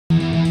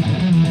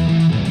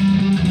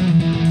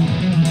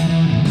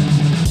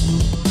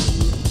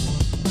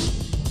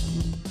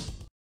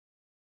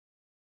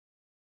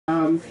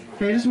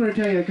Hey, I just want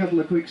to tell you a couple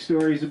of quick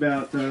stories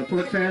about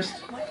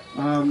PorcFest.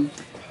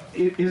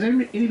 Does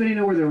anybody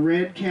know where the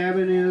red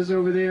cabin is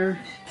over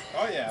there?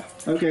 Oh yeah.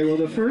 Okay, well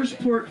the first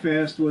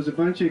PorcFest was a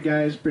bunch of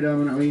guys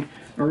predominantly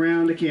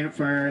around a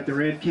campfire at the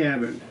red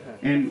cabin.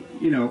 And,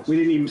 you know, we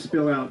didn't even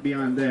spill out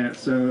beyond that.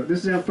 So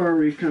this is how far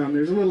we've come.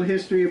 There's a little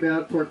history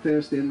about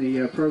PorcFest in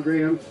the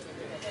program.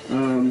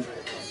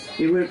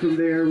 It went from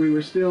there. We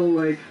were still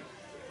like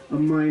a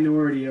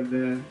minority of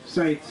the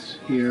sites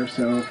here.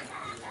 So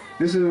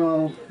this is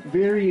all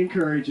very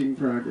encouraging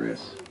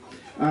progress.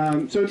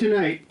 So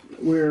tonight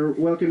we're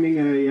welcoming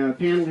a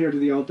panel here to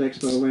the Alt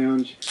Expo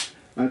Lounge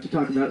to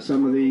talk about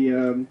some of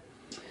the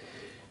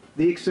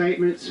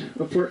excitements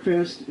of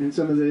PorcFest and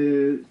some of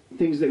the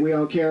things that we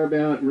all care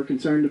about and we're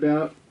concerned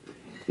about.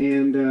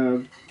 And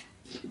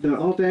the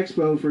Alt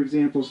Expo, for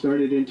example,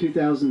 started in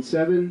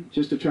 2007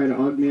 just to try to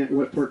augment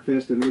what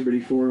PorcFest and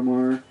Liberty Forum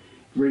are,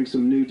 bring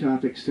some new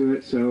topics to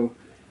it. So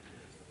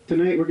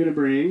tonight we're going to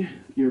bring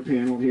your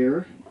panel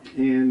here,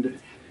 and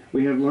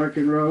we have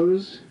Larken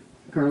Rose,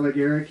 Carla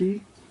Gericke,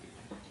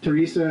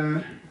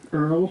 Theresa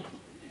Eudaimonia,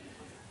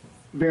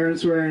 Varrin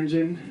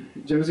Swearingen,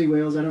 Josie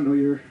Wales. I don't know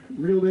your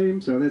real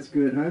name, so that's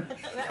good, huh?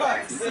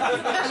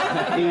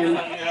 And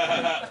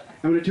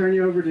I'm going to turn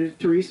you over to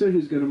Theresa,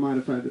 who's going to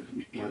moderate the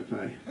panel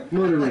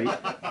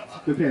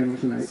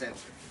tonight.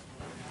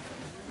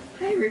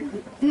 Hi,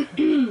 everyone.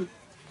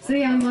 So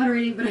yeah, I'm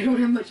moderating, but I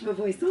don't have much of a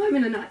voice, so I'm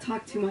going to not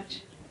talk too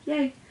much.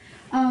 Yay.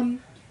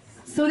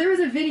 So there was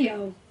a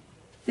video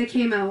that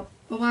came out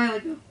a while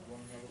ago,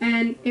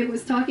 and it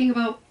was talking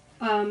about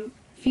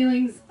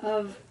feelings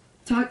of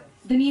the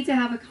need to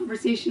have a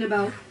conversation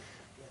about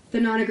the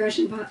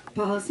non-aggression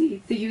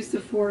policy, the use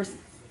of force,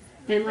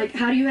 and like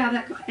how do you have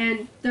that,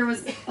 and there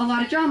was a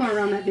lot of drama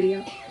around that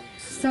video.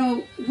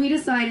 So we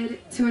decided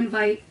to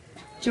invite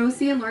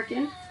Josie and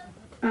Larken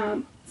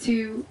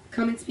to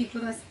come and speak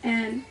with us,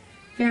 and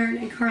Varrin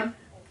and Carla.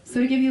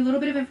 So to give you a little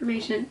bit of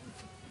information,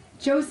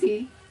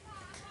 Josie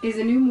is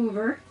a new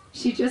mover.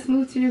 She just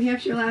moved to New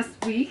Hampshire last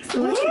week, so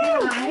let's give her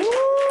a hi.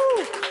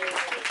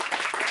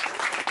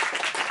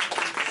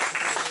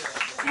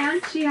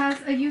 And she has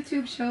a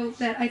YouTube show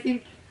that I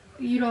think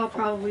you'd all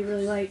probably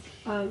really like.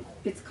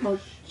 It's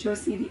called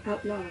Josie the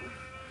Outlaw.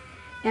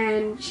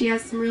 And she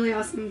has some really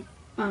awesome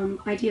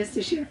ideas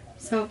to share.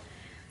 So,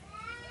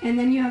 and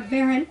then you have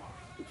Varrin.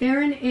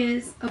 Varrin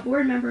is a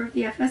board member of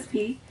the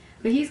FSP,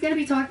 but he's going to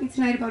be talking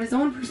tonight about his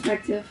own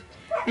perspective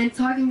and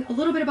talking a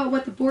little bit about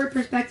what the board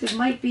perspective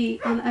might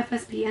be on the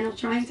FSP, and he'll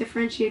try and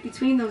differentiate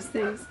between those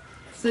things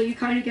so you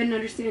kind of get an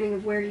understanding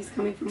of where he's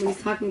coming from when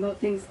he's talking about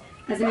things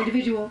as an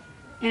individual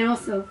and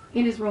also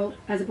in his role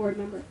as a board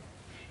member.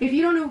 If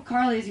you don't know who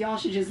Carla is, y'all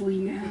should just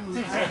leave now.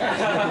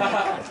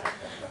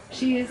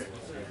 She is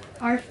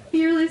our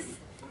fearless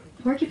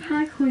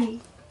porcupine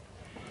queen.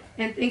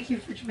 And thank you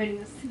for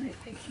joining us tonight.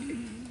 Thank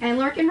you. And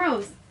Larken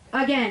Rose,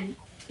 again,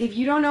 if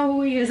you don't know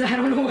who he is, I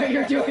don't know what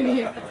you're doing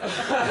here.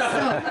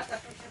 So,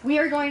 we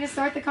are going to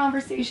start the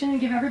conversation and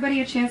give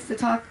everybody a chance to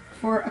talk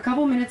for a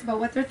couple minutes about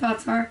what their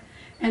thoughts are.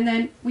 And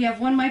then we have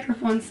one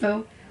microphone,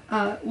 so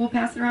we'll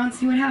pass it around and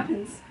see what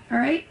happens. All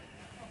right?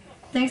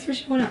 Thanks for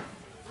showing up.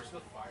 Where's the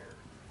fire?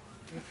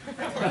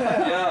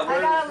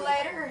 I got a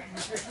lighter.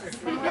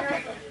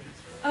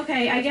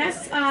 Okay, I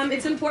guess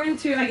it's important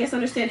to,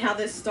 understand how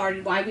this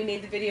started, why we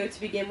made the video to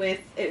begin with.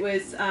 It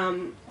was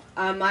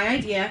my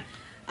idea.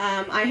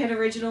 I had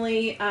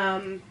originally,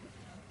 I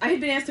had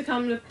been asked to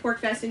come to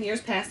PorcFest in years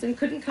past and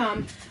couldn't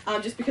come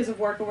just because of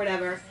work or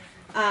whatever.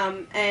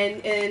 And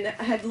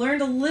I had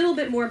learned a little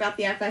bit more about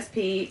the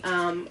FSP.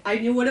 I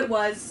knew what it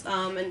was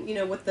and you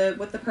know what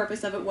the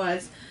purpose of it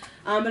was.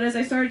 But as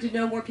I started to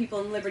know more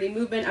people in the Liberty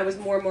Movement, I was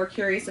more and more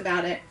curious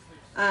about it.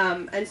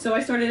 And so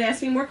I started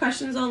asking more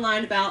questions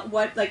online about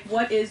what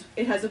is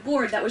it has a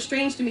board. That was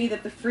strange to me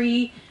that the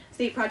Free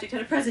State Project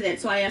had a president.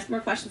 So I asked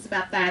more questions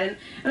about that,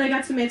 and I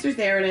got some answers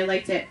there, and I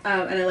liked it.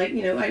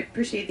 I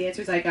appreciate the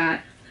answers I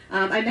got.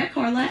 I met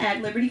Carla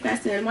at Liberty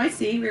Fest in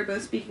NYC. We were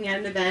both speaking at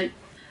an event.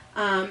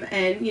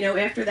 And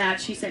after that,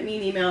 she sent me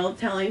an email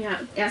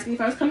asking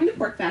if I was coming to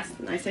PorcFest,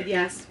 and I said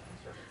yes.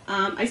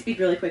 I speak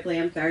really quickly.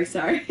 I'm very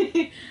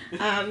sorry.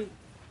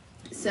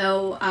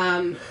 So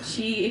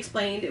she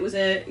explained it was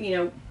that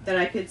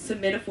I could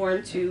submit a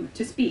form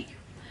to speak.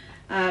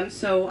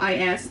 So I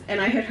asked,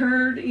 and I had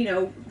heard,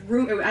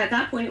 at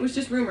that point it was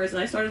just rumors,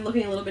 and I started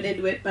looking a little bit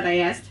into it, but I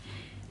asked,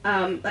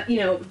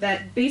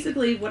 that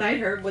basically what I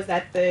heard was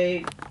that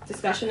the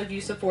discussion of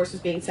use of force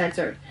was being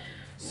censored.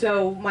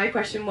 So my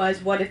question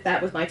was, what if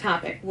that was my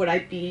topic? Would I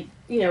be,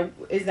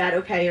 is that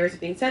okay, or is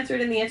it being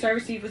censored? And the answer I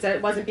received was that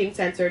it wasn't being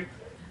censored.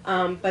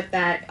 But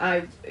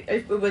that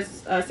it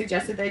was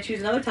suggested that I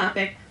choose another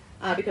topic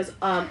because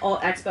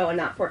Alt Expo and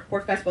not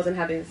PorcFest wasn't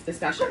having this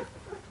discussion.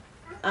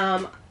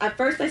 At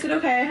first I said,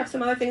 okay, I have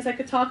some other things I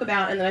could talk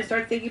about, and then I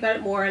started thinking about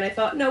it more, and I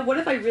thought, no, what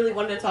if I really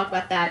wanted to talk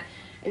about that?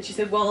 And she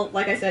said, well,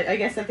 like I said, like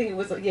I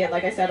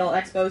said, Alt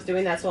Expo is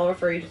doing that, so I'll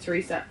refer you to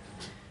Theresa.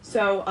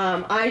 So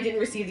I didn't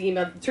receive the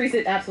email.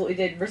 Theresa absolutely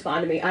did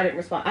respond to me. I didn't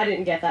respond. I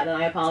didn't get that, and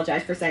I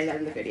apologize for saying that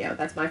in the video.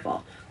 That's my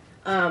fault.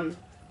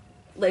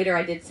 later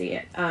I did see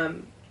it.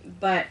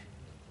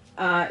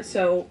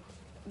 So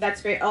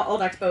that's great.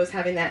 Old Expo is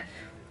having that.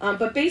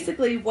 But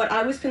basically, what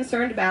I was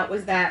concerned about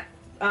was that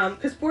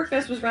because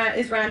PorcFest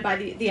is ran by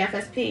the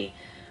FSP,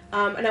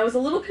 and I was a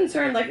little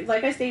concerned,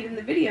 like I stated in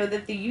the video,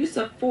 that the use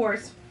of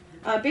force,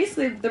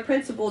 basically the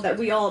principle that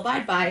we all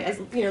abide by as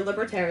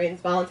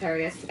libertarians,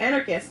 voluntarists,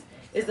 anarchists,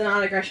 is the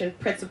non-aggression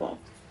principle.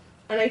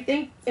 And I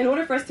think in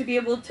order for us to be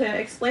able to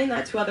explain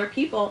that to other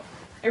people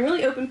and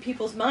really open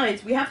people's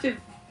minds, we have to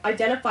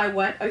identify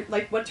what,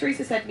 like what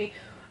Theresa said to me,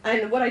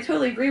 and what I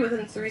totally agree with,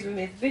 and it's the reason we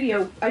made the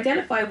video,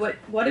 identify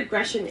what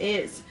aggression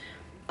is,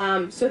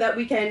 so that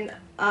we can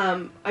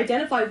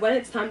identify when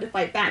it's time to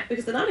fight back.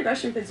 Because the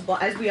non-aggression principle,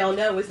 as we all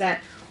know, is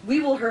that we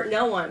will hurt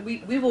no one,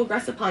 we will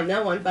aggress upon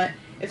no one, but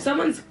if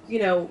someone's,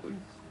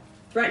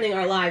 threatening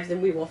our lives,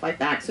 then we will fight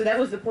back. So that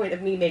was the point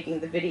of me making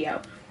the video.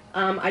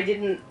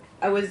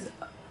 I was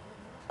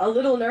a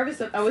little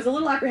nervous, I was a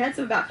little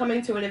apprehensive about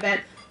coming to an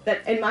event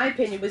that, in my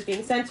opinion, was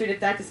being censored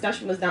if that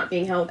discussion was not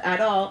being held at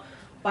all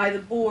by the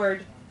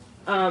board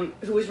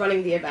who was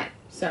running the event.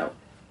 So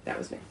that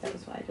was me. That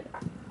was why I did it.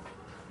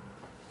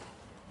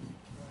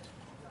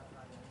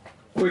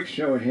 Quick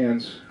show of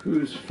hands.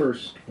 Who's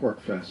first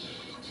PorcFest?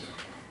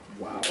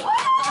 Wow.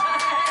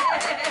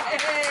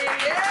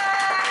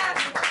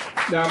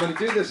 Now I'm going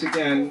to do this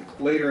again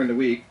later in the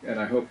week, and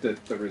I hope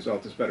that the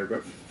result is better.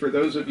 But for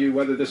those of you,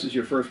 whether this is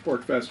your first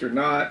PorcFest or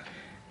not,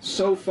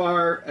 so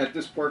far at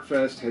this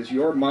PorcFest, has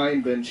your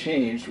mind been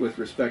changed with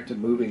respect to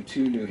moving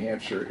to New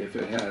Hampshire? If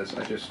it has,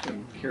 I just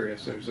am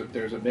curious.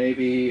 There's a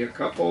maybe, a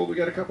couple. We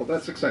got a couple.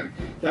 That's exciting.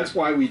 That's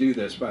why we do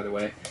this, by the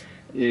way,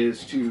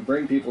 is to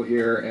bring people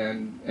here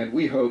and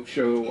we hope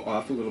show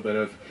off a little bit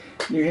of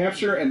New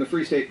Hampshire and the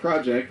Free State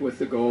Project with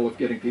the goal of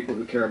getting people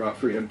who care about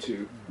freedom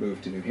to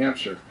move to New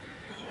Hampshire.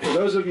 For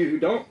those of you who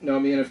don't know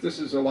me, and if this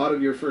is a lot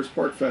of your first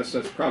PorcFest,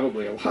 that's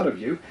probably a lot of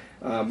you.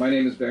 My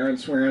name is Varrin,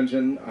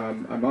 Swearingen.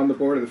 I'm on the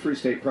board of the Free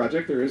State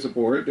Project. There is a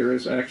board. There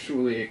is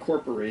actually a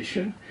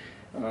corporation.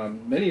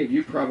 Many of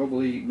you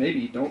probably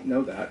maybe don't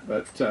know that,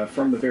 but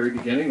from the very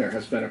beginning there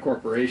has been a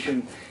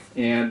corporation,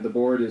 and the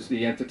board is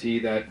the entity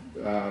that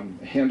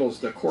handles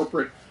the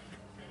corporate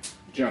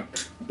junk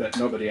that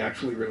nobody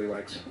actually really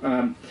likes.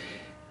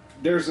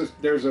 There's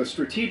a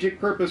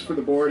strategic purpose for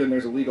the board, and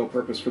there's a legal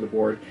purpose for the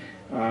board.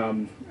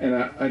 And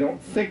I don't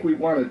think we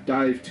want to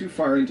dive too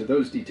far into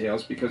those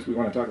details because we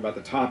want to talk about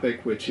the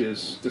topic, which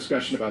is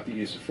discussion about the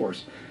use of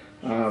force.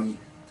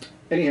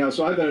 Anyhow,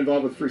 so I've been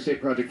involved with the Free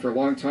State Project for a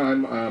long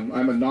time.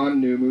 I'm a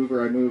non-new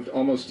mover. I moved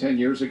almost 10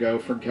 years ago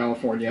from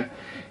California,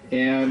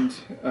 and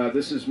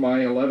this is my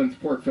 11th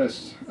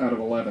PorcFest out of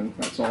 11.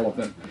 That's all of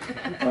them.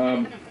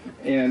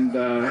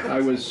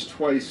 I was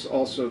twice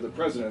also the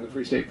president of the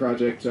Free State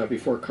Project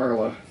before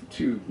Carla,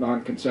 2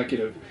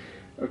 non-consecutive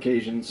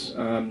occasions,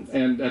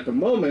 and at the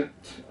moment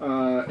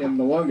am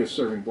the longest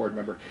serving board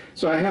member.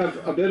 So I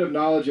have a bit of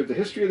knowledge of the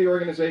history of the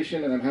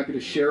organization, and I'm happy to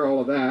share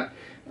all of that.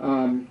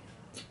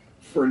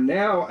 For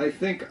now, I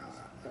think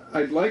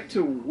I'd like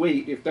to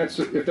wait, if that's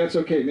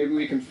okay. Maybe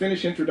we can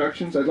finish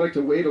introductions. I'd like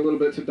to wait a little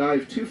bit to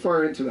dive too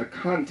far into the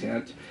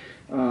content.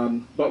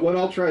 But what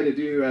I'll try to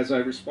do as I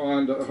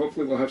respond,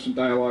 hopefully we'll have some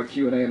dialogue,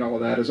 Q&A and all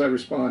of that, as I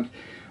respond,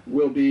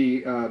 will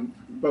be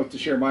both to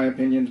share my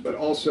opinions, but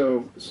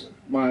also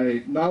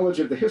my knowledge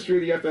of the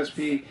history of the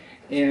FSP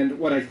and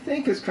what I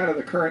think is kind of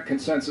the current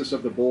consensus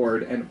of the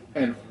board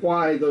and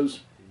why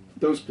those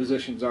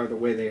positions are the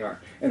way they are.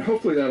 And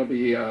hopefully that'll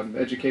be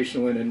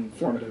educational and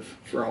informative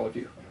for all of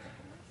you.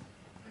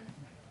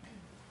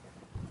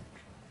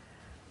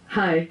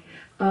 Hi.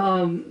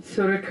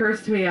 So it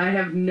occurs to me I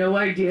have no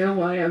idea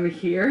why I'm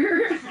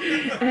here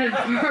as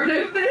part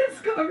of this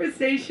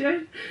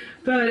conversation.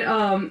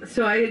 But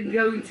so I'm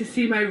going to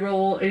see my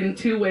role in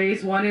 2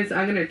 ways. One is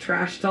I'm going to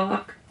trash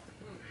talk.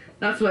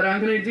 That's what I'm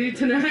going to do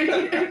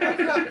tonight.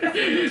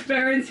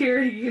 Varrin's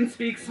here, he can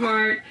speak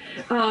smart.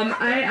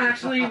 I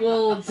actually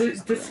will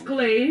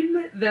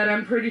disclaim that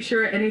I'm pretty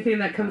sure anything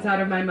that comes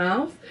out of my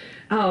mouth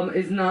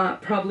is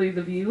not probably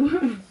the view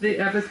of the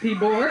FSP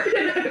board.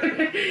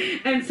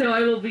 And so I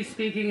will be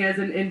speaking as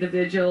an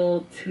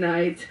individual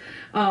tonight.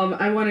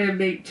 I want to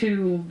make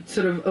 2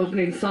 sort of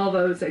opening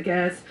salvos, I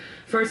guess.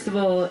 First of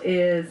all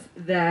is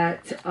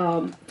that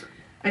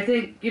I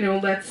think,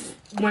 let's,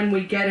 when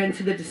we get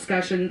into the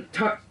discussion,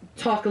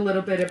 talk a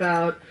little bit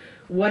about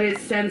what is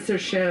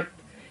censorship.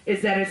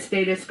 Is that a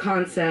statist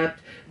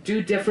concept?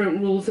 Do different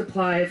rules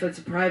apply if it's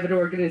a private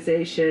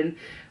organization?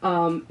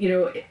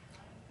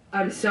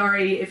 I'm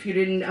sorry if you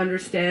didn't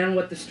understand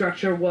what the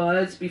structure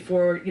was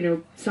before,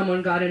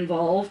 someone got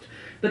involved.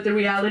 But the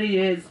reality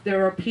is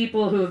there are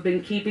people who have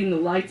been keeping the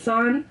lights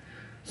on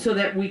so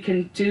that we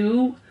can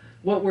do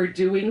what we're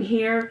doing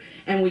here,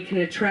 and we can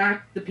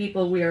attract the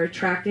people we are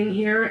attracting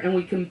here, and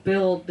we can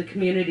build the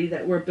community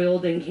that we're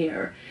building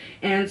here.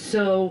 And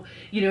so,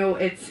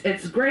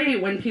 it's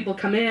great when people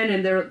come in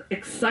and they're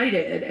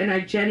excited, and I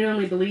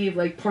genuinely believe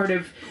like part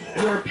of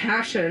your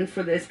passion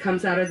for this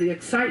comes out of the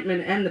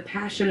excitement and the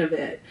passion of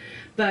it.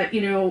 But,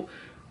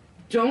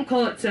 don't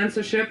call it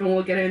censorship, and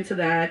we'll get into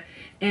that.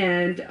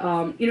 And,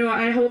 you know,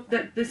 I hope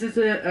that this is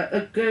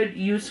a good,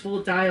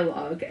 useful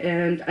dialogue,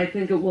 and I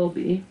think it will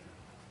be.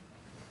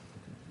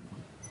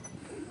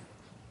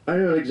 I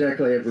don't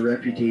exactly have a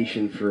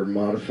reputation for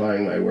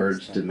modifying my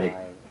words to make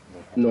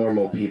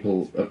normal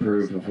people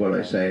approve of what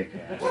I say.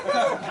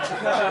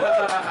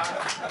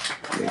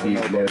 Maybe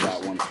you've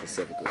noticed. That one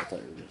specifically, I thought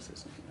you were going to say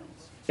something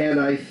else. And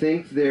I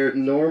think they're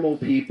normal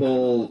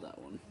people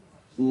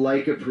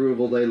like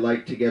approval, they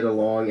like to get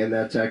along, and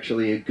that's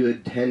actually a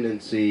good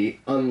tendency,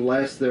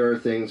 unless there are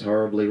things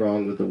horribly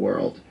wrong with the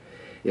world.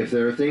 If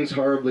there are things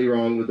horribly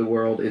wrong with the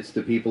world, it's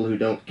the people who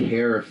don't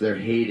care if they're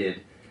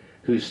hated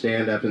who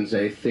stand up and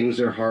say, things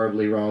are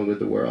horribly wrong with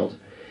the world.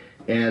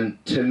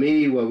 And to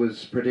me, what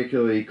was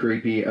particularly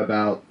creepy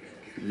about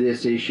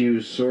this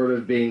issue sort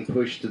of being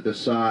pushed to the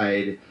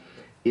side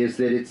is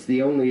that it's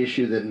the only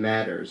issue that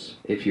matters,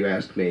 if you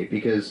ask me.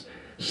 Because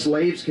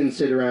slaves can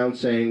sit around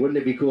saying, wouldn't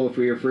it be cool if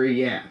we were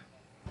free? Yeah.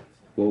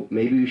 Well,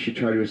 maybe we should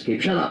try to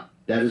escape. Shut up!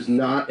 That is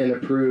not an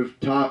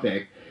approved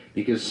topic,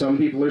 because some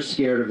people are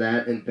scared of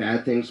that and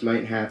bad things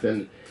might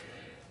happen.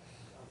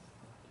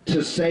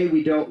 To say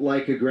we don't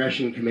like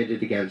aggression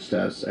committed against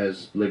us,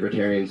 as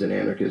libertarians and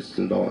anarchists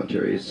and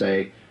voluntarists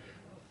say,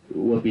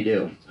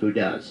 whoopee-doo, who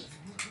does?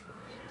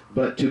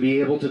 But to be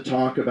able to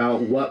talk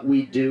about what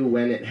we do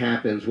when it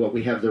happens, what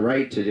we have the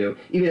right to do,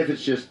 even if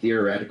it's just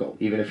theoretical,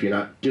 even if you're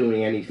not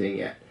doing anything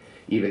yet,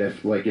 even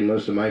if, like in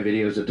most of my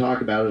videos that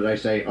talk about it, I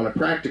say, on a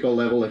practical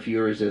level, if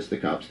you resist the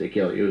cops, they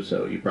kill you,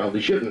 so you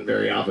probably shouldn't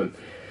very often.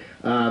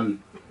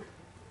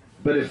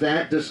 But if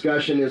that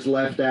discussion is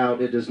left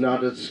out, it is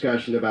not a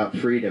discussion about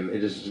freedom.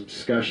 It is a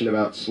discussion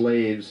about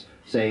slaves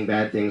saying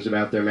bad things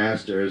about their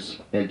masters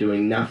and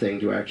doing nothing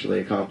to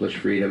actually accomplish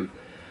freedom.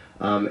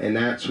 And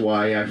that's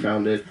why I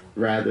found it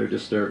rather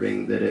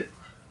disturbing that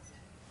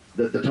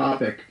the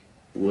topic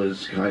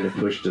was kind of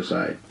pushed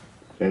aside.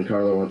 And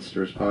Carla wants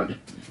to respond.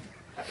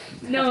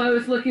 No, I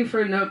was looking for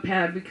a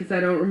notepad because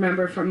I don't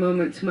remember from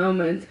moment to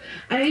moment.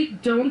 I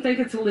don't think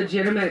it's a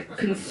legitimate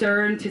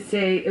concern to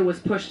say it was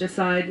pushed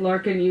aside.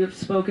 Larken, you've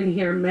spoken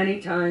here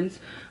many times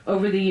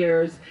over the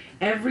years.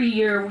 Every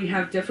year we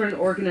have different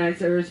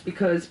organizers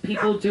because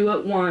people do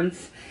it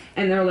once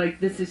and they're like,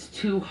 this is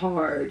too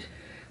hard.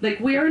 Like,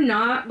 we are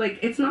not, like,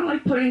 it's not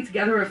like putting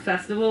together a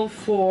festival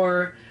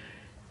for,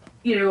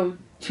 you know,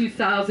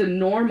 2,000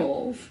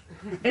 normals.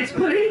 It's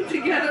putting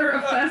together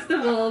a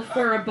festival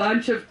for a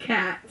bunch of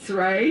cats,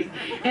 right?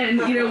 And,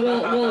 you know,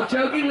 we'll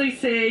jokingly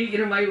say, you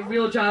know, my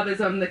real job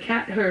is I'm the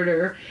cat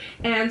herder.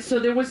 And so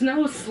there was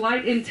no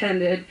slight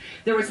intended.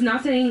 There was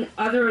nothing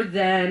other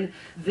than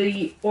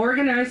the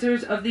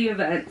organizers of the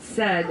event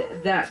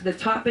said that the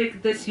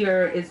topic this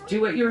year is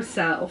do it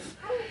yourself.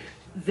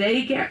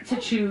 They get to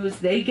choose,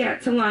 they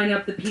get to line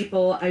up the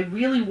people. I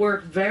really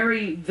worked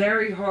very,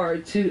 very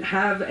hard to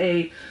have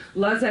a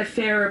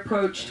laissez-faire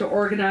approach to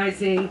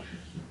organizing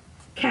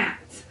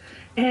cats.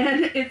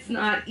 And it's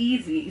not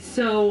easy.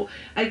 So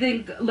I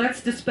think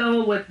let's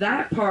dispel with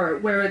that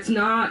part where it's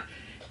not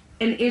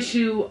an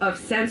issue of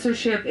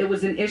censorship, it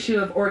was an issue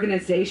of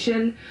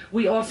organization.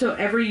 We also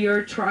every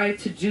year try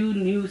to do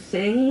new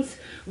things.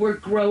 We're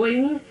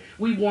growing.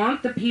 We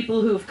want the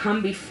people who have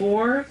come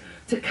before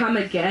to come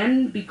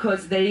again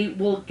because they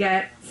will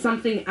get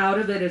something out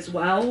of it as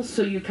well.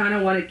 So you kind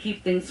of want to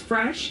keep things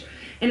fresh.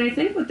 And I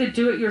think with the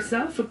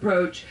do-it-yourself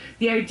approach,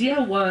 the idea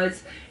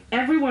was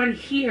everyone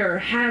here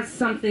has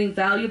something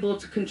valuable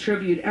to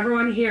contribute.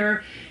 Everyone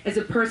here is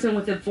a person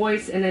with a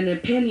voice and an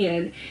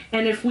opinion.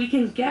 And if we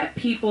can get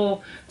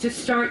people to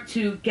start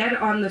to get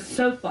on the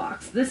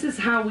soapbox, this is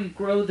how we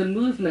grow the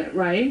movement,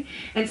 right?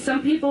 And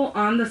some people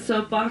on the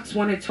soapbox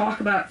want to talk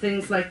about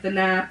things like the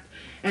NAP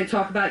and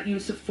talk about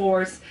use of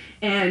force.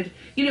 And,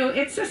 you know,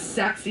 it's a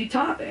sexy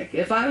topic.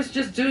 If I was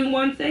just doing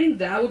one thing,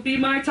 that would be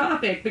my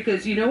topic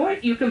because, you know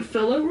what, you can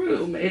fill a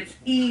room. It's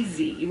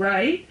easy,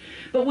 right?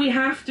 But we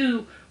have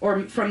to,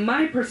 or from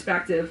my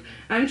perspective,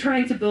 I'm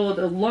trying to build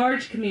a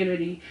large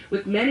community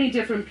with many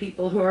different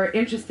people who are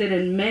interested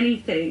in many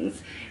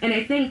things. And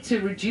I think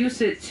to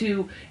reduce it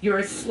to you're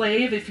a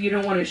slave if you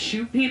don't want to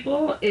shoot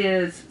people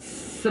is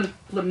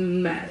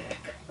symptomatic.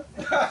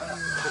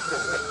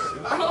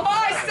 Oh,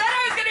 I said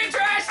I was gonna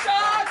trash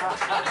talk!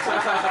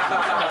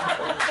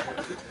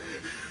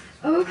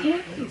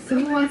 Okay,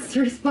 someone wants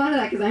to respond to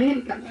that because I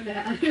ain't got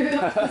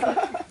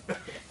that.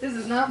 This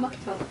is not my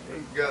topic.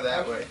 Go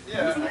that way.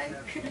 Yeah.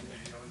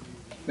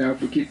 Now,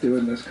 if we keep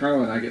doing this,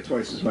 Carla and I get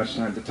twice as much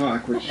time to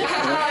talk, which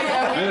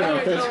I don't know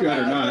if that's good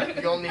or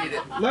not. You'll need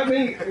it. Let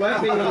me. Okay,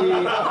 let's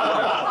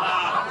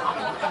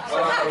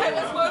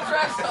move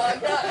trash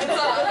talk.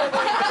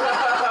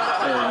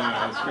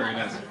 That's very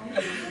nice.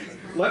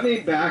 Let me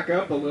back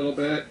up a little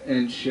bit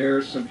and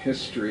share some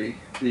history.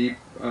 The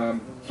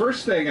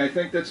first thing I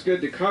think that's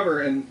good to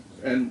cover, and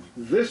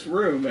this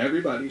room,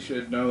 everybody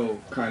should know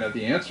kind of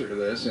the answer to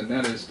this, and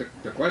that is,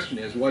 the question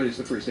is, what is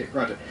the Free State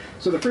Project?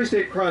 So the Free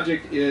State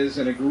Project is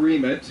an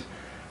agreement,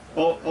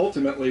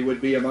 ultimately would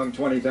be among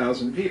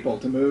 20,000 people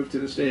to move to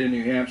the state of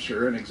New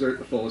Hampshire and exert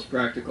the fullest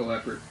practical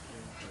effort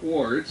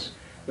towards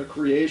the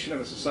creation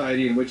of a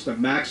society in which the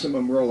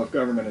maximum role of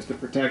government is the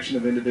protection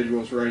of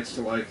individuals' rights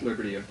to life,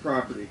 liberty, and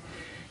property.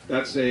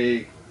 That's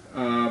a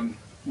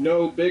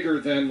no bigger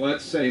than,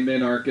 let's say,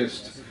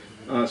 minarchist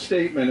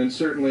statement, and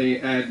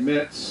certainly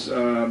admits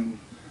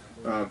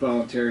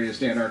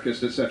voluntarist,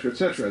 anarchist, etc.,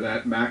 etc.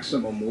 That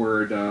maximum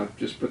word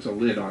just puts a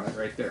lid on it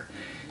right there.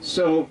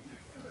 So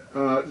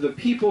the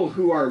people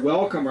who are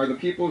welcome are the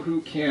people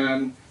who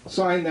can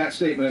sign that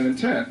statement of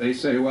intent. They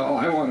say, well,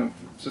 I want a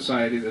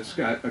society that's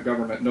got a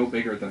government no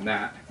bigger than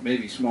that,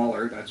 maybe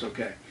smaller, that's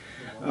okay.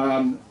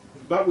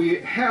 But we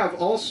have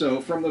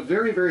also, from the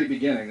very, very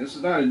beginning, this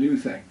is not a new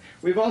thing,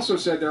 we've also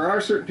said there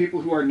are certain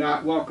people who are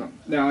not welcome.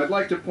 Now, I'd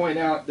like to point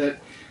out that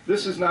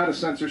this is not a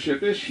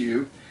censorship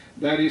issue.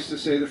 That is to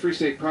say, the Free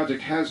State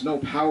Project has no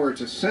power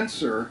to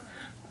censor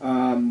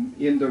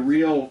in the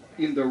real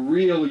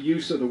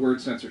use of the word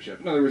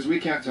censorship. In other words, we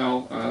can't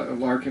tell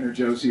Larken or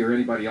Josie or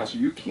anybody else,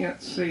 you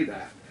can't say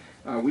that.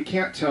 We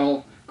can't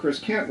tell Chris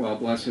Cantwell,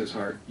 bless his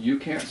heart, you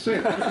can't say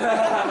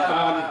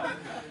that.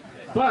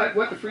 But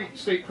what the Free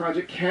State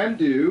Project can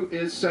do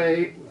is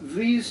say,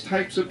 these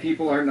types of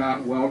people are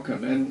not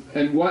welcome.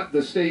 And what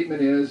the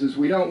statement is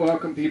we don't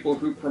welcome people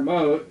who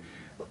promote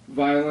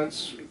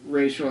violence,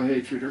 racial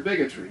hatred, or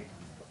bigotry.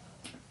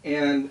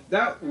 And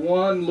that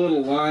one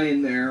little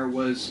line there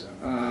was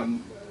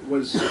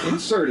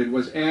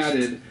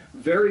added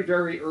very,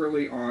 very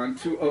early on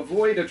to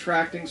avoid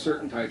attracting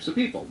certain types of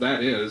people.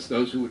 That is,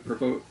 those who would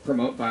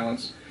promote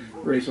violence,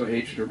 racial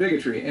hatred, or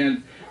bigotry.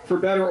 And for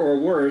better or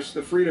worse,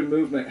 the freedom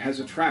movement has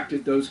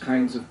attracted those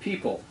kinds of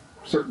people,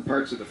 certain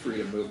parts of the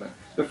freedom movement.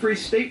 The Free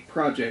State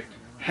Project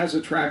has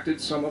attracted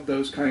some of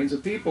those kinds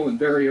of people, and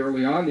very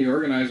early on the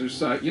organizers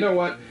thought, you know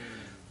what,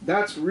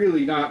 that's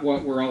really not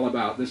what we're all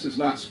about. This is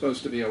not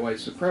supposed to be a white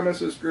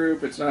supremacist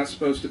group. It's not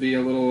supposed to be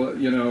a little,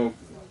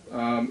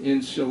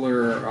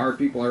 insular, our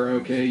people are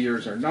okay,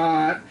 yours are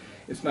not.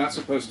 It's not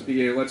supposed to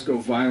be a let's go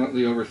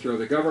violently overthrow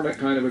the government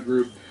kind of a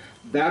group.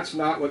 That's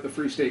not what the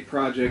Free State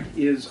Project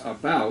is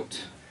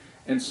about.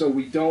 And so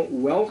we don't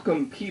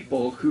welcome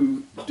people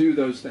who do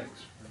those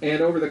things. And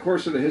over the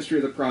course of the history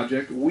of the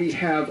project, we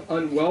have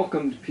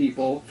unwelcomed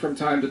people from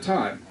time to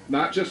time,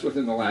 not just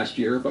within the last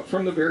year, but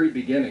from the very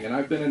beginning. And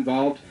I've been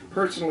involved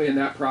personally in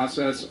that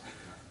process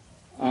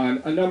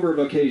on a number of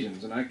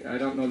occasions. And I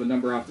don't know the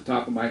number off the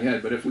top of my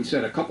head, but if we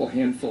said a couple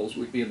handfuls,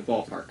 we'd be in the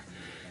ballpark.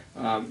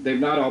 They've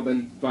not all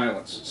been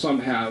violence. Some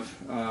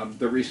have.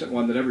 The recent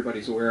one that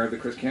everybody's aware of, the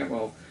Chris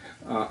Cantwell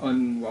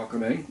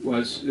unwelcoming,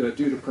 was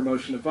due to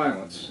promotion of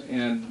violence.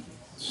 And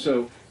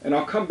so, and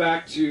I'll come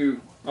back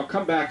to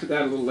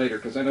that a little later,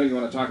 because I know you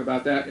want to talk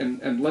about that,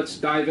 and let's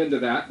dive into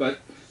that. But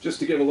just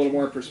to give a little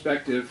more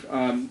perspective,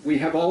 we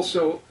have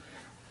also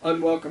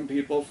unwelcome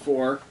people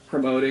for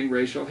promoting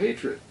racial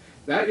hatred.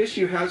 That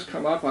issue has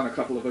come up on a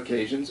couple of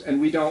occasions, and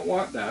we don't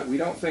want that. We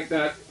don't think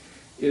that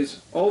is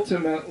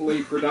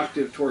ultimately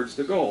productive towards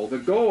the goal. The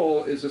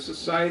goal is a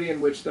society in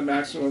which the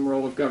maximum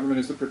role of government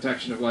is the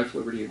protection of life,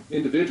 liberty,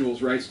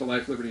 individuals' rights to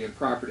life, liberty, and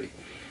property.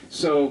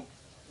 So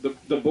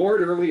the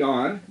board early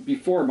on,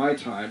 before my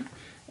time,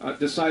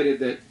 decided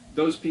that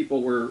those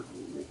people were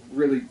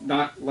really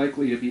not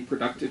likely to be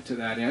productive to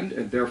that end,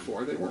 and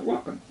therefore they weren't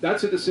welcome.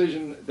 That's a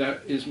decision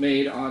that is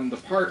made on the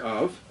part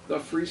of the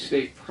Free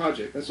State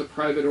Project. That's a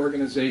private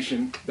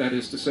organization. That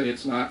is to say,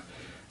 it's not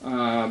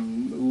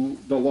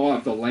the law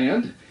of the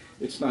land.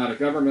 It's not a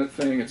government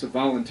thing. It's a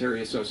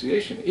voluntary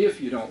association.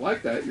 If you don't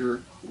like that,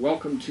 you're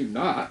welcome to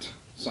not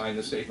sign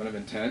the statement of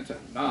intent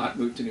and not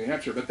move to New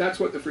Hampshire. But that's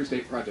what the Free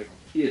State Project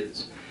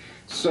is.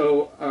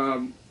 So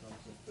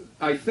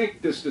I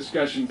think this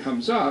discussion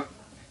comes up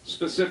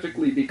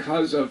specifically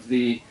because of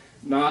the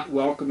not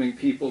welcoming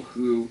people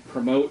who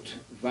promote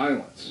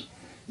violence.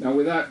 Now,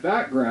 with that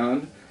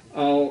background,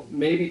 I'll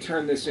maybe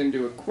turn this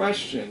into a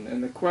question,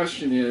 and the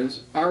question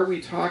is, are we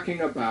talking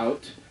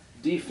about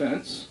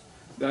defense,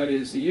 that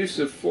is the use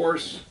of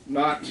force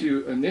not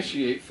to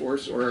initiate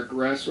force or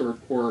aggress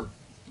or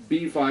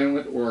be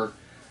violent or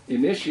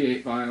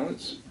initiate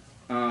violence,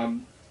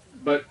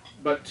 but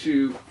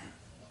to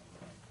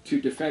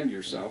defend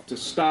yourself, to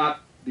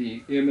stop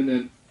the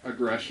imminent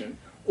aggression?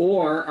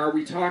 Or are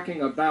we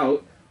talking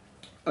about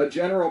a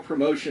general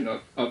promotion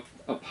of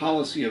a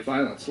policy of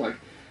violence, like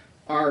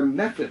our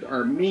method,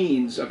 our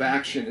means of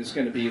action is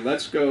going to be,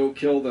 let's go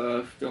kill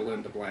the fill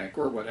in the blank,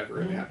 or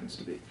whatever it happens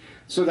to be.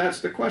 So that's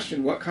the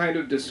question. What kind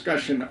of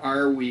discussion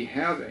are we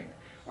having?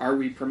 Are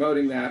we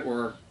promoting that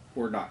or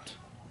not?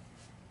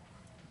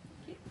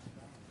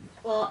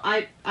 Well,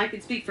 I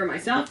can speak for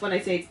myself when I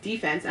say it's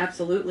defense,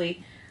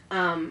 absolutely.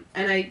 And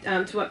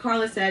to what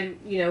Carla said,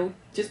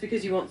 just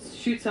because you won't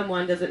shoot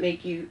someone doesn't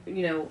make you,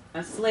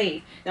 a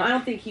slave. Now, I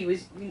don't think he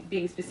was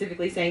being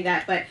specifically saying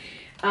that, but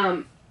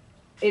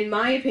in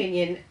my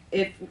opinion,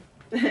 if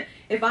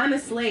I'm a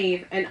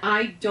slave and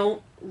I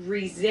don't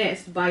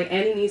resist by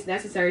any means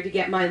necessary to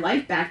get my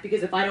life back,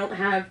 because if I don't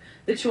have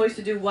the choice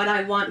to do what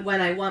I want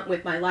when I want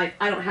with my life,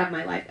 I don't have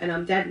my life and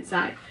I'm dead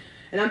inside.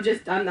 And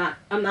I'm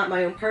not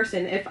my own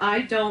person. If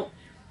I don't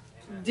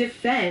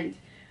defend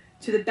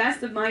to the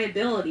best of my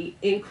ability,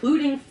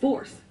 including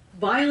force,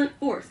 violent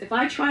force, if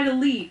I try to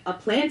leave a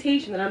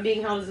plantation that I'm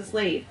being held as a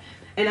slave,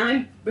 and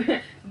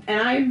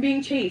I'm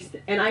being chased,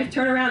 and I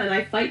turn around and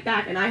I fight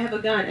back, and I have a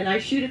gun, and I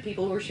shoot at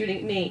people who are shooting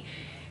at me,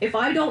 if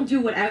I don't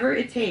do whatever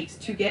it takes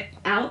to get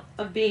out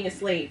of being a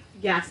slave,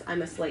 yes,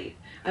 I'm a slave.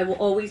 I will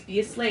always be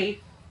a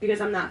slave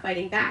because I'm not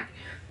fighting back.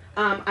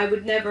 I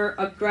would never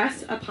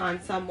aggress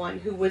upon someone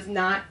who was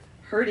not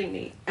hurting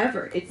me,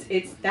 ever.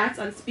 That's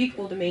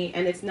unspeakable to me,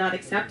 and it's not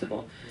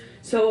acceptable.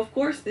 So, of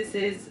course, this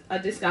is a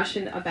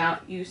discussion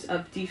about use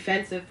of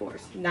defensive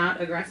force, not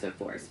aggressive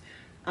force.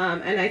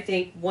 And I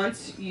think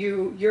once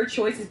your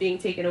choice is being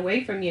taken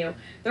away from you,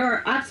 there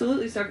are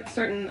absolutely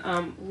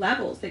certain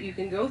levels that you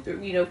can go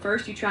through. You know,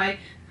 first you try,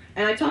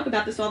 and I talk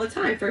about this all the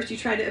time, first you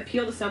try to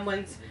appeal to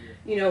someone's,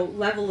 you know,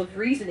 level of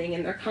reasoning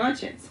and their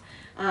conscience.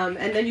 And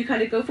then you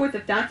kind of go forth.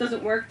 If that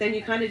doesn't work, then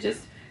you kind of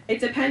just, it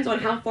depends on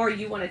how far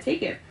you want to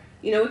take it.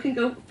 You know, it can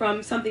go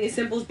from something as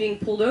simple as being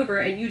pulled over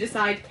and you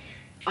decide,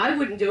 I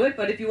wouldn't do it,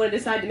 but if you want to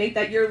decide to make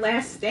that your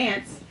last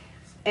stance,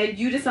 and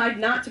you decide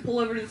not to pull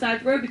over to the side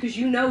of the road because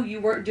you know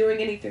you weren't doing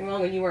anything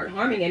wrong and you weren't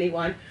harming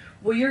anyone,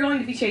 well, you're going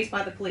to be chased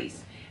by the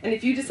police. And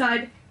if you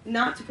decide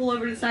not to pull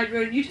over to the side of the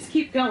road, you just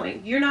keep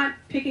going. You're not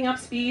picking up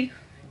speed.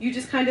 You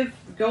just kind of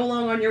go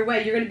along on your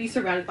way. You're going to be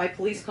surrounded by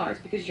police cars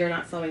because you're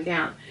not slowing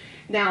down.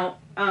 Now,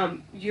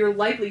 you're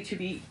likely to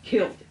be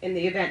killed in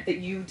the event that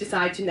you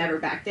decide to never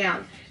back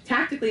down.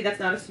 Tactically, that's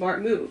not a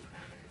smart move.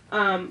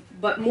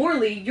 But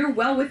morally, you're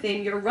well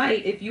within your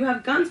right, if you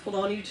have guns pulled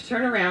on you, to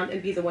turn around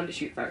and be the one to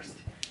shoot first.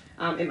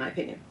 In my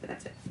opinion, but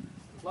that's it.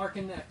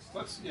 Larken next.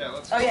 Let's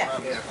Oh,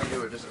 yeah. Yeah, if we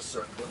do it just a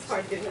circle. It's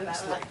hard to get into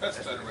that. That's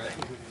better, right?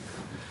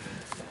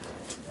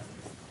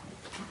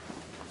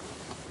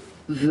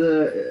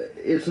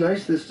 It's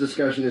nice this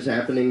discussion is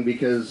happening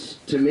because,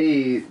 to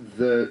me,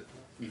 the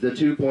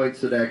 2 points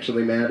that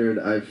actually mattered,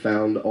 I've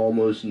found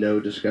almost no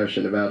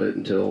discussion about it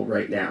until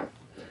right now.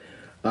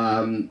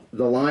 The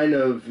line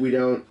of we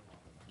don't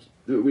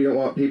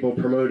want people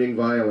promoting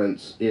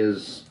violence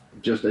is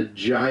just a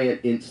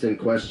giant instant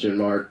question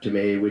mark to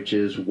me, which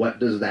is, what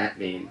does that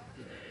mean?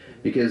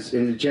 Because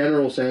in the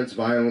general sense,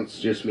 violence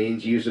just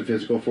means use of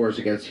physical force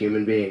against a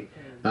human being.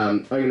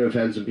 I'm going to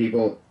offend some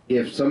people.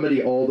 If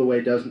somebody all the way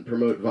doesn't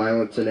promote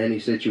violence in any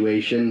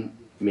situation,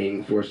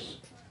 meaning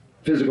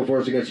physical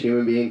force against a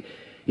human being,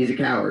 he's a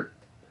coward.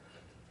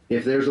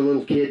 If there's a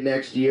little kid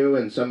next to you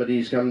and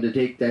somebody's come to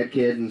take that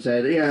kid and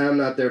said, yeah, I'm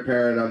not their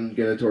parent, I'm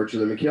going to torture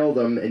them and kill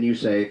them, and you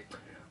say,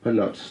 I'm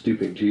not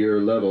stooping to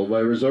your level by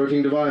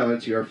resorting to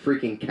violence, you're a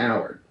freaking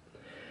coward.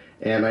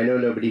 And I know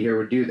nobody here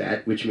would do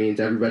that, which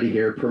means everybody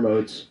here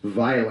promotes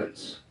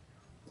violence.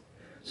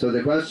 So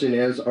the question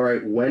is, all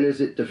right, when is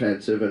it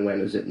defensive and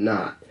when is it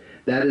not?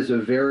 That is a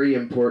very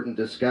important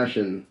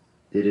discussion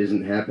that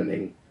isn't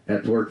happening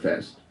at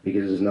PorcFest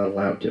because it's not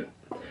allowed to.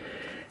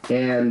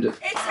 And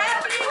It's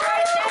happening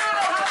right now!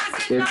 How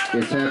is it not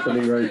it's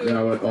happening right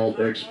now at Alt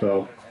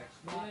Expo.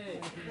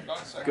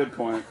 Good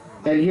point.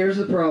 And here's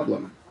the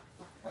problem.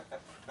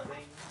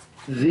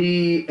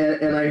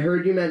 And I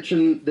heard you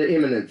mention the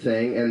imminent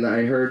thing, and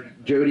I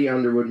heard Jodie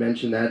Underwood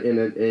mention that in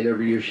an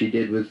interview she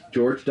did with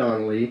George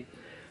Donnelly,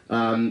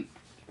 and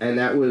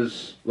that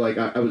was like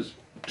I was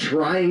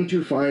trying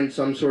to find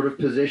some sort of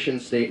position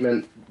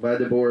statement by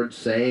the board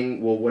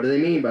saying, well, what do they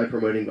mean by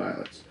promoting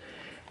violence?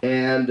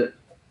 And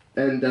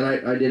then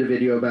I did a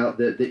video about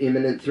the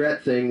imminent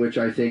threat thing, which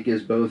I think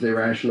is both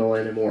irrational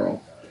and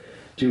immoral.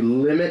 To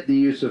limit the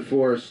use of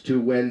force to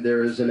when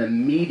there is an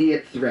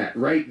immediate threat,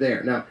 right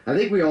there. Now, I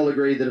think we all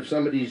agree that if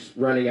somebody's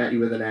running at you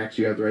with an axe,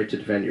 you have the right to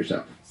defend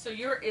yourself. So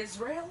you're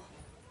Israel?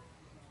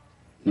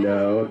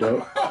 No,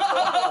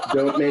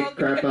 don't make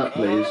crap up,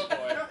 please.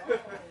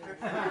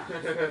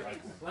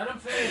 Let him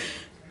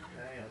finish.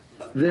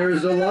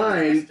 There's a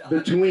line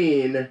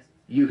between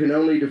you can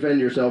only defend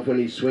yourself when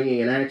he's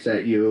swinging an axe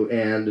at you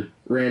and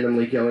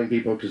randomly killing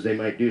people because they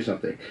might do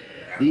something.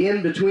 The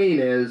in-between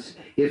is,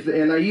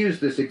 and I use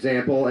this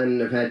example,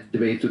 and I've had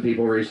debates with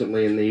people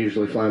recently, and they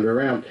usually flounder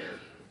around.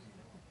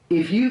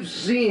 If you've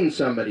seen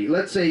somebody,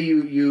 let's say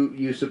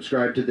you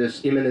subscribe to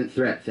this imminent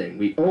threat thing.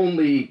 We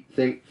only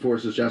think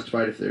force is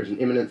justified if there's an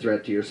imminent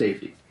threat to your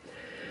safety.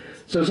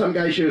 So some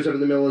guy shows up in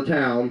the middle of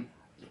town,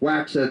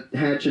 whacks a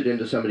hatchet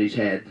into somebody's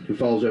head, who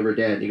falls over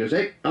dead. He goes,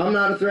 hey, I'm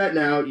not a threat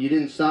now. You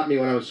didn't stop me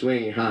when I was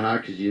swinging, haha,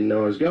 because you didn't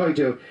know I was going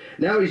to.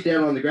 Now he's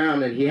down on the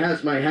ground, and he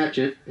has my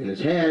hatchet in his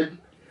head.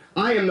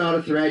 I am not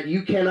a threat.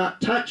 You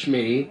cannot touch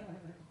me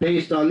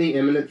based on the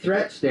imminent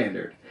threat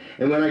standard.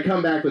 And when I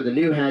come back with a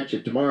new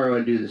hatchet tomorrow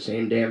and do the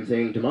same damn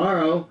thing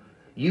tomorrow,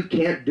 you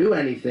can't do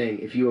anything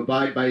if you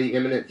abide by the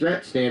imminent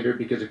threat standard,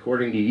 because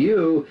according to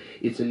you,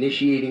 it's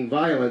initiating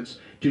violence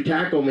to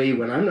tackle me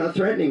when I'm not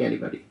threatening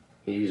anybody.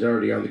 He's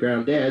already on the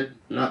ground dead,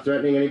 not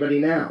threatening anybody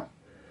now.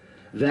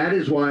 That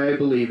is why I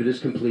believe it is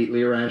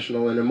completely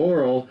irrational and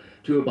immoral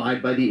to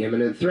abide by the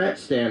imminent threat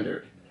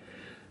standard.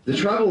 The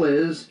trouble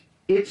is,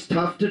 it's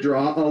tough to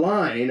draw a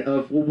line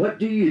of, well, what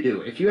do you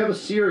do? If you have a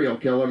serial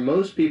killer,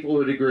 most people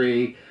would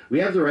agree we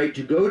have the right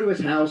to go to his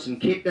house and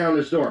kick down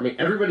his door. I mean,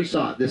 everybody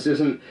saw it. This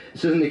isn't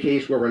a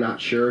case where we're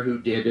not sure who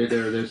did it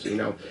or this,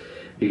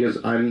 because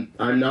I'm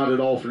not at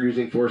all for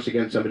using force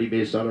against somebody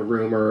based on a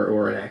rumor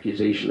or an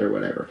accusation or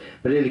whatever.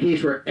 But in a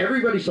case where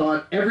everybody saw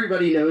it,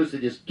 everybody knows to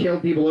just kill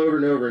people over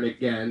and over and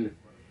again,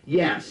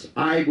 yes,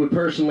 I would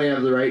personally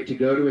have the right to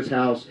go to his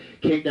house,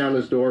 kick down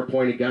his door,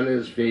 point a gun in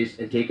his face,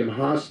 and take him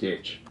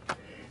hostage.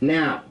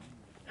 Now,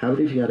 how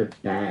about if you had a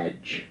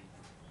badge?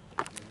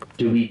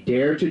 Do we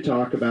dare to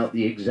talk about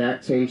the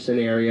exact same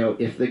scenario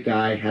if the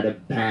guy had a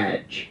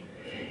badge?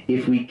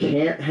 If we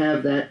can't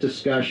have that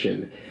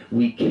discussion,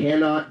 we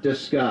cannot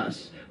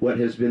discuss what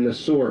has been the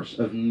source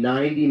of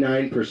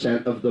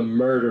 99% of the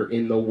murder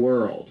in the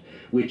world,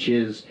 which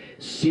is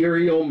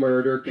serial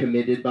murder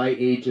committed by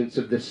agents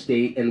of the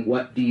state, and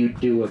what do you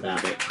do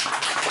about it?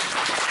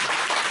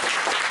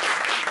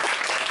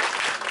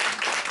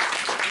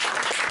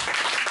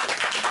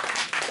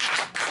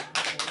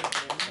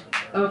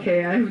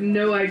 Okay, I have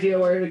no idea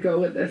where to go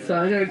with this, so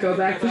I'm going to go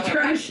back to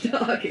trash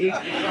talking.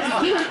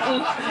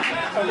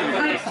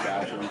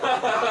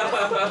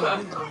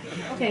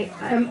 Okay,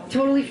 I'm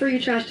totally for you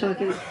trash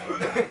talking.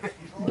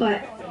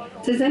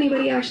 But does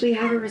anybody actually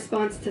have a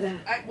response to that?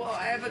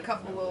 I have a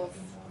couple of...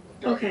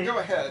 Okay. Go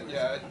ahead,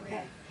 yeah.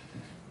 Okay.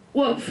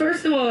 Well,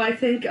 first of all, I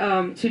think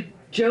to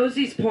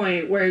Josie's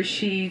point where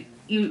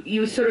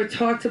you sort of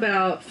talked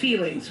about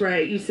feelings,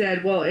 right? You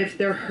said, well, if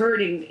they're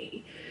hurting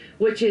me,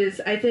 which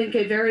is, I think,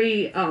 a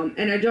very,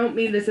 and I don't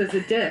mean this as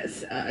a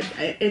diss,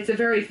 it's a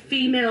very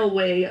female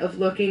way of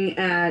looking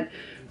at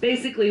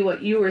basically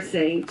what you were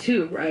saying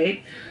too,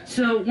 right?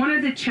 So one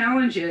of the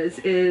challenges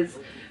is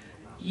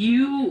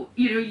you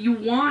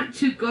want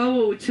to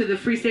go to the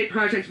Free State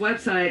Project's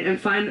website and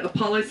find a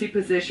policy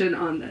position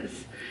on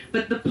this.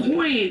 But the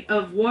point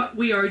of what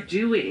we are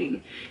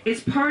doing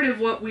is part of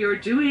what we are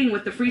doing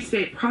with the Free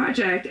State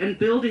Project and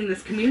building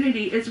this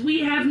community is we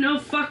have no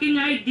fucking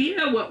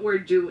idea what we're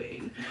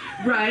doing,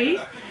 right?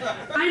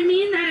 I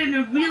mean that in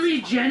a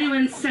really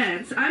genuine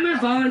sense. I'm a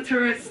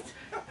voluntarist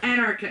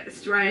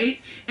anarchist,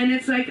 right? And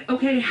it's like,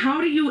 okay, how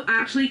do you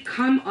actually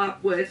come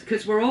up with,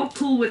 because we're all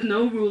cool with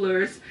no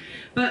rulers,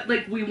 but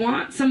like we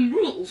want some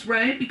rules,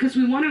 right? Because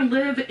we want to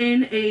live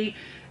in a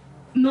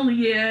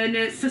milieu, in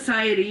a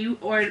society,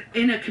 or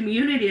in a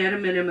community at a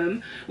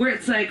minimum, where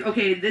it's like,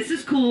 okay, this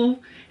is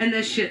cool and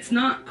this shit's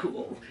not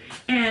cool.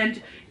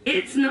 And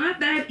it's not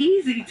that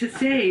easy to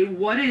say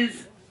what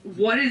is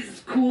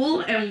cool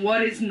and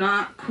what is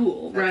not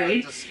cool,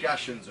 right?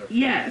 Discussions are.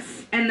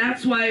 Yes, and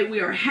that's why we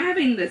are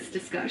having this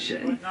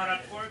discussion. Not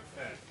at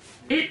PorcFest.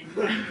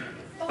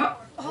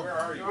 Where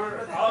are you?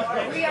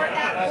 We are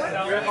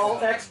at You're at all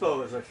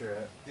Expo is what you're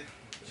at. Do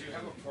you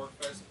have a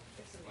PorcFest?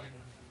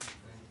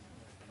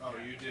 Oh,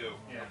 you do?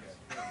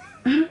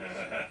 Yeah.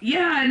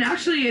 Yeah, and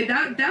actually,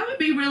 that would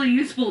be really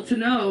useful to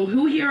know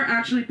who here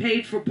actually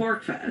paid for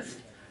PorcFest.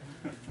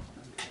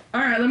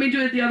 All right, let me do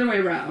it the other way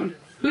around.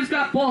 Who's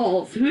got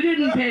balls? Who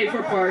didn't pay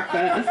for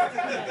PorcFest?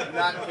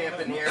 Not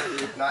camping here,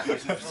 not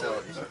using the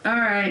facilities. All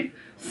right.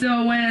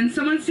 So when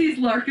someone sees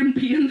Larken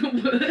pee in the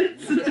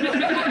woods,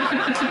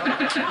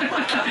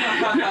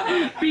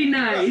 be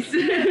nice.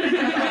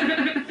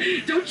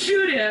 Don't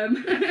shoot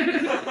him.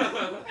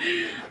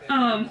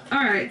 All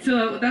right.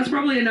 So that's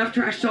probably enough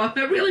trash talk.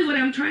 But really, what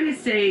I'm trying to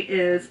say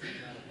is,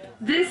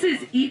 this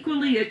is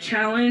equally a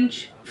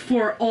challenge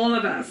for all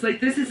of us.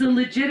 Like, this is a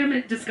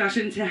legitimate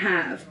discussion to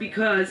have,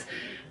 because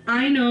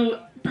I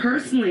know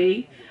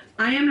personally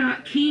I am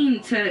not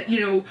keen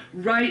to,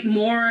 write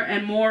more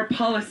and more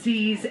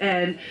policies,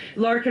 and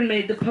Larken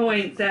made the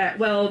point that,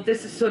 well,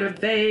 this is sort of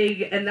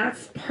vague, and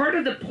that's part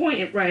of the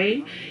point,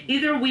 right?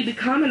 Either we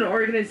become an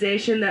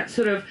organization that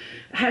sort of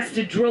has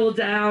to drill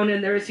down,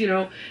 and there's,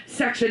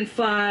 section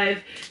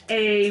 5,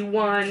 A,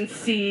 1,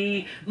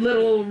 C,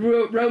 little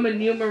Roman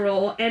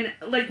numeral, and,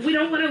 we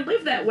don't want to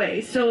live that way.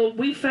 So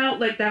we felt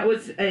like that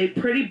was a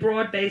pretty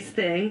broad-based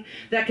thing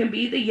that can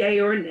be the yay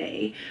or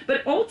nay.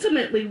 But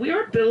ultimately, we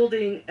are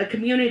building a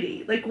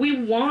community. We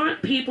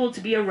want people to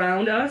be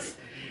around us.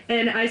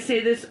 And I say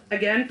this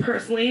again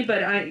personally, but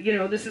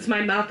this is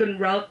my Malcolm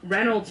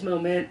Reynolds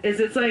moment, is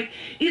it's like,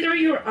 either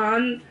you're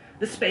on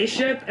the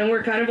spaceship and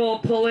we're kind of all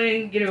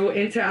pulling,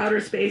 into outer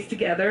space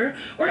together,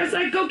 or it's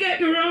like, go get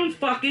your own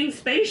fucking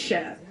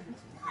spaceship.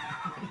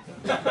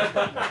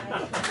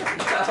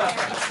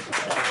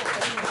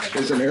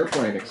 Is an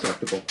airplane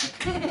acceptable?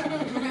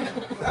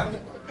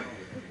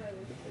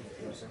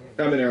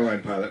 I'm an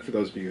airline pilot, for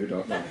those of you who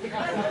don't know.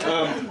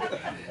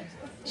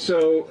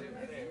 So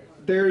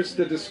there's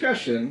the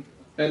discussion,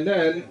 and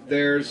then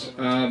there's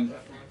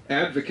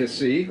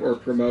advocacy or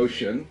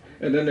promotion,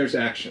 and then there's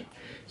action.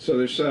 So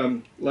there's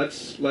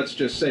let's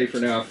just say for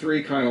now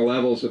 3 kind of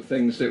levels of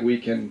things that we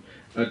can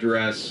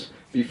address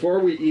before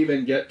we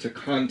even get to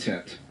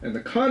content. And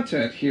the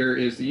content here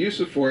is the use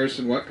of force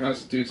and what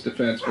constitutes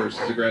defense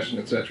versus aggression,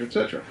 etc.,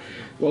 etc.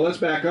 Well, let's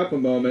back up a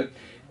moment,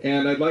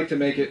 and I'd like to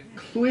make it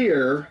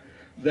clear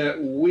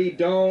that we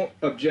don't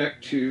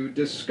object to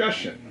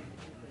discussion.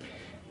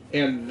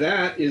 And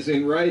that is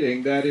in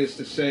writing. That is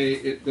to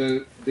say,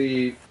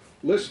 the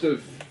list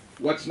of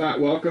what's not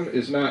welcome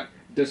is not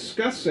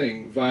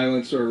discussing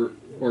violence or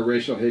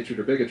racial hatred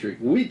or bigotry.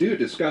 We do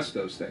discuss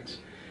those things.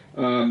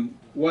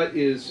 What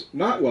is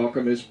not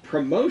welcome is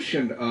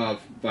promotion of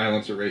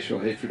violence or racial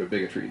hatred or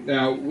bigotry.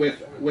 Now,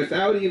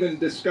 without even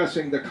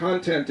discussing the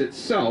content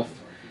itself,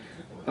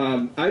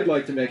 I'd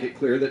like to make it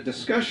clear that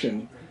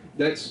discussion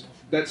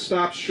that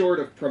stops short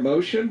of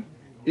promotion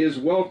is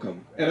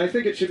welcome. And I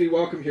think it should be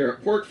welcome here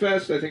at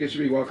PorcFest. I think it should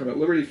be welcome at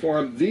Liberty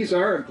Forum. These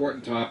are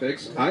important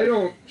topics. I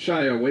don't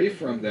shy away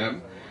from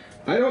them.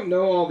 I don't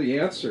know all the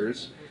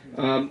answers.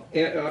 And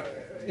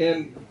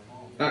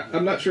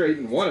I'm not sure I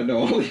even want to know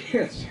all the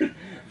answers.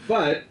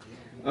 But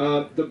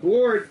the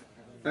board,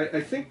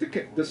 I think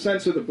the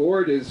sense of the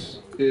board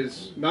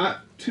is not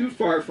too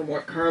far from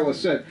what Carla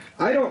said.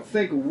 I don't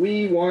think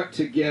we want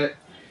to get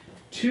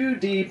too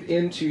deep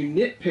into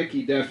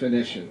nitpicky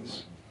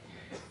definitions.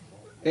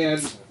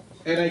 And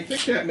I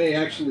think that may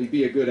actually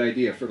be a good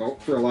idea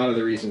for a lot of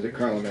the reasons that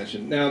Carla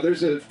mentioned. Now,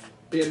 there's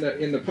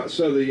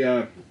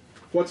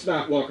what's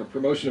not welcome?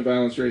 Promotion of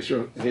violence,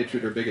 racial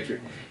hatred, or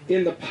bigotry.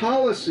 In the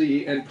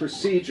policy and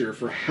procedure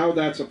for how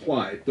that's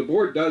applied, the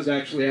board does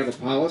actually have a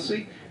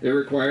policy. It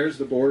requires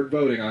the board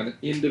voting on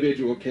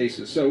individual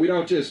cases. So we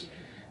don't just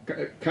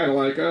kind of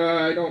like,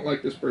 I don't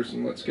like this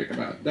person, let's kick him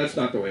out. That's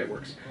not the way it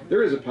works.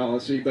 There is a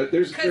policy, but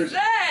there's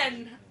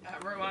then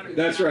everyone.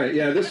 That's right.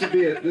 Yeah, this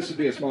would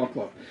be a small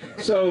club.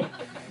 So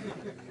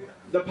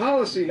the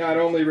policy not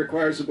only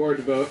requires the board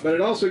to vote, but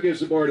it also gives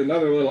the board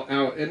another little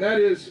out, and that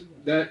is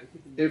that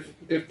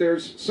if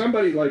there's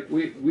somebody like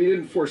we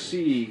didn't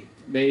foresee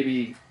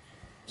maybe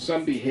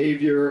some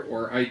behavior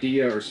or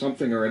idea or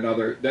something or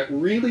another that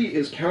really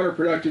is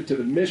counterproductive to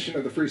the mission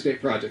of the Free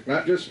State Project,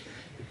 not just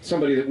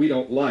somebody that we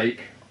don't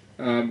like,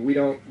 we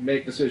don't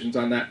make decisions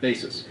on that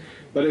basis.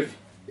 But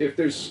if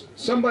there's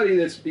somebody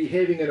that's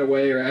behaving in a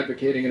way or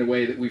advocating in a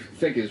way that we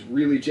think is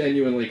really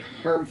genuinely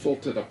harmful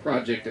to the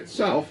project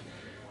itself,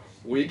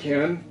 we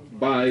can,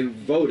 by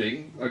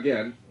voting,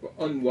 again,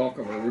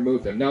 unwelcome or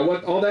remove them. Now,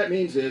 what all that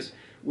means is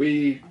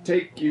we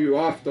take you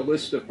off the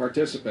list of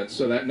participants,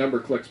 so that number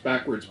clicks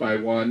backwards by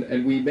one,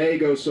 and we may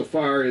go so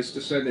far as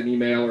to send an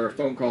email or a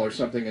phone call or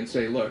something and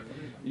say, look,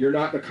 you're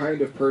not the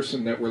kind of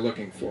person that we're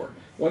looking for.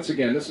 Once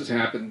again, this has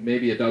happened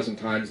maybe a dozen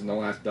times in the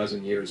last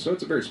dozen years, so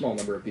it's a very small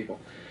number of people.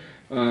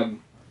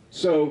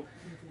 So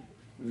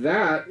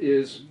that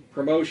is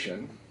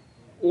promotion,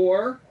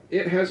 or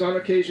it has on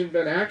occasion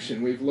been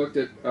action. We've looked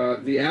at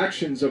the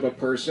actions of a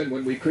person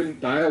when we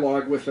couldn't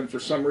dialogue with them for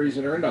some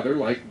reason or another,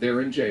 like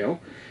they're in jail,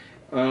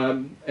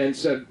 and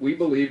said, we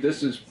believe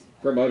this is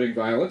promoting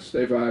violence.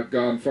 They've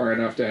gone far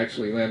enough to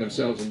actually land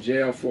themselves in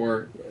jail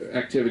for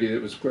activity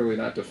that was clearly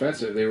not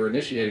defensive. They were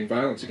initiating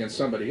violence against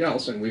somebody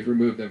else, and we've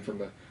removed them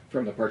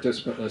from the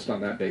participant list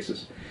on that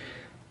basis.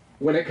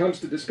 When it comes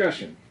to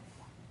discussion,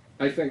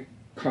 I think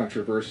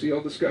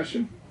controversial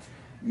discussion,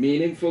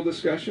 meaningful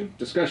discussion,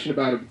 discussion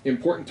about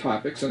important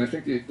topics, and I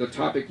think the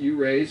topic you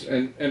raise,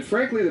 and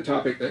frankly the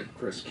topic that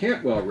Chris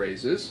Cantwell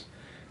raises,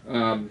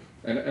 and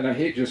I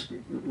hate just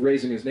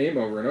raising his name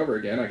over and over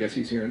again, I guess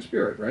he's here in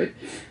spirit, right,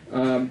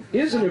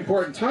 is an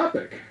important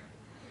topic.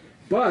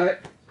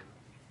 But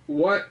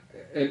what,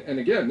 and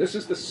again, this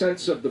is the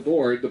sense of the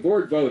board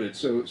voted,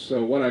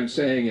 so what I'm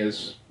saying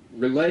is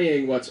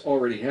relaying what's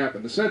already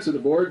happened. The sense of the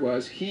board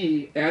was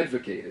he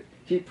advocated,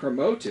 he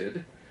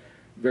promoted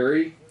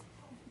very,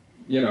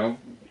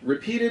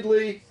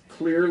 repeatedly,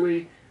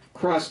 clearly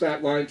crossed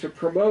that line to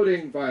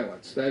promoting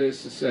violence. That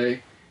is to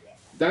say,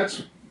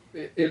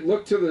 it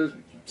looked to the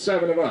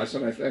seven of us,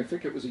 and I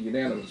think it was a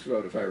unanimous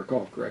vote if I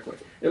recall correctly.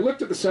 It looked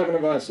to the seven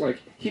of us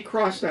like he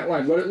crossed that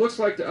line. What it looks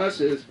like to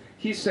us is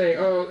he's saying,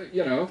 oh,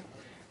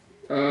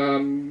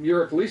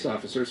 you're a police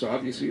officer, so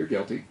obviously you're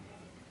guilty,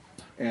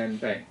 and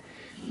bang.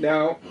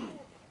 Now,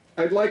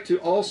 I'd like to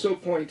also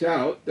point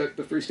out that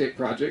the Free State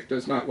Project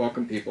does not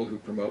welcome people who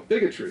promote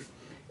bigotry.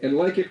 And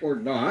like it or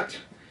not,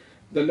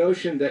 the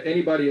notion that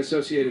anybody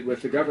associated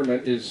with the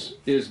government is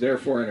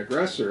therefore an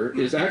aggressor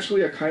is actually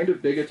a kind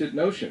of bigoted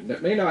notion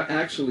that may not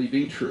actually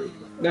be true.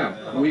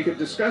 Now, we could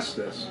discuss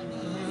this.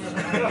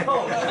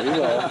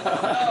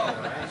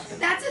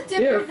 That's a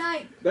different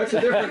night. That's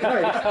a different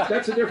night.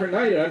 That's a different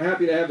night, and I'm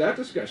happy to have that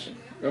discussion.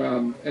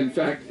 In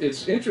fact,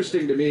 it's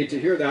interesting to me to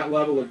hear that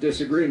level of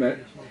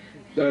disagreement.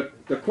 The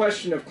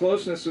question of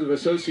closeness of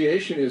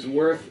association is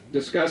worth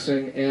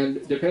discussing,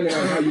 and depending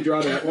on how you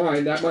draw that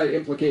line, that might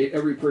implicate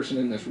every person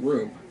in this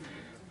room,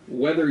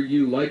 whether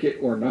you like it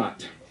or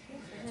not.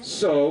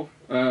 So,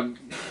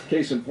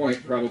 case in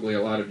point, probably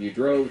a lot of you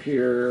drove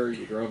here,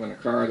 you drove in a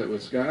car that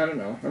was, I don't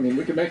know, I mean,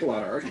 we could make a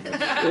lot of arguments.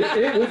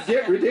 It would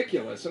get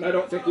ridiculous, and I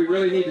don't think we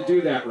really need to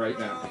do that right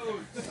now.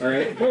 All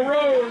right? My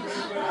roads!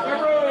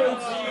 My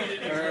roads!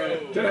 All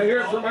right. Can I hear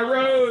it for my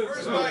roads?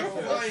 Where's my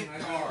flying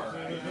car?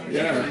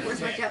 Yeah.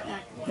 Where's my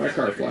jetpack? My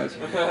car flies.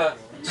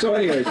 So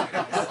anyways,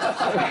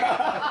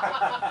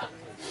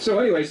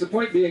 the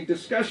point being,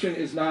 discussion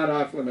is not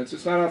off limits.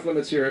 It's not off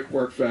limits here at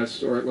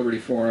PorcFest or at Liberty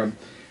Forum,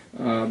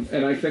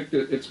 and I think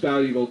that it's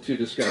valuable to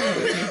discuss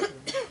this.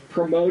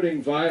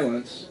 Promoting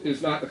violence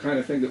is not the kind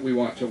of thing that we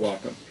want to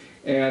welcome,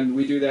 and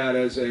we do that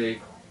as a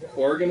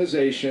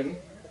organization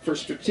for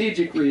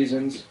strategic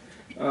reasons.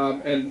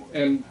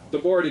 And the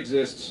board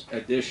exists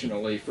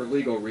additionally for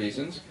legal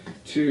reasons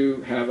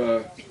to have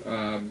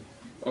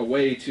a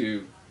way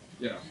to,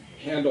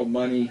 handle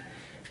money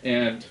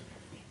and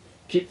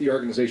keep the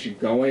organization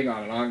going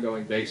on an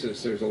ongoing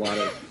basis. There's a lot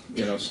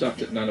of, stuff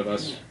that none of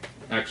us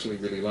actually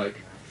really like.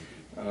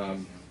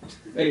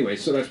 Anyway,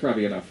 so that's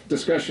probably enough.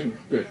 Discussion,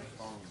 good.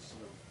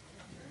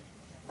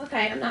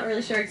 Okay, I'm not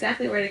really sure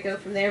exactly where to go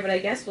from there, but I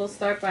guess we'll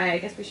start by, I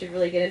guess we should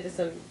really get into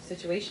some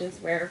situations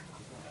where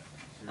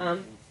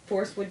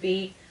force would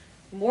be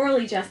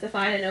morally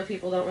justified. I know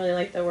people don't really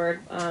like the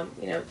word,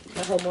 the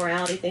whole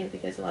morality thing,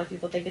 because a lot of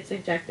people think it's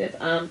subjective.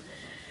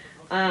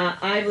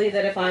 I believe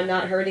that if I'm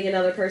not hurting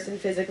another person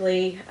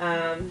physically,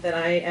 that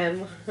I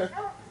am,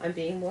 I'm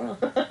being moral.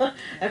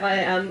 If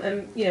I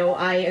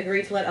I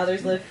agree to let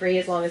others live free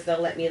as long as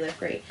they'll let me live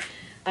free.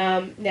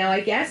 Now, I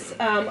guess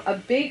a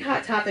big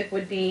hot topic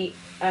would be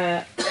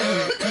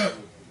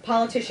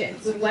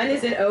politicians. When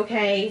is it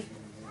okay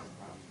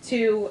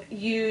to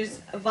use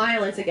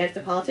violence against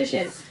a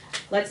politician?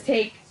 Let's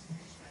take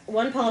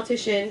one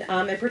politician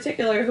in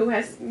particular who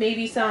has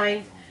maybe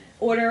signed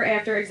order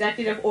after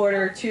executive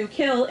order to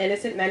kill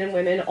innocent men and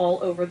women all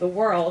over the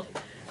world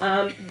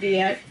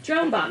via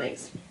drone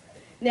bombings.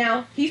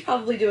 Now, he's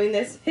probably doing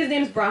this. His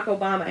name's Barack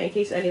Obama, in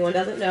case anyone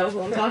doesn't know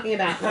who I'm talking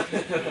about.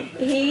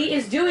 He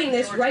is doing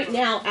this right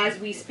now as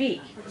we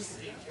speak.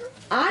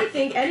 I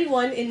think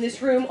anyone in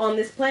this room on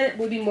this planet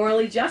would be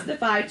morally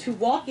justified to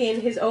walk in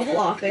his Oval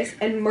Office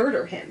and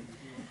murder him.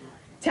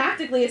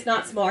 Tactically, it's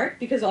not smart,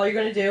 because all you're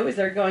going to do is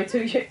you're going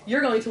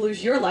to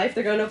lose your life,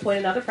 they're going to appoint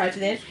another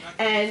president,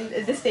 and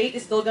the state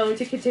is still going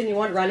to continue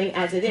on running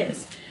as it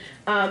is.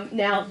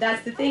 Now,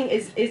 that's the thing,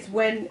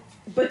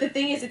 but the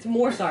thing is, it's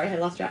more, sorry, I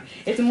lost track.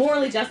 It's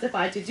morally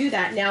justified to do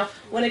that. Now,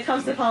 when it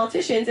comes to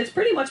politicians, it's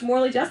pretty much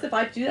morally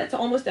justified to do that to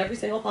almost every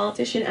single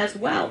politician as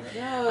well.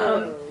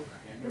 No.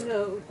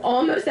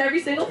 Almost every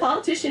single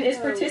politician is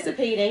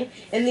participating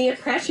in the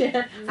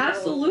oppression.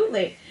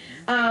 Absolutely.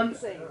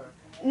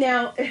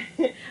 Now,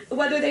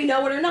 whether they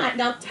know it or not.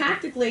 Now,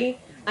 tactically,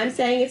 I'm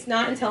saying it's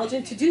not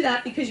intelligent to do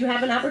that, because you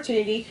have an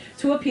opportunity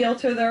to appeal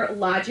to their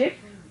logic,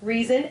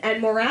 reason,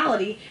 and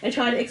morality, and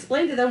try to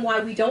explain to them why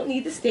we don't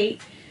need the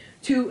state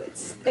to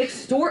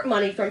extort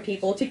money from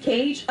people, to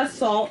cage,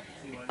 assault,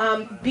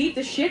 beat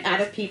the shit out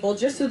of people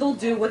just so they'll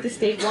do what the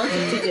state wants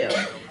them to do.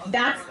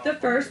 That's the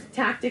first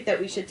tactic that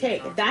we should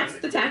take. That's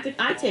the tactic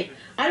I take.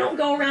 I don't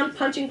go around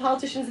punching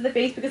politicians in the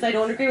face because I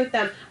don't agree with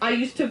them. I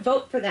used to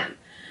vote for them.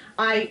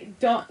 I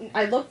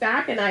look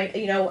back and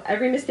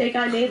every mistake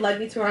I made led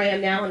me to where I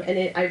am now,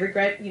 and I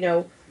regret,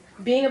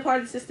 being a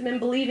part of the system and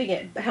believing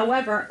it.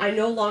 However, I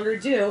no longer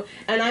do,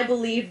 and I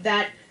believe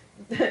that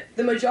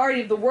the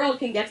majority of the world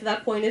can get to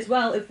that point as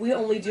well if we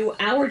only do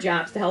our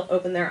jobs to help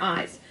open their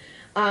eyes.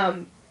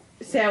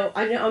 So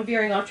I know I'm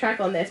veering off track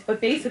on this,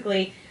 but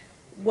basically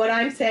what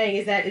I'm saying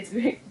is that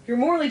you're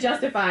morally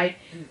justified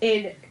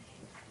in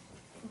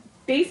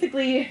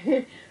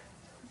basically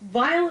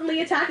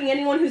violently attacking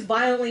anyone who's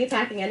violently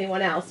attacking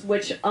anyone else,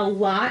 which a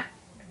lot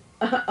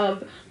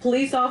of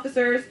police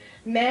officers,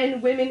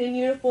 men, women in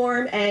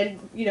uniform, and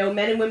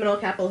men and women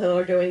on Capitol Hill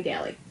are doing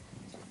daily.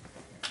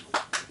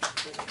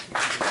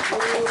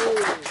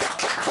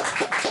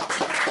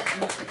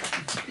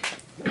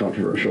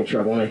 Controversial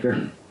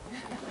troublemaker.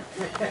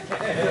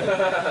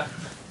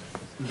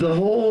 The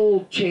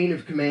whole chain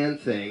of command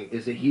thing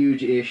is a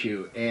huge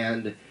issue,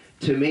 and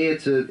to me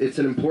it's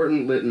an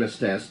important litmus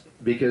test,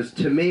 because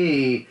to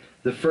me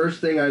the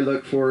first thing I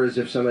look for is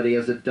if somebody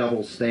has a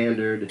double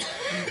standard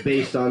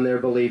based on their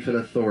belief in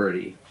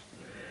authority.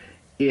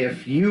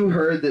 If you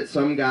heard that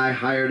some guy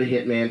hired a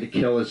hitman to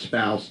kill his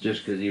spouse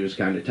just because he was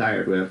kind of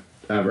tired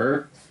of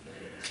her,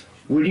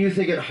 would you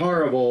think it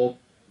horrible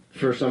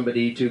for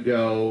somebody to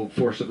go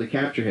forcibly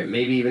capture him,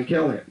 maybe even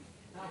kill him?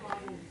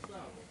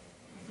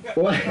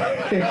 What?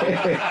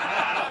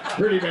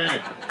 Pretty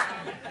bad.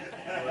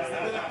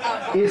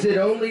 Is it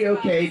only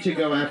okay to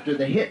go after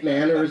the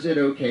hitman, or is it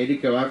okay to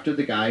go after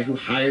the guy who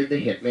hired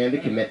the hitman to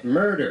commit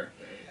murder?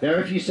 Now,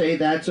 if you say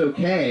that's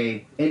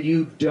okay, and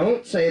you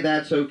don't say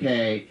that's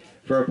okay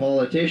for a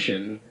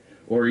politician,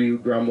 or you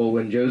grumble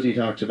when Josie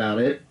talks about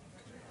it,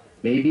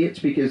 maybe it's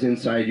because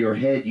inside your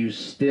head you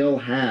still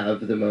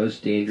have the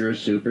most dangerous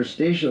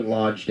superstition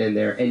lodged in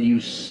there, and you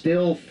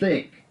still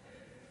think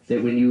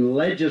that when you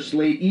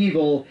legislate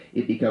evil,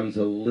 it becomes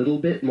a little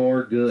bit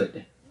more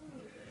good.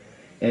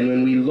 And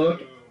when we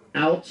look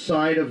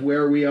outside of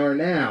where we are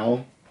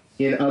now,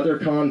 in other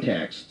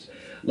contexts,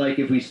 like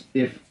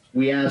if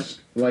we ask,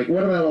 like,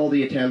 what about all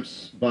the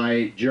attempts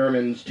by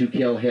Germans to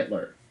kill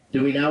Hitler?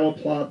 Do we now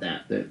applaud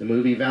that? The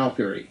movie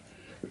Valkyrie,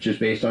 which is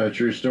based on a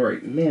true story.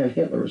 Man,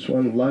 Hitler was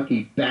one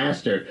lucky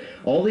bastard.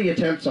 All the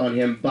attempts on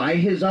him by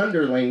his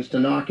underlings to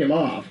knock him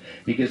off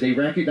because they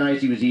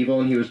recognized he was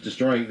evil and he was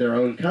destroying their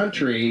own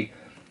country,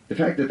 the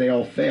fact that they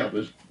all failed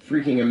was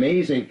freaking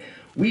amazing.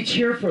 We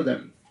cheer for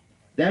them.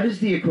 That is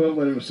the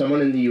equivalent of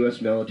someone in the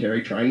U.S.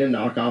 military trying to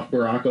knock off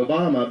Barack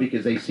Obama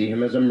because they see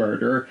him as a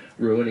murderer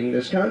ruining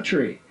this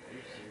country.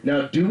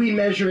 Now, do we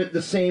measure it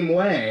the same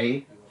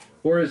way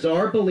Or is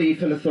our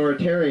belief in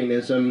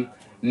authoritarianism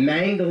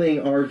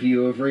mangling our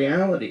view of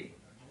reality?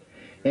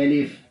 And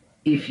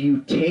if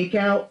you take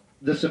out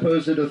the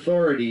supposed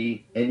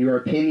authority and your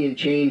opinion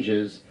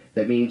changes,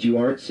 that means you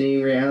aren't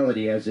seeing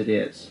reality as it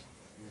is.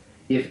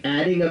 If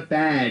adding a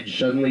badge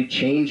suddenly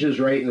changes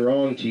right and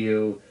wrong to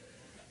you,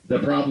 the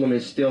problem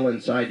is still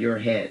inside your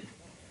head.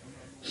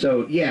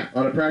 So yeah,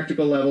 on a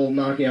practical level,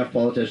 knocking off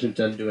politicians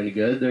doesn't do any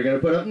good. They're going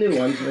to put up new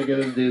ones and they're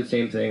going to do the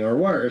same thing or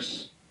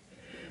worse.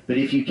 But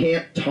if you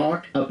can't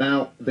talk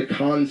about the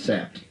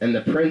concept and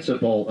the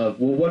principle of,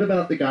 well, what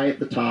about the guy at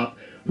the top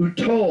who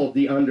told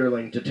the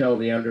underling to tell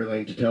the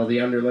underling to tell the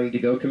underling to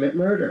go commit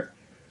murder?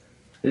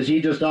 Is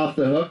he just off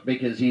the hook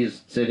because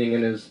he's sitting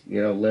in his,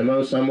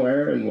 limo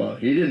somewhere and, well,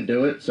 he didn't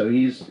do it, so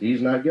he's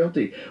not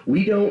guilty?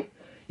 We don't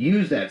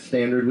use that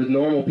standard with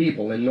normal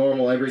people in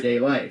normal everyday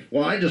life.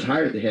 Well, I just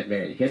hired the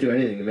hitman. You can't do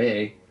anything to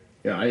me.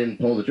 I didn't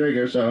pull the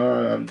trigger,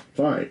 so I'm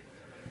fine.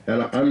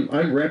 And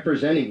I'm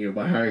representing you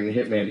by hiring the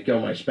hitman to kill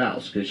my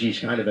spouse because she's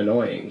kind of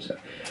annoying. So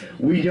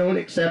we don't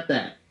accept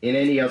that in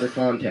any other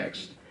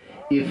context.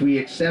 If we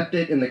accept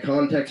it in the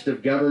context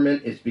of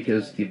government, it's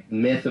because the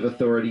myth of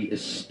authority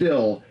is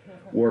still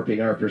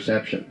warping our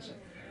perceptions.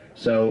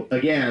 So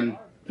again,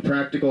 the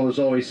practical is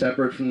always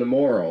separate from the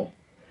moral.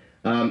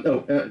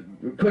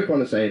 Quick one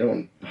to say, I don't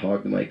want to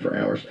hog the mic for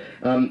hours.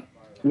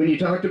 When you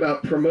talked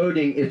about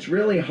promoting, it's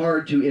really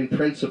hard to, in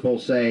principle,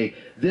 say,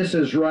 this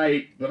is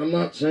right, but I'm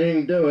not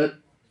saying do it.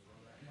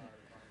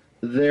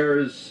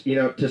 There's,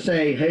 to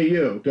say, hey,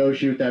 you, go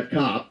shoot that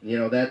cop,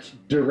 that's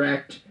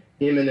direct,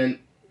 imminent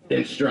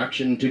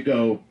instruction to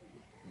go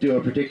do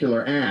a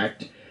particular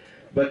act.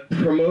 But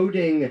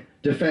promoting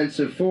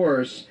defensive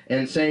force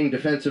and saying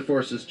defensive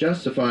force is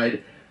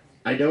justified,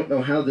 I don't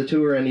know how the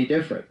two are any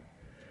different.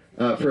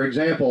 For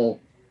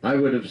example, I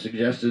would have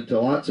suggested to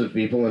lots of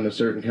people in a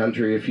certain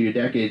country a few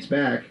decades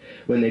back,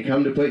 when they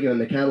come to put you in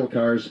the cattle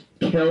cars,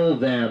 kill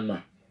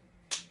them.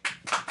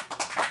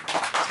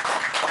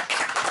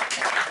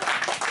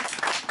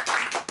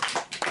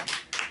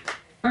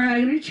 All right,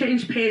 I'm going to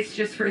change pace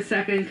just for a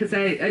second because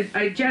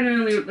I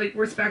genuinely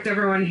respect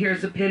everyone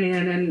here's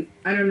opinion, and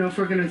I don't know if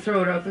we're going to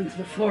throw it open to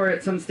the floor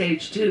at some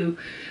stage too.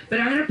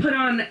 But I'm going to put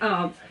on,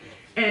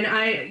 and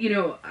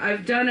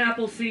I've done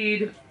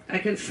Appleseed. I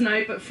can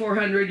snipe at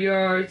 400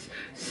 yards.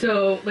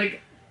 So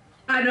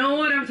I know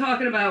what I'm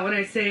talking about when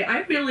I say I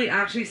really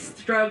actually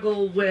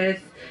struggle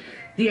with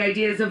the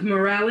ideas of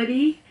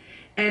morality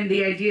and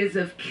the ideas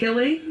of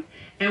killing,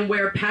 and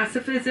where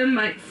pacifism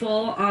might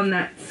fall on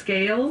that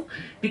scale.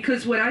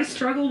 Because what I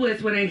struggle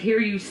with when I hear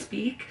you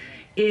speak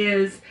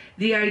is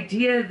the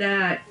idea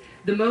that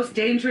the most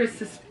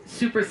dangerous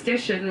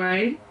superstition,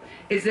 right,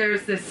 is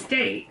there's this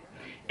state,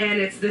 and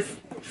it's this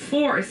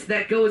force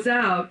that goes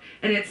out,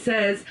 and it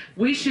says,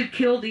 we should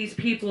kill these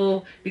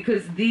people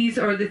because these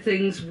are the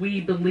things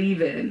we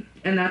believe in,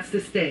 and that's the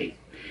state.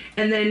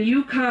 And then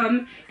you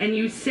come and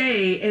you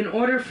say, in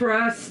order for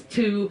us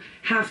to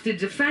have to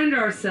defend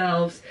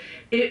ourselves,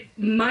 it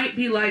might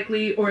be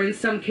likely, or in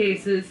some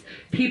cases,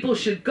 people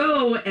should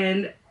go,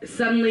 and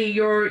suddenly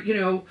you're,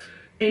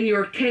 in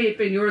your cape,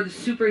 and you're the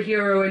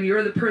superhero, and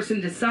you're the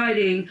person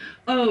deciding,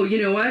 oh,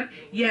 you know what?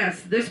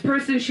 Yes, this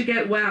person should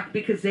get whacked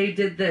because they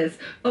did this.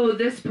 Oh,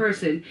 this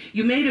person.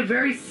 You made a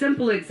very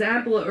simple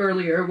example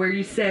earlier where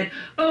you said,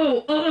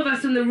 oh, all of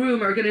us in the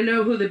room are going to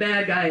know who the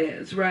bad guy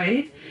is,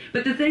 right?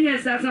 But the thing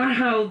is, that's not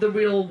how the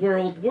real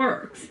world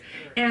works.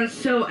 And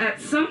so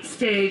at some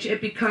stage, it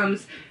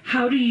becomes,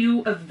 how do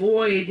you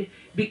avoid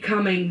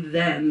becoming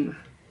them?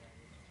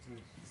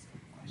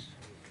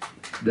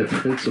 The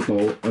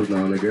principle of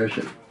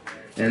non-aggression.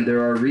 And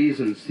there are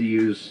reasons to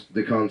use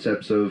the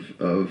concepts of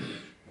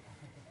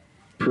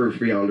proof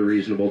beyond a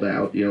reasonable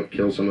doubt. You don't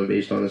kill someone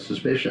based on a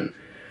suspicion.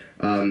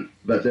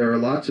 But there are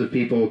lots of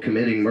people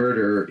committing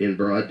murder in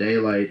broad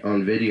daylight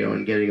on video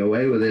and getting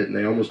away with it, and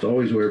they almost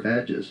always wear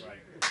badges.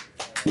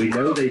 We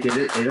know they did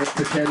it, they don't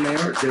pretend they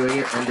aren't doing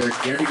it, and they're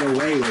getting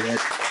away with it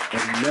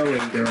and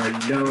knowing there are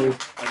no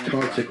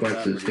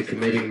consequences to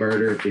committing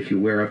murder if you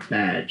wear a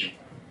badge.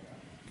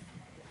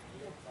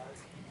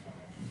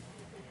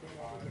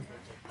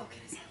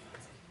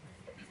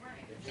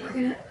 We're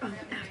gonna,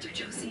 after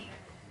Josie,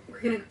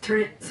 we're gonna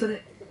turn it so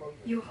that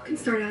you all can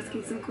start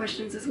asking some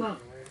questions as well.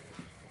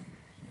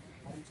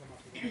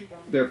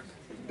 There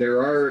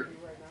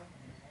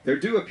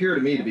do appear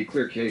to me to be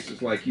clear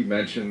cases, like you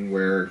mentioned,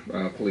 where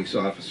a police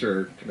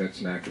officer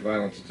commits an act of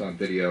violence, it's on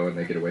video, and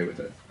they get away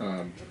with it.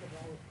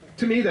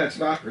 To me, that's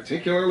not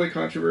particularly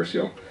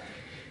controversial.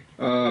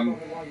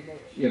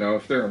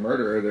 If they're a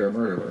murderer, they're a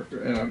murderer,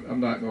 and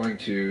I'm not going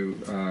to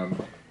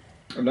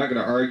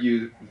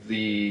argue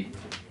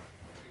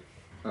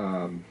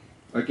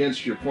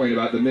against your point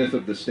about the myth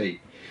of the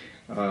state.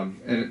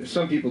 And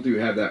some people do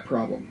have that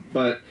problem.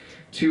 But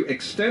to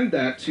extend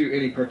that to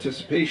any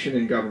participation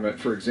in government,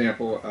 for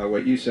example,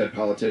 what you said,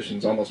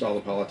 politicians, almost all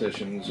the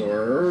politicians,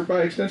 or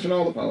by extension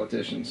all the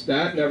politicians,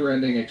 that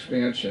never-ending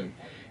expansion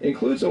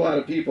includes a lot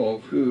of people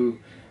who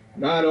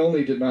not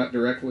only did not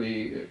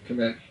directly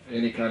commit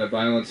any kind of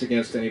violence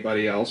against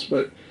anybody else,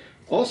 but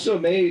also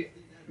may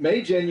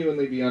may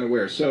genuinely be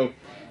unaware. So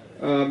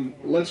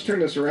let's turn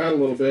this around a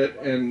little bit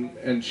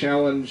and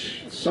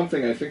challenge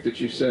something I think that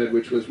you said,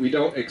 which was we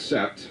don't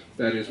accept,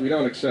 that is, we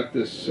don't accept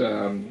this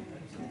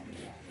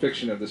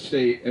fiction of the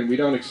state, and we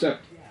don't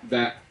accept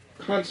that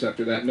concept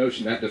or that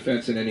notion, that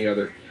defense in any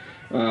other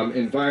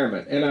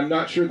environment. And I'm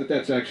not sure that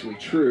that's actually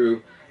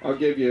true. I'll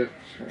give you,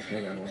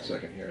 hang on one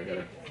second here,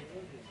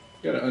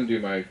 I gotta undo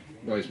my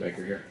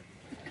noisemaker here.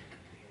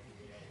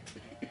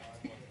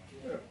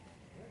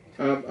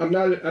 I'm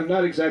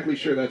not exactly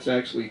sure that's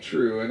actually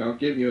true, and I'll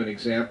give you an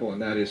example,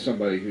 and that is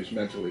somebody who's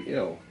mentally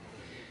ill.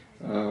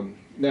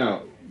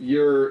 Now,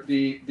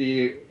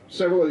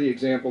 several of the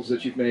examples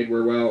that you've made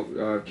were,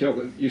 well, kill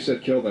them. You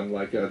said kill them,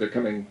 like they're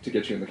coming to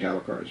get you in the cattle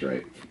cars,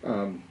 right?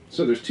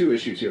 So there's two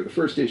issues here. The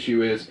first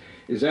issue is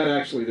that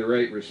actually the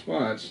right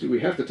response? Do we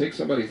have to take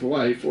somebody's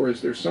life, or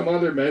is there some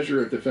other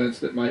measure of defense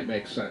that might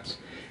make sense?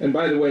 And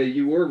by the way,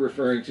 you were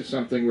referring to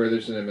something where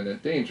there's an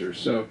imminent danger.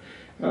 So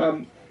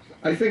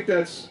I think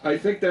that's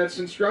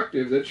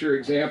instructive that your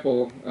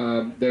example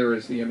there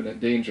is the imminent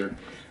danger.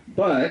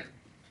 But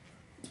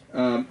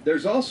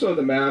there's also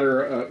the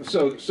matter,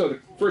 so the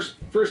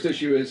first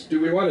issue is, do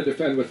we want to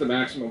defend with the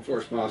maximum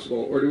force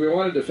possible, or do we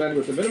want to defend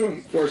with the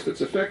minimum force that's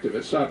effective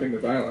at stopping the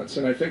violence?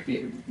 And I think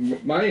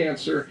my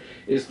answer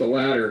is the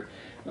latter.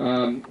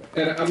 And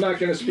I'm not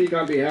going to speak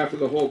on behalf of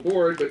the whole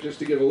board, but just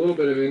to give a little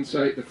bit of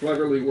insight, the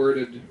cleverly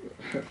worded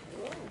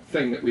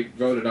thing that we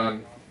voted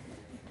on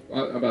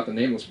about the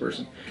nameless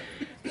person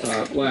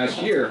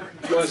last year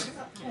was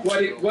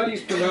what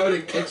he's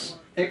promoting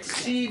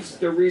exceeds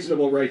the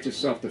reasonable right to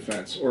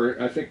self-defense,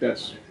 or I think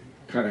that's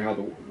kind of how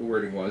the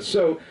wording was.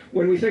 So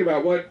when we think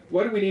about what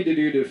do we need to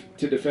do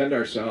to defend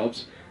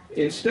ourselves,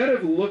 instead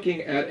of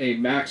looking at a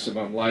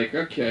maximum, like,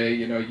 okay,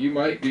 you know, you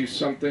might do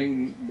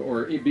something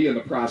or be in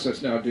the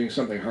process now of doing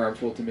something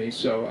harmful to me,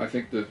 so I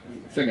think the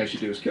thing I should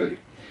do is kill you.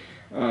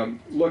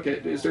 Look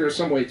at, is there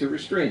some way to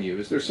restrain you?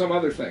 Is there some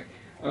other thing?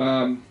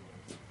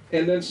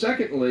 And then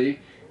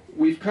secondly,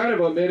 we've kind of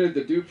omitted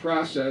the due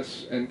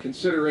process and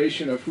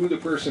consideration of who the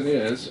person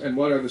is and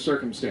what are the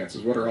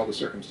circumstances, what are all the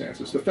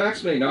circumstances. The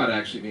facts may not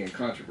actually be in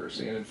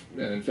controversy, and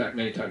in fact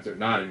many times they're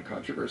not in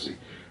controversy,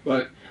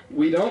 but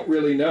we don't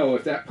really know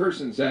if that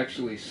person's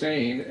actually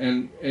sane,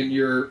 and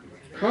your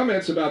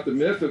comments about the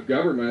myth of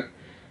government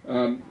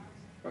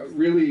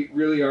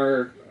really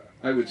are,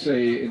 I would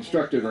say,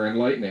 instructive or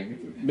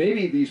enlightening.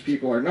 Maybe these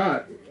people are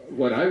not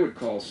what I would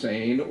call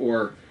sane,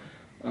 or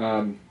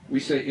we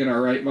say in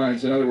our right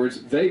minds. In other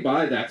words, they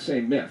buy that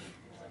same myth.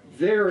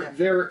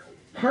 They're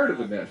part of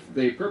the myth.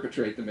 They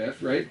perpetrate the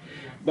myth, right?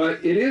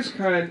 But it is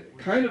kind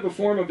of a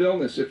form of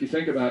illness, if you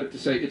think about it, to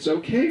say it's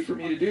okay for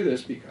me to do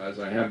this because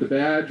I have the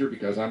badge, or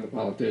because I'm the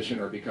politician,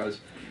 or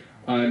because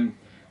I'm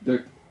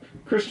the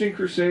Christian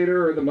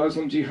crusader, or the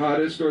Muslim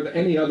jihadist, or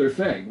any other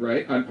thing,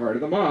 right? I'm part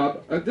of the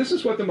mob. This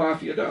is what the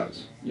mafia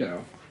does, you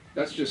know.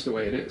 That's just the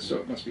way it is, so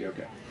it must be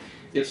okay.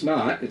 It's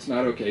not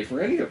okay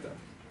for any of them.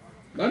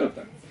 None of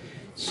them.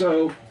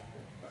 So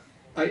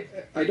I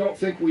don't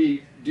think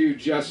we do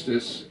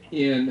justice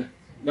in,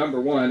 number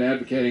one,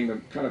 advocating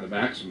the kind of the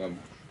maximum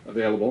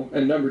available,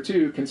 and number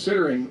two,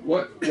 considering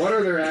what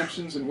are their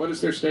actions and what is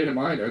their state of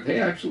mind. Are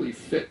they actually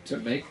fit to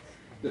make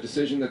the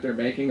decision that they're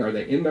making? Are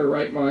they in their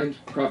right mind?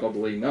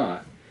 Probably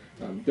not.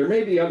 There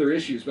may be other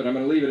issues, but I'm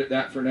going to leave it at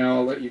that for now.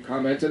 I'll let you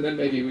comment, and then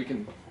maybe we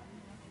can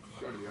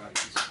go to the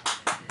audience.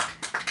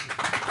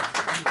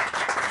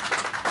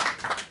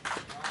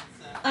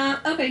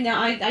 Okay, no,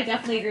 I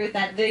definitely agree with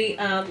that. The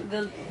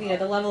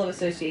level of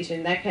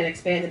association that can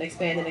expand and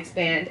expand and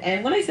expand.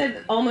 And when I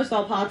said almost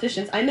all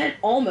politicians, I meant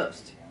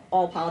almost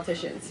all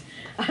politicians.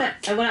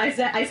 And when I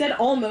said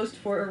almost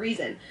for a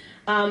reason.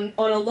 On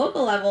a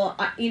local level,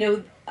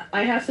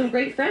 I have some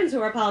great friends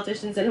who are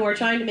politicians and who are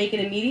trying to make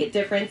an immediate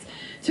difference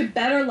to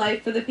better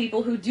life for the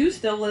people who do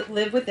still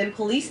live within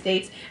police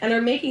states and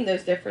are making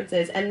those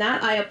differences, and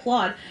that I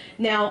applaud.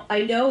 Now,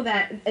 I know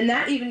that, and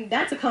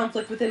that's a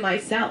conflict within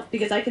myself,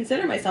 because I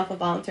consider myself a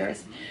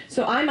voluntarist.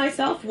 So I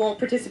myself won't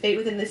participate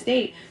within the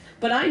state,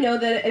 but I know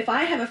that if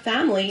I have a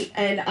family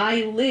and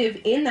I live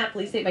in that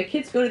police state, my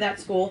kids go to that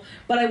school,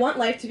 but I want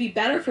life to be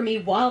better for me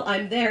while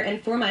I'm there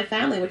and for my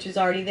family, which is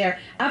already there,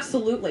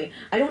 absolutely.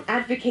 I don't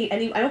advocate I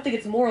don't think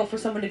it's moral for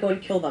someone to go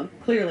and kill them,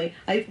 clearly.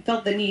 I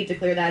felt the need to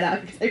clear that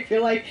up, because I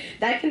feel like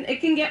it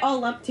can get all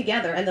lumped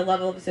together, and the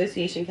level of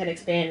association can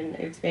expand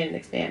and expand and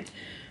expand.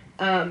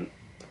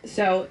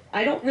 So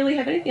I don't really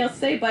have anything else to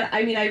say, but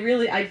I mean,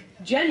 I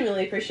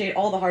genuinely appreciate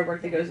all the hard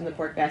work that goes into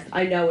PorcFest.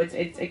 I know it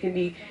is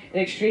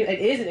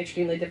an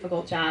extremely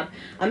difficult job.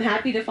 I'm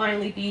happy to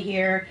finally be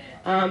here.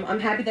 I'm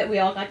happy that we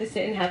all got to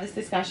sit and have this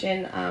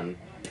discussion.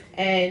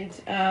 And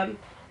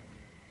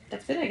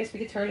that's it. I guess we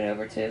could turn it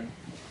over to.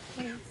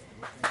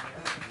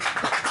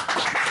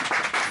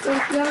 So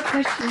if you have a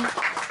question,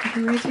 you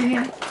can raise your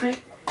hand. Right?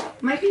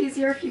 Might be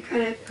easier if you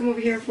kind of come over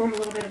here and form a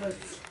little bit of a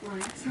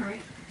line. Sorry.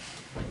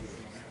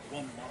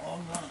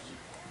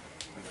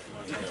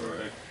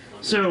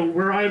 So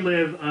where I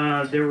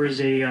live, there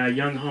was a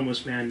young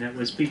homeless man that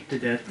was beat to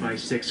death by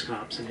 6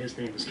 cops, and his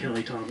name is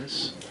Kelly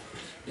Thomas.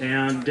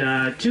 And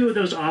 2 of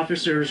those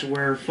officers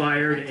were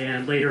fired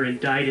and later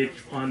indicted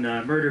on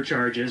murder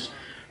charges,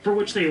 for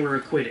which they were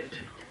acquitted.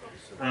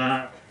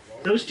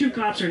 Those 2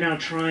 cops are now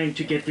trying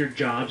to get their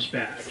jobs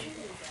back.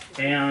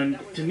 And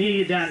to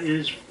me, that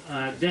is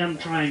them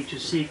trying to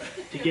seek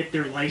to get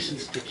their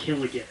license to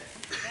kill again.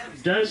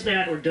 Does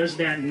that or does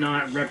that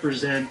not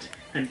represent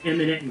an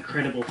imminent and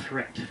credible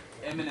threat?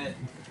 Imminent.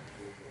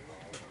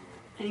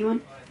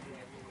 Anyone?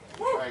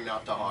 Trying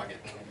not to hog it.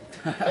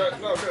 No,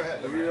 go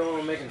ahead. We don't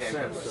want to make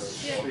sense.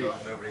 So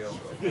nobody else.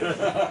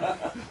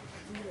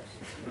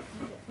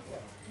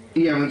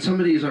 Yeah, when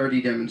somebody's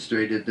already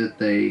demonstrated that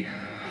they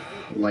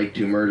like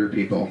to murder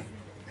people,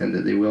 and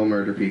that they will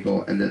murder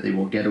people, and that they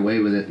will get away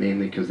with it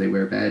mainly because they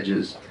wear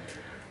badges,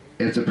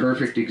 it's a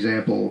perfect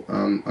example.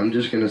 I'm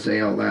just going to say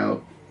out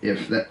loud,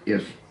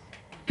 if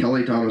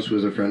Kelly Thomas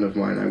was a friend of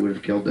mine, I would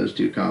have killed those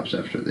 2 cops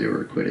after they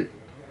were acquitted,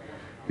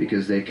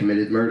 because they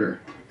committed murder,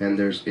 and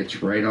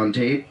it's right on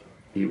tape.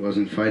 He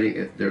wasn't fighting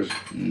it. There's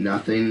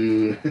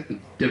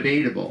nothing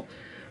debatable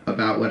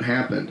about what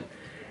happened.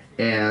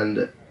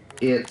 And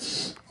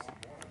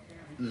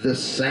the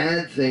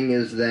sad thing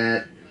is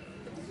that,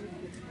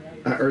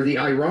 or the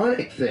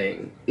ironic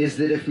thing, is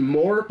that if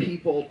more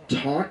people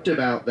talked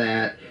about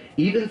that,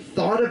 even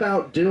thought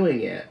about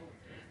doing it,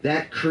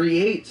 that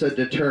creates a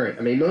deterrent.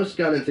 I mean, most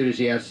gun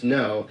enthusiasts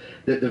know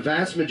that the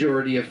vast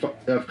majority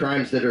of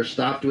crimes that are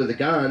stopped with a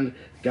gun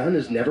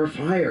is never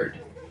fired.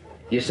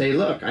 You say,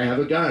 look, I have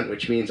a gun,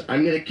 which means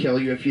I'm going to kill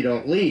you if you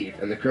don't leave.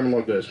 And the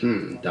criminal goes,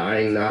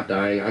 dying, not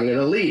dying, I'm going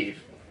to leave.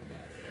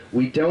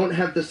 We don't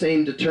have the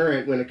same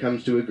deterrent when it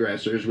comes to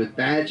aggressors with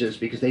badges,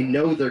 because they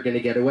know they're going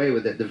to get away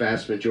with it the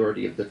vast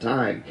majority of the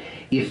time.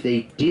 If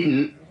they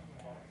didn't,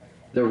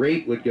 the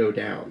rate would go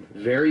down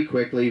very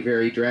quickly,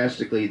 very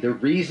drastically. The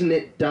reason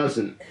it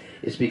doesn't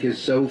is because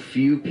so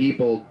few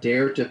people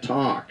dare to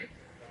talk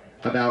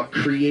about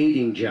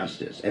creating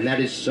justice. And that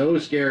is so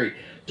scary.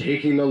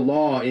 Taking the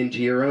law into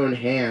your own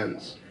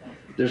hands.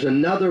 There's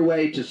another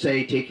way to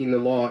say taking the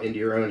law into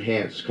your own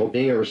hands. It's called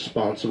being a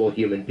responsible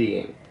human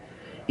being.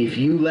 If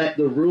you let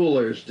the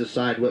rulers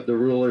decide what the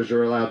rulers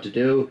are allowed to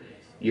do,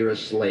 you're a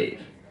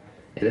slave.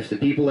 And if the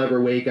people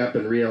ever wake up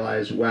and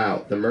realize,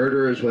 wow, the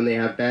murderers, when they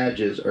have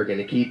badges, are going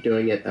to keep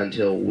doing it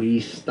until we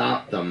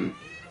stop them,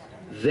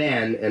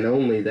 then, and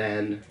only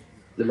then,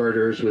 the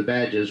murderers with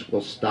badges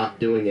will stop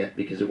doing it,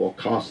 because it will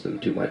cost them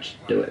too much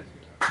to do it.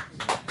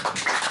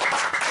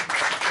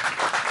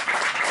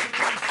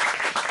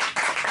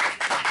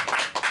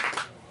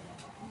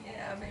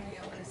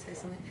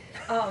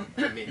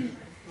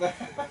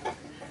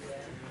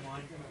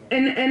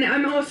 And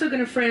I'm also going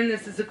to frame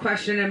this as a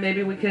question, and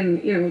maybe we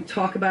can,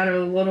 talk about it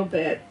a little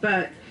bit.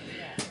 But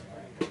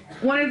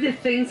one of the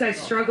things I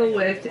struggle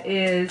with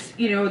is,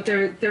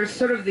 there's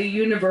sort of the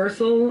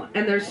universal,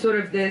 and there's sort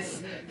of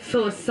this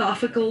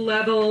philosophical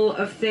level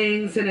of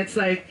things, and it's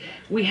like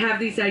we have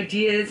these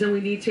ideas, and we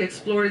need to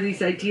explore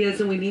these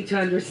ideas, and we need to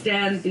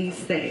understand these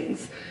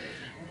things.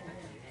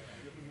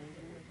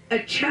 A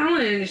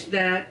challenge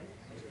that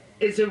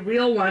is a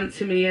real one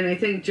to me, and I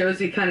think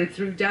Josie kind of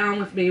threw down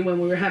with me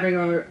when we were having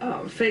our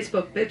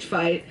Facebook bitch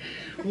fight,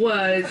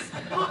 was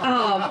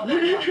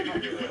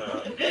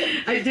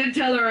I did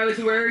tell her I was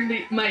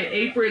wearing my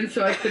apron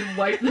so I could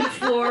wipe the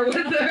floor with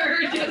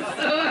her, just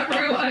so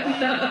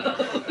everyone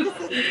knows.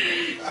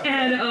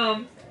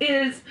 And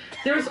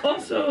there's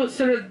also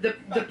sort of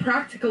the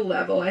practical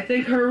level. I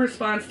think her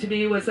response to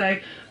me was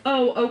like,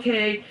 oh,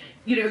 okay,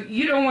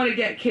 you don't want to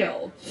get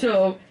killed,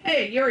 so,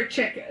 hey, you're a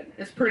chicken,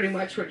 is pretty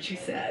much what she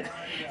said.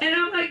 And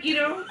I'm like,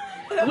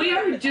 we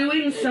are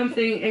doing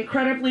something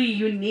incredibly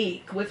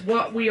unique with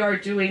what we are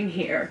doing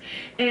here.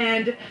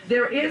 And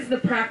there is the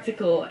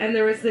practical, and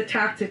there is the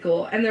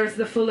tactical, and there's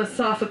the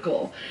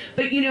philosophical.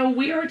 But,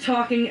 we are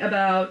talking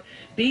about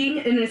being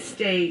in a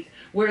state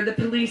where the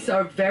police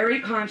are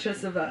very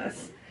conscious of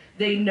us.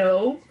 They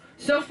know.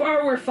 So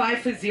far, we're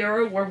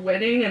 5-0, we're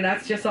winning, and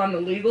that's just on the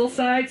legal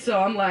side.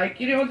 So I'm like,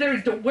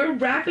 we're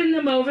wrapping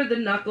them over the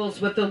knuckles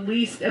with the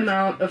least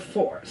amount of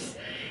force.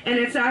 And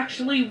it's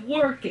actually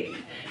working,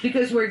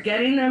 because we're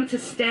getting them to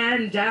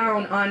stand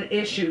down on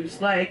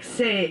issues like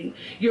saying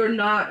you're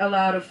not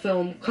allowed to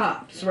film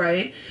cops,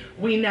 right?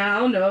 We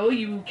now know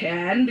you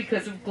can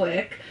because of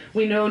Glick.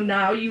 We know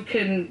now you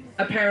can,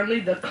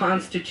 apparently the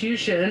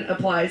Constitution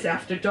applies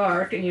after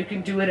dark, and you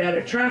can do it at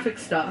a traffic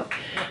stop.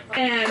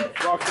 And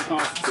fuck the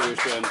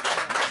Constitution.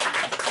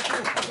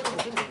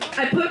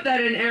 I put that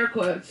in air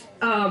quotes.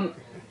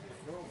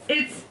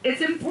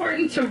 It's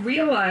important to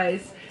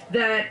realize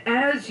that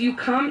as you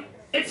come,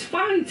 it's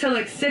fun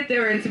to sit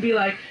there and to be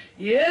like,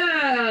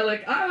 yeah,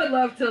 I would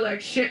love to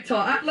shit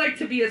talk. I'd like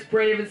to be as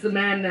brave as the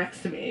man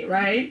next to me,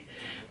 right?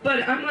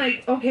 But I'm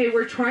like, okay,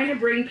 we're trying to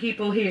bring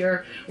people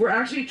here. We're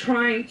actually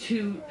trying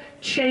to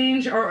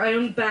change our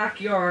own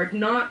backyard,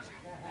 not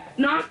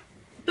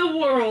the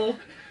world,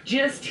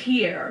 just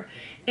here.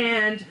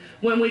 And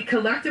when we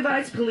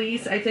collectivize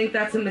police, I think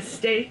that's a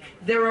mistake.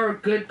 There are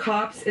good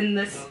cops in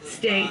this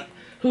state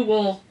who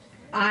will,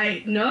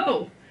 I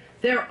know,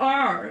 There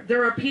are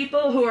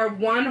people who are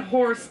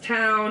one-horse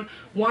town,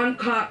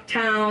 one-cop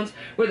towns,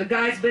 where the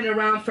guy's been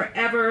around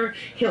forever.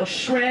 He'll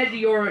shred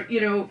your,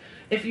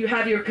 if you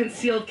have your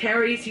concealed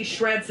carries, he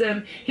shreds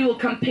them. He will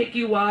come pick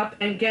you up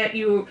and get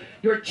you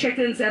your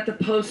chickens at the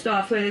post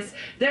office.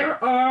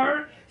 There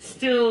are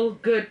still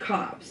good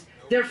cops.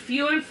 They're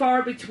few and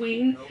far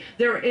between.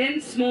 They're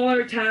in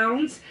smaller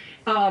towns.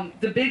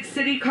 The big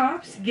city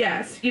cops,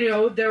 yes,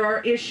 there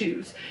are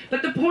issues.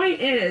 But the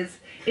point is,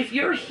 if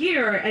you're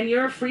here and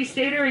you're a Free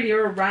Stater and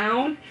you're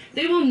around,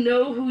 they will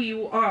know who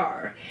you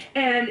are.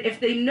 And if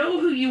they know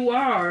who you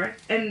are,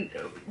 and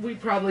we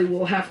probably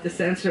will have to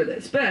censor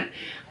this, but,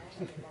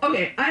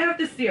 okay, I have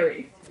this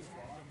theory.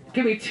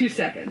 Give me 2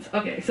 seconds.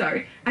 Okay,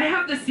 sorry. I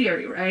have this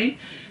theory, right,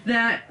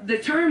 that the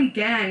term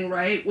gang,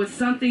 right, was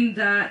something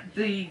that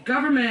the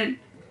government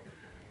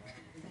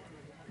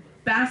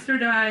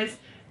bastardized,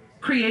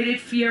 created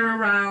fear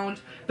around,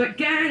 but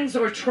gangs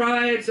or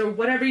tribes or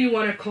whatever you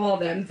want to call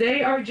them,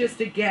 they are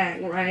just a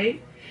gang,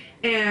 right?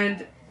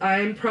 And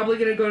I'm probably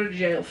going to go to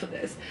jail for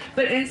this.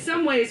 But in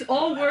some ways,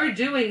 all we're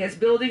doing is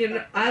building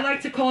I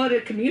like to call it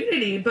a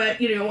community, but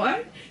you know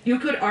what? You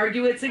could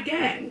argue it's a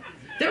gang.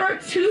 There are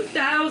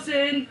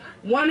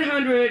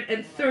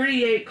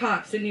 2,138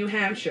 cops in New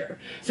Hampshire.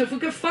 So if we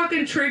could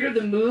fucking trigger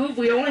the move,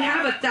 we only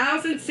have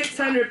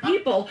 1,600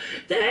 people,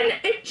 then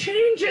it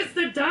changes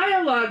the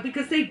dialogue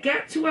because they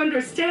get to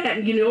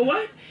understand, you know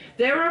what?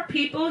 There are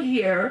people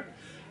here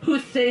who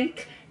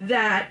think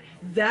that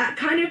that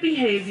kind of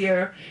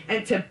behavior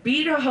and to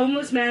beat a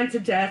homeless man to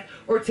death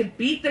or to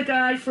beat the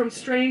guy from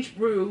Strange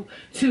Brew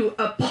to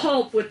a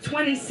pulp with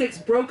 26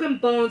 broken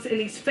bones in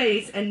his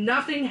face and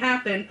nothing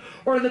happened,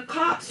 or the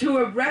cops who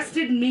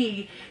arrested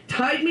me,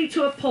 tied me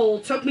to a pole,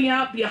 took me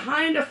out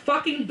behind a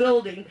fucking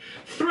building,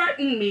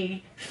 threatened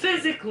me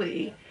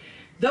physically,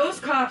 those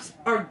cops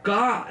are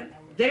gone.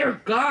 They are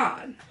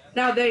gone.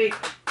 Now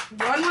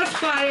one was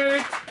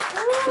fired,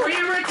 3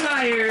 are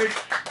retired,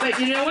 but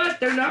you know what?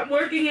 They're not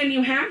working in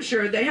New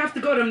Hampshire. They have to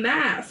go to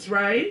Mass,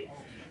 right?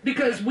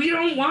 Because we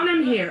don't want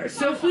them here.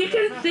 So if we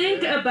can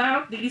think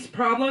about these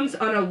problems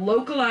on a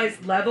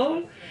localized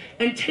level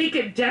and take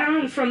it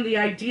down from the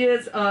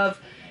ideas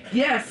of,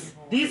 yes,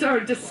 these are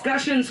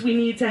discussions we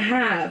need to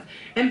have,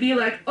 and be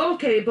like,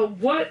 okay, but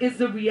what is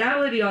the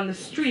reality on the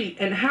street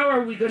and how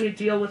are we going to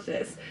deal with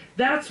this?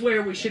 That's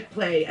where we should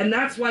play, and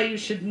that's why you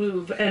should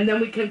move, and then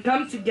we can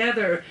come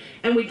together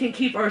and we can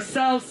keep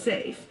ourselves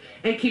safe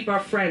and keep our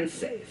friends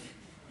safe.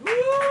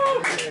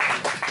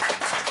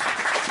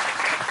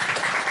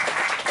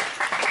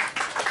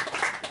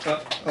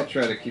 I'll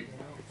try to keep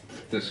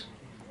this.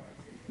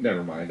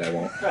 Never mind, I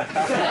won't.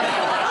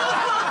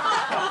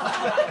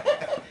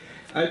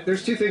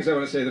 There's 2 things I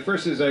want to say. The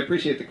first is I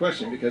appreciate the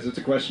question because it's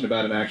a question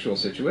about an actual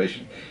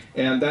situation,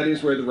 and that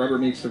is where the rubber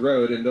meets the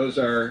road. And those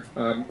are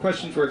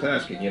questions worth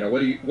asking. What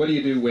do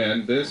you do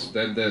when this,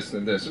 then this,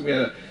 then this? And we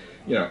had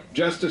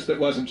justice that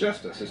wasn't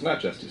justice. It's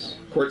not justice.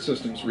 Court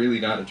system's really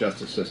not a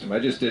justice system. I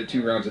just did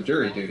 2 rounds of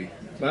jury duty.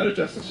 It's not a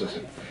justice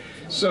system.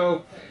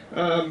 So,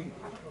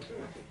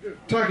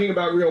 talking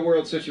about real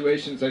world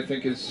situations, I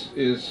think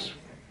is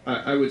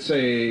I would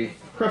say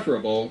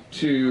preferable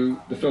to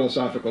the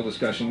philosophical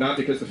discussion, not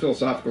because the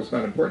philosophical is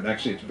not important,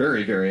 actually it's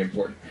very, very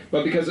important,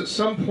 but because at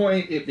some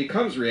point it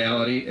becomes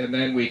reality and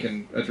then we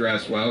can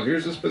address, well,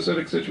 here's a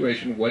specific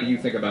situation, what do you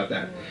think about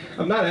that?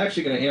 I'm not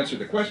actually going to answer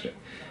the question.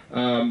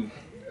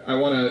 I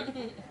want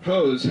to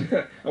pose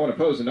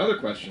another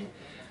question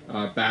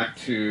back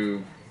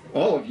to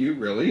all of you,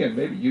 really, and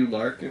maybe you,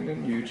 Larken,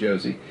 and you,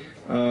 Josie.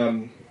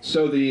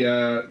 So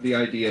the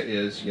idea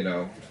is,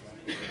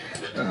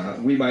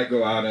 we might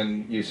go out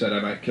and you said I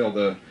might kill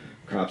the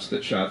cops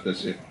that shot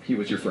this if he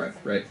was your friend,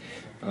 right?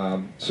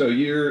 So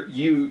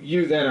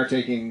you then are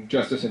taking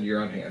justice into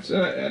your own hands,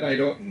 and I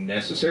don't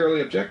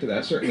necessarily object to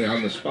that. Certainly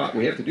on the spot,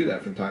 we have to do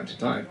that from time to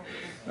time.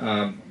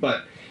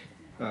 But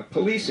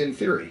police, in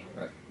theory,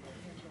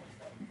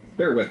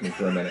 bear with me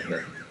for a minute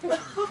here.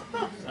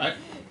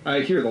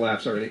 I hear the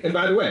laughs already. And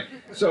by the way,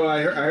 so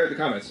I heard the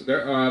comments.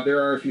 There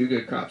are a few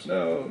good cops.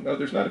 No,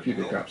 there's not a few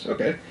good cops.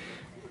 Okay.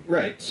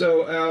 Right.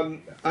 So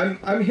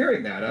I'm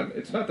hearing that.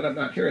 It's not that I'm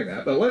not hearing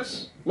that, but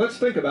let's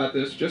think about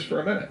this just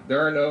for a minute.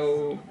 There are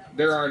no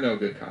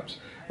good cops.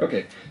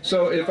 Okay.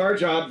 So if our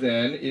job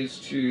then is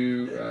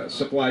to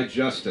supply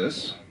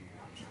justice,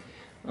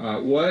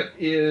 what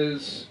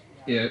is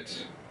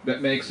it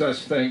that makes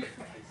us think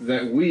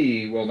that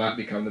we will not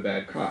become the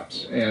bad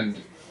cops?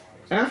 And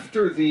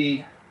after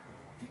the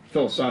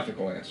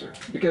philosophical answer,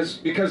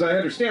 because I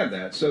understand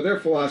that. So their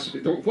philosophy,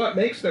 what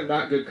makes them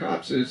not good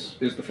cops is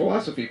the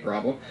philosophy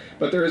problem,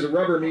 but there is a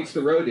rubber meets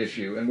the road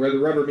issue, and where the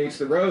rubber meets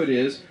the road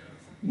is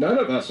none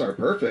of us are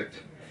perfect,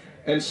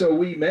 and so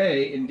we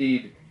may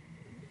indeed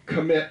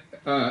commit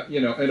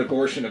an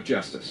abortion of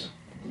justice.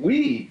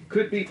 We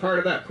could be part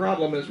of that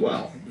problem as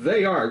well.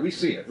 They are. We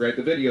see it, right?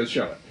 The videos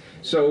show it.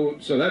 So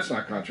that's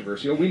not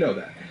controversial. We know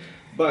that.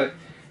 But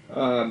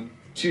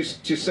to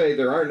say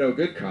there are no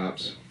good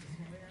cops,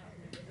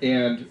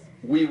 and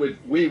we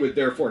would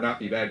therefore not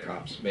be bad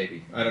cops,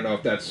 maybe. I don't know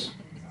if that's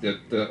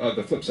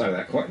the flip side of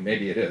that coin.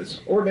 Maybe it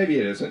is, or maybe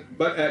it isn't.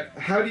 But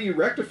how do you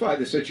rectify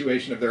the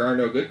situation if there are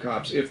no good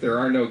cops, if there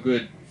are no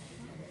good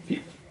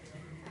people,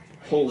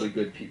 wholly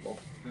good people?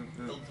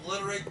 The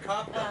literate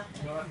cop.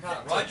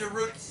 Roger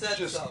Root said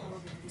so.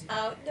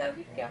 Oh, no,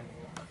 you go.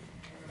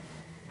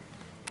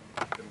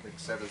 It'll take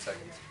 7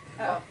 seconds.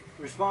 Oh.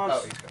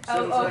 Response.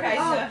 Oh, okay.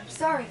 Oh,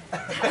 sorry.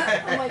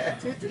 I'm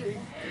like,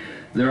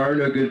 There are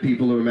no good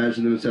people who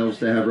imagine themselves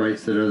to have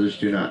rights that others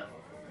do not.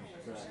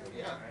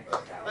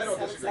 I don't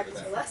disagree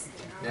with that.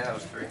 Yeah, that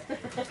was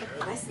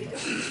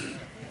 3.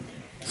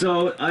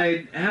 So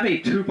I have a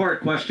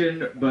two-part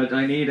question, but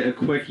I need a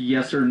quick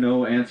yes or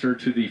no answer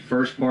to the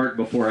first part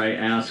before I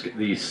ask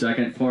the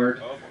second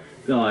part.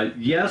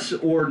 Yes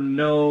or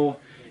no,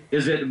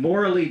 is it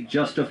morally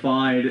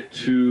justified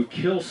to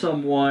kill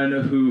someone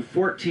who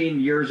 14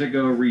 years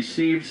ago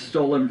received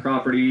stolen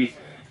property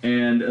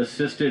and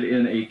assisted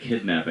in a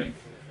kidnapping?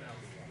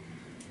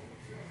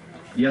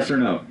 Yes or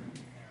no?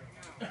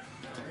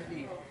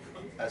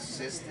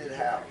 Assisted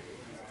how?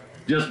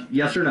 Just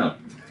yes or no.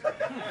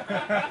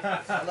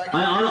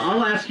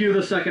 I'll ask you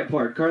the second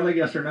part. Carla,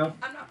 yes or no?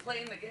 I'm not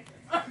playing the game.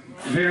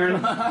 Varrin?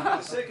 For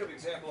the sake of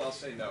example, I'll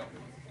say no.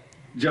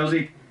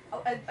 Josie?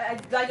 Oh,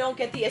 I don't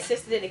get the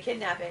assisted in a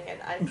kidnapping, and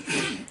I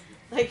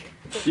like.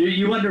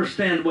 You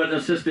understand what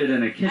assisted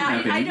in a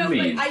kidnapping I know,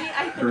 means,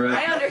 correct?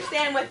 I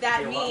understand what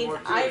that means.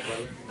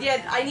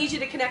 I need you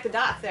to connect the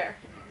dots there.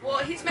 Well,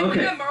 he's making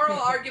Okay. a moral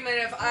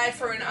argument of eye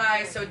for an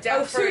eye, so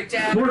death for a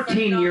death.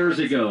 14 years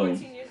ago,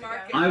 14 years ago.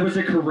 I was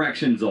a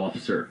corrections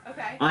officer.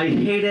 Okay. I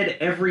hated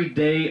every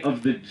day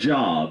of the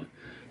job,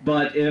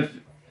 but if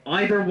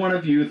either one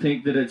of you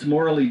think that it's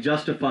morally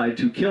justified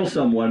to kill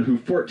someone who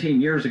 14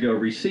 years ago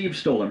received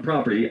stolen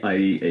property,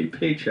 i.e. a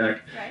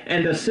paycheck, Right.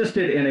 and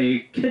assisted in a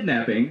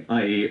kidnapping,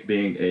 i.e.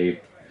 being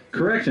a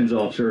corrections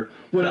officer,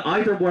 would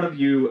either one of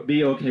you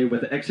be okay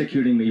with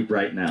executing me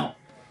right now?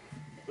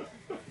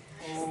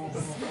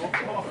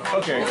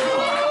 Okay.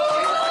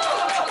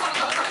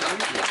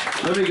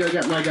 Let me go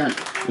get my gun.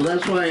 Well,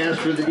 that's why I asked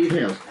for the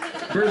details.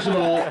 First of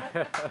all,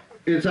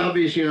 it's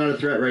obvious you're not a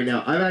threat right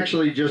now. I've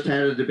actually just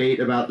had a debate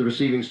about the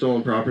receiving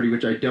stolen property,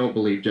 which I don't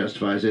believe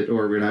justifies it,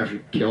 or we're going to have to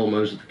kill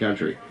most of the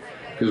country.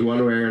 Because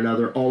one way or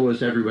another,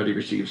 almost everybody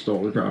receives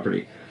stolen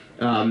property.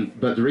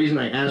 But the reason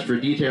I asked for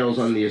details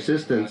on the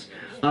assistance,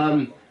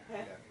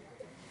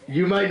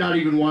 you might not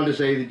even want to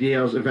say the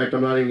details. In fact,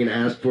 I'm not even going to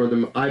ask for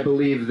them. I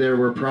believe there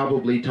were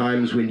probably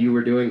times when you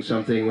were doing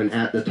something when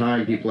at the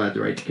time people had the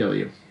right to kill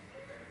you.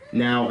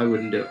 Now I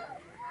wouldn't do it.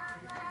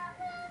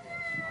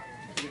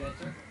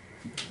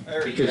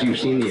 Because you've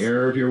seen the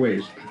error of your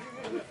ways.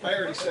 I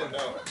already said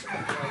no.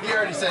 He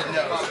already said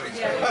no.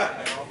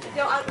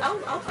 No,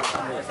 I'll talk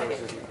for a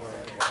second.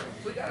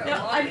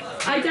 No,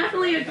 I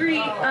definitely agree.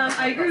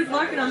 I agree with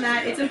Larken on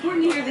that. It's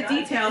important to hear the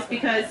details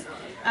because,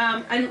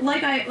 and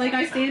like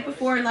I stated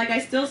before, and like I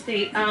still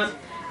state,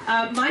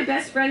 my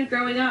best friend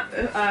growing up,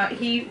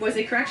 he was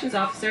a corrections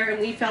officer, and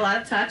we fell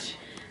out of touch.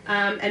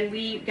 And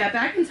we got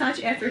back in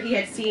touch after he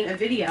had seen a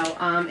video,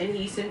 and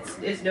he since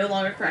is no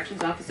longer a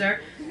corrections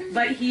officer,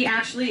 but he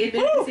actually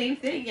admitted the same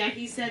thing. Yeah,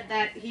 he said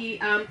that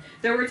he,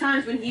 there were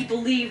times when he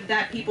believed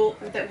that people,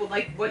 that would,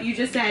 like what you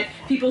just said,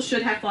 people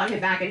should have fought him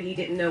back and he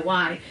didn't know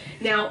why.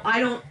 Now,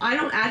 I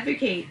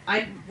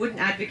wouldn't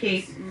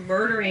advocate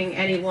murdering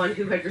anyone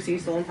who had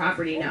received stolen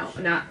property, no,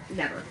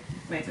 never.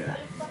 My answer to that.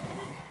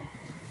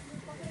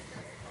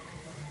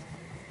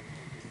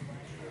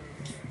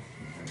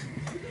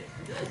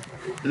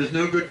 There's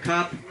no good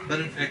cop but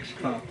an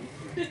ex-cop.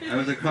 I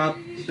was a cop,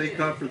 state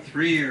cop for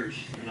 3 years,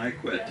 and I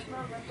quit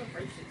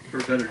for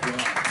a better job.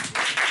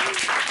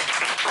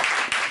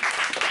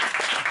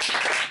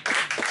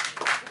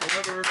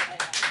 However,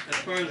 as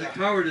far as the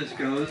cowardice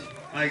goes,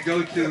 I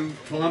go to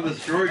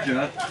Columbus,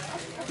 Georgia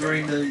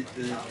during the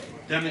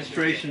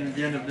demonstration at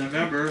the end of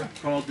November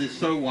called the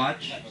So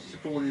Watch,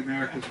 School of the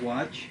Americas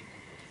Watch.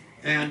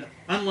 And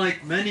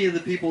unlike many of the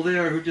people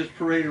there who just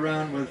parade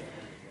around with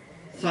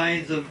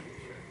signs of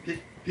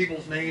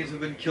people's names have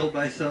been killed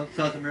by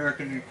South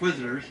American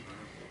inquisitors,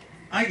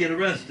 I get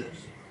arrested.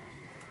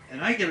 And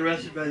I get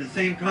arrested by the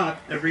same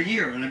cop every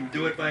year, and I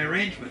do it by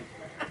arrangement.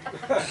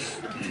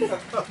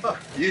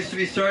 He used to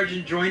be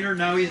Sergeant Joyner,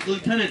 now he's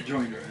Lieutenant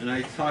Joyner. And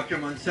I talked to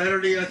him on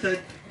Saturday, I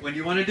said, when do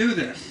you want to do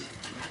this?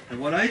 And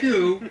what I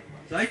do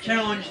is I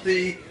challenge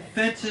the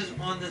fences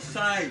on the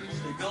sides.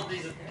 They build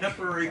these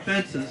temporary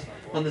fences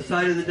on the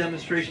side of the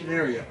demonstration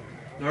area.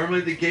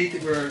 Normally the gate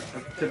that we're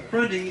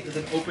confronting is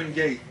an open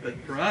gate, but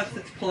for us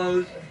it's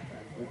closed,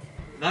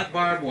 not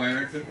barbed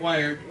wired, but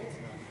wired.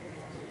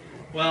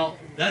 Well,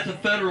 that's a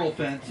federal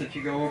fence if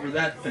you go over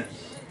that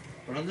fence.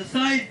 But on the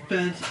side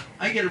fence,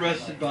 I get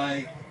arrested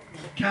by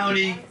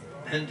county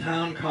and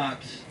town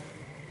cops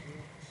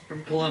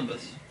from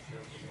Columbus.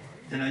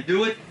 And I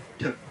do it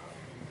to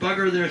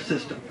bugger their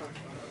system.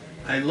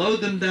 I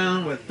load them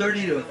down with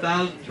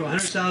 $30,000 to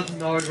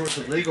 $100,000 worth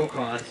of legal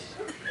costs,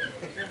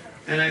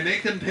 and I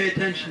make them pay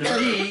attention to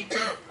me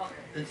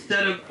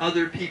instead of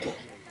other people.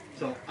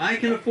 So I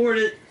can afford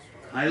it.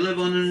 I live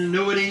on an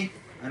annuity.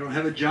 I don't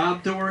have a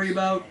job to worry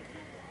about.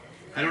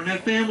 I don't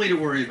have family to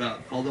worry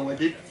about, although I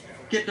did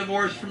get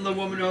divorced from the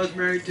woman I was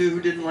married to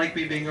who didn't like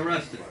me being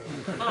arrested.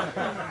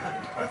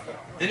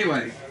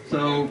 Anyway,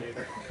 so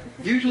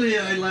usually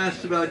I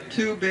last about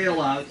 2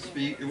 bailouts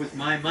with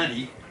my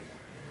money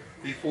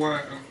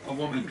before a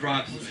woman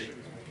drops me.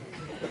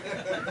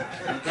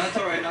 But that's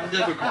all right, I'm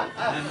difficult.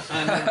 I'm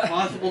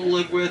impossible to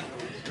live with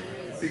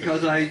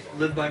because I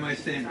live by my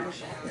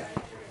standards.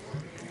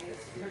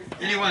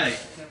 Anyway,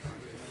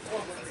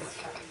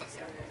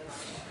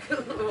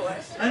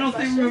 I don't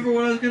think remember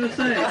what I was going to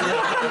say.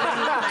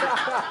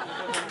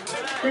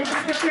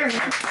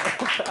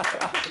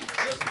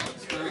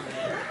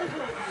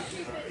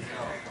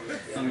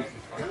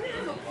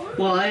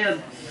 Well, I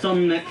have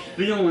some mixed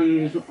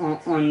feelings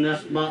on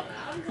this, but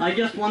I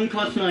guess one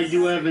question I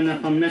do have, and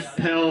if I'm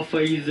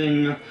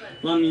misparaphrasing,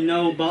 let me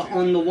know, but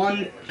on the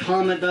one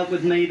comment that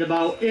was made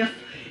about if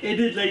it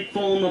is a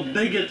form of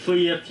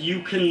bigotry if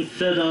you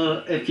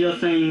consider, if you're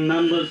saying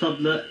members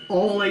of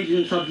all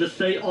agents of the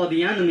state are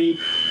the enemy,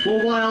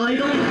 well, while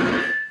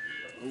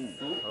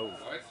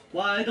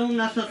I don't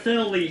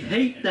necessarily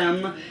hate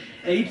them,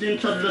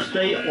 agents of the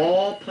state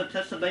all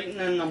participating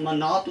in a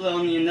monopoly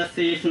on the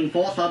initiation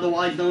force,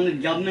 otherwise known as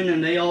government,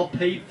 and they all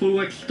paid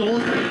through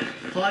extortion.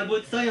 So I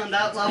would say on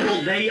that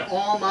level, they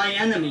are my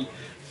enemy.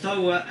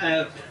 So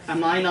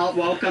am I not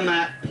welcome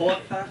at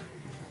PorcFest?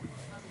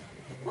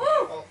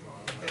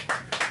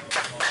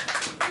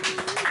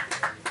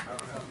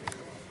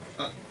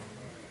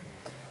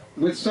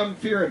 With some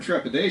fear and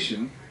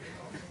trepidation,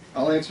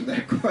 I'll answer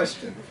that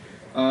question.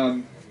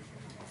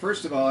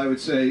 First of all, I would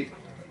say,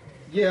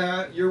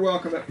 yeah, you're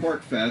welcome at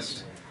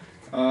PorcFest.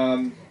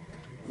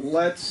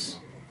 Let's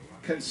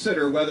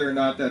consider whether or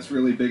not that's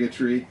really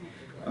bigotry.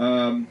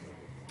 And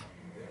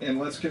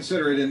let's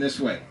consider it in this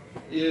way.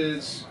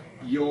 Is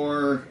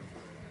your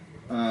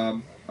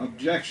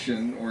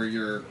objection or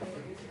your,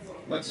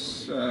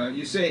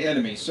 you say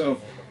enemy.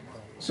 So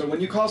when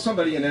you call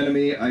somebody an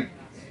enemy,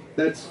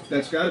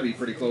 that's got to be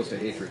pretty close to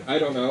hatred. I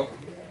don't know.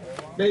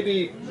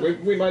 Maybe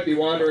we might be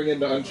wandering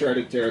into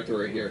uncharted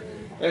territory here.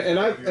 And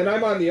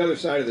I'm on the other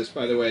side of this,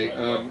 by the way.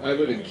 I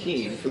live in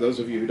Keene, for those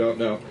of you who don't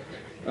know.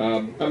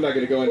 I'm not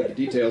going to go into the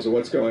details of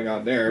what's going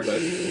on there, but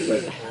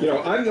you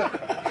know, I'm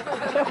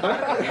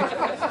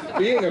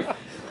being a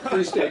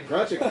Free State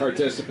Project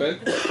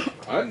participant,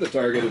 I'm the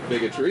target of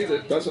bigotry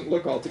that doesn't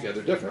look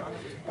altogether different.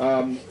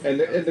 And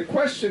the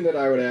question that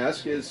I would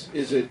ask is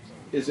it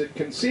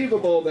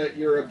conceivable that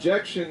your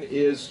objection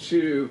is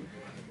to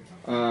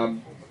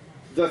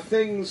the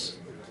things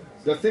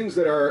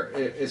that are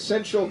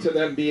essential to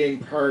them being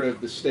part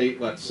of the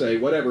state, let's say,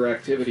 whatever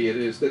activity it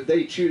is that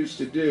they choose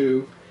to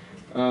do?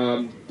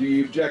 Do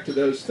you object to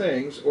those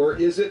things, or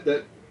is it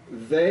that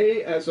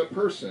they as a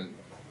person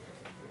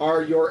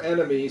are your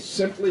enemy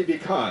simply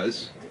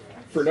because,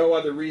 for no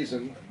other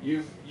reason,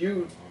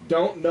 you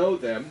don't know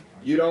them,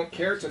 you don't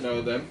care to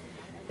know them,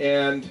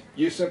 and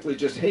you simply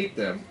just hate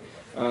them?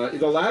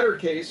 The latter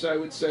case, I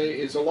would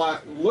say,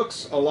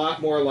 looks a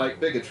lot more like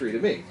bigotry to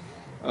me.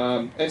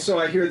 And so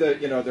I hear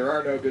that, you know, there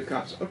are no good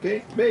cops.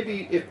 Okay,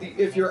 maybe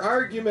if your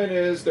argument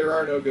is there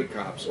are no good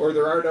cops, or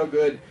there are no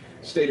good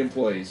state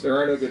employees, there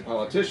are no good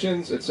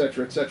politicians,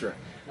 etc., etc.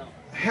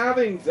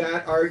 Having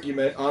that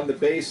argument on the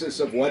basis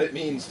of what it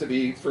means to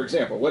be, for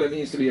example, what it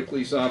means to be a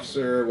police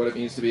officer, what it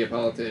means to be a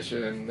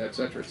politician,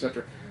 etc.,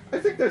 etc., I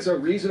think that's a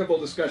reasonable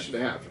discussion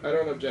to have. I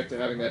don't object to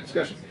having that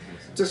discussion.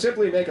 To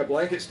simply make a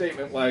blanket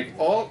statement like,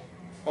 all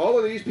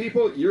of these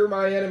people, you're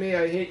my enemy,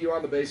 I hate you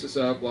on the basis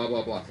of blah,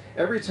 blah, blah.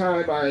 Every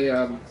time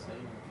I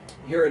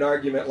hear an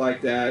argument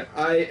like that,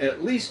 I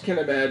at least can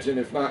imagine,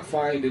 if not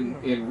find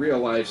in real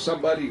life,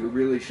 somebody who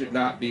really should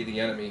not be the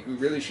enemy, who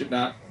really should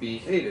not be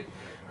hated,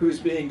 who's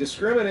being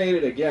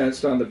discriminated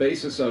against on the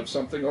basis of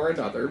something or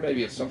another.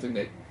 Maybe it's something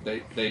that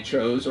they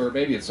chose, or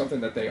maybe it's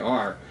something that they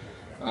are.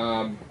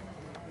 And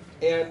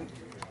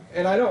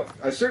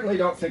I certainly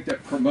don't think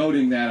that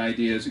promoting that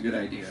idea is a good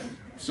idea.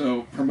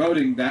 So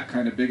promoting that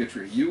kind of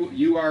bigotry,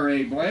 you are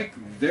a blank,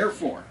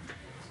 therefore,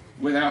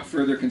 without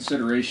further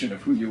consideration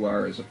of who you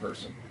are as a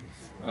person.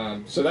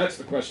 So that's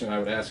the question I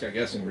would ask, I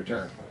guess, in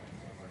return.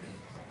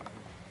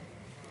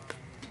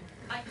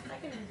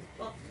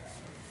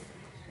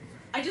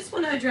 I just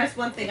want to address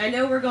one thing. I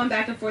know we're going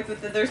back and forth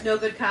with there's no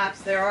good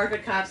cops, there are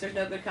good cops, there's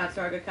no good cops,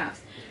 there are good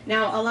cops.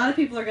 Now, a lot of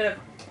people are going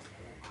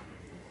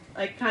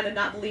to kind of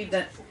not believe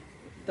that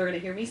they're going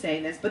to hear me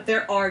saying this, but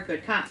there are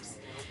good cops.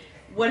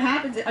 What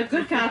happens, a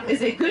good cop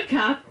is a good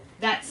cop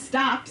that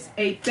stops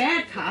a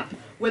bad cop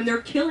when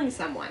they're killing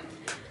someone.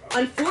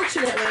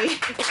 Unfortunately,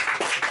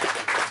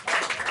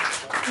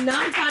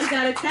 9 times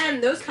out of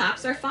 10, those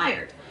cops are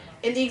fired.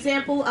 In the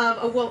example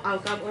of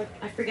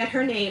I forget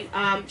her name,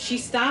 she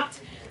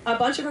stopped a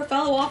bunch of her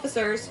fellow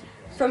officers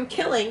from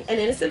killing an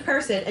innocent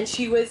person, and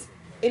she was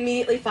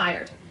immediately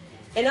fired.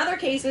 In other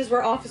cases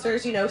where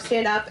officers,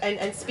 stand up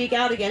and speak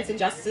out against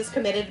injustices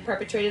committed and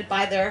perpetrated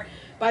by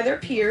their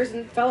peers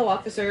and fellow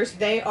officers,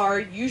 they are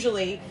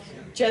usually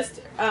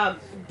just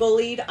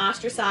bullied,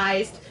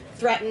 ostracized,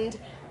 threatened,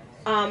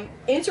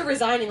 into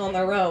resigning on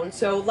their own.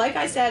 So like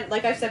I've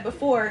said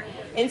before,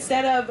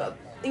 instead of,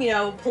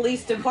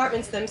 police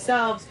departments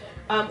themselves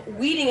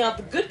weeding out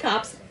the good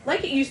cops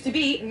like it used to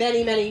be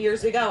many, many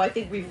years ago. I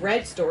think we've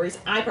read stories.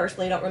 I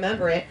personally don't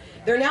remember it.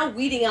 They're now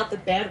weeding out the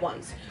bad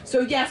ones.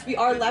 So yes, we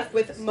are left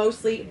with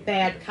mostly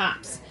bad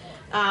cops.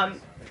 I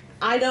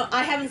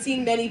haven't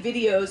seen many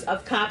videos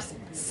of cops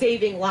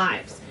saving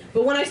lives.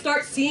 But when I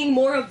start seeing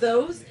more of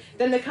those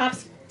than the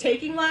cops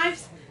taking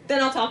lives,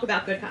 then I'll talk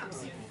about good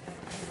cops.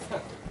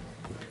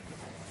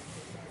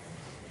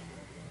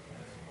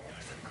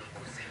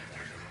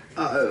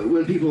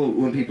 When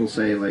people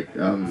say like,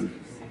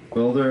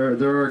 well,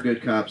 there are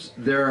good cops.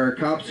 There are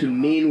cops who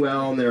mean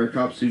well, and there are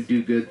cops who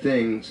do good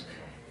things.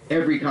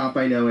 Every cop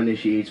I know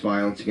initiates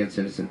violence against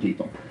innocent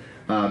people.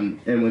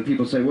 And when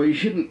people say, well, you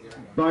shouldn't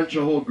bunch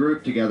a whole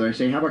group together, I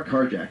say, how about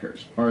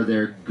carjackers? Are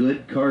there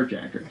good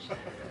carjackers?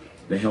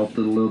 They help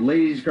the little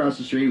ladies across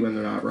the street when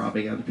they're not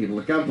robbing other people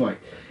at gunpoint.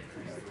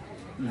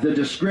 The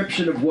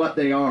description of what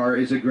they are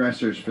is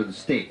aggressors for the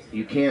state.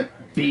 You can't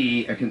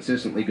be a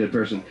consistently good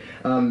person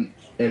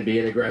and be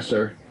an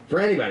aggressor for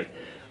anybody.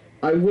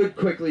 I would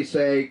quickly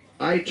say,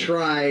 I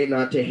try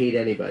not to hate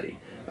anybody.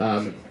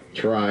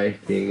 Try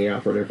being the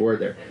operative word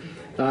there.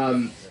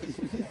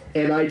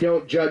 And I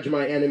don't judge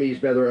my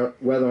enemies on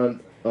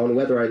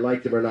whether I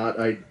like them or not.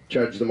 I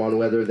judge them on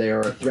whether they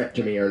are a threat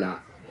to me or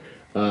not.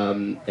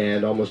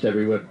 And almost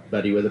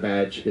everybody with a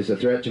badge is a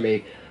threat to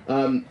me.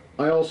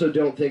 I also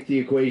don't think the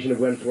equation of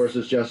when force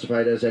is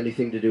justified has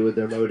anything to do with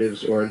their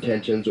motives or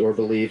intentions or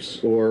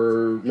beliefs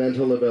or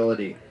mental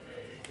ability.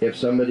 If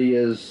somebody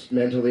is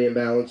mentally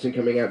imbalanced and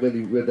coming at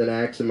me with an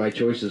axe and my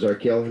choices are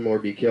kill him or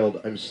be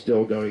killed, I'm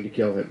still going to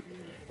kill him.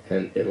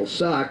 And it'll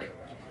suck.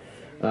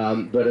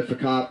 But if a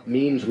cop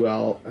means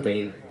well, I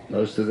mean,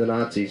 most of the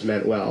Nazis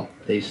meant well.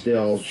 They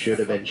still should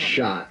have been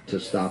shot to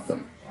stop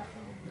them.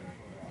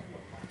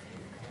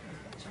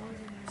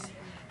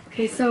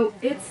 Okay, so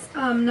it's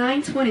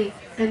 9:20,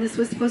 and this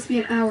was supposed to be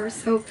an hour,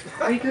 so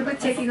are you good with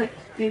taking like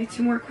maybe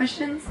 2 more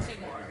questions?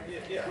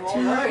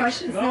 2 more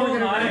questions, then we're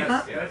going to wrap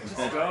up. Let's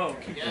go.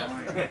 Keep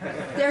going.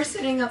 They're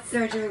sitting up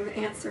there doing the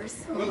answers.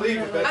 So I mean,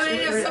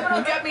 if someone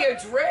will get me a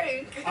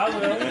drink. I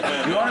will.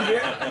 You want a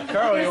beer?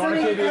 Carla, you want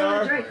a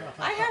KBR?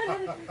 I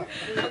haven't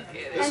had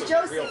And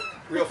Josie.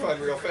 Real fun,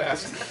 real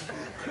fast.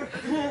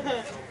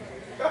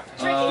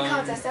 Drinking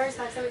contest. Every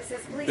time somebody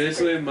says, please.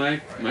 Basically,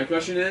 my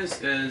question is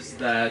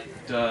that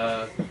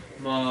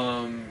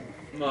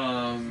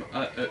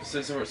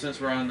since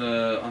we're on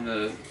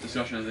the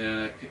discussion of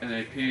the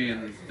NAP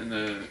and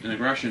the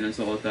aggression and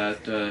stuff like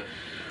that,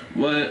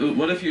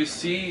 what if you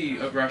see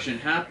aggression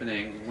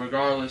happening,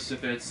 regardless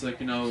if it's like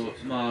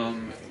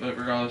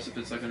regardless if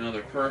it's like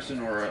another person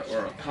or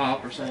a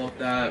cop or something like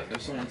that,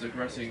 if someone's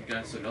aggressing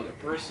against another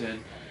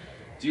person.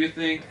 Do you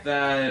think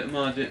that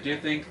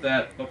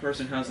a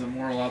person has a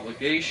moral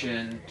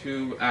obligation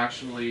to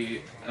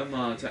actually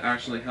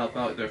help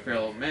out their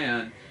fellow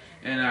man,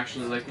 and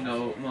actually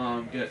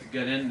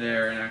get in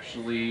there and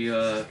actually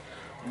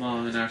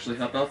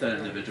help out that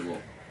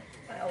individual?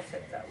 I'll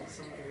take that one.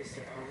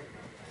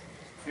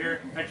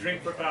 Here, I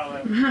drink for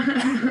Carla.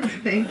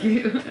 Thank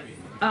you.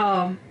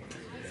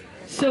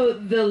 So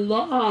the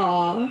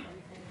law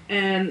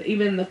and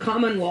even the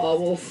common law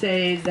will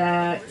say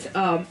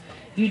that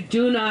you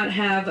do not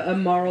have a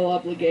moral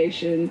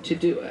obligation to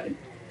do it.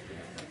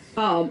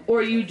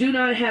 Or you do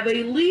not have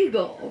a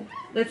legal,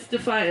 let's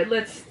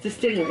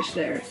distinguish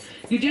there.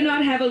 You do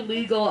not have a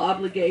legal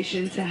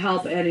obligation to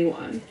help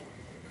anyone.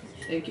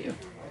 Thank you.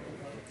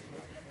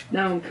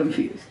 Now I'm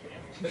confused.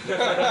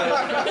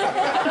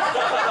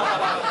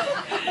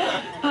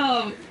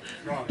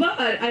 But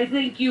I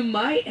think you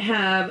might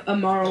have a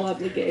moral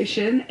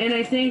obligation, and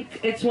I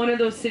think it's one of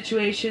those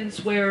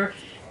situations where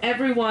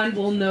everyone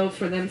will know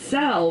for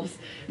themselves.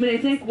 I mean, I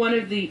think one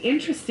of the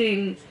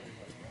interesting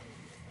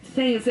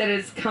things that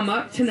has come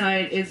up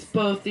tonight is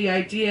both the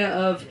idea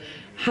of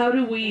how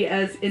do we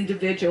as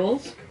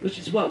individuals, which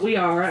is what we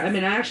are, I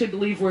mean, I actually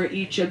believe we're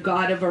each a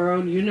god of our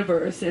own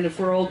universe, and if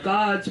we're all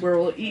gods, we're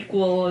all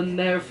equal, and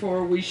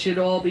therefore we should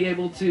all be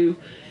able to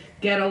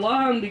get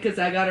along, because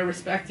I gotta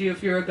respect you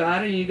if you're a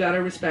god, and you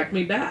gotta respect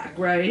me back,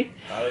 right?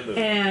 Hallelujah.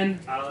 And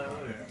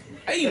Hallelujah.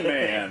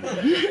 Amen.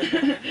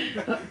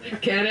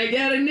 Can I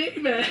get an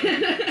amen?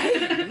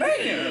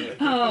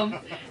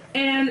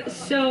 And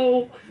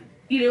so,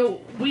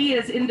 we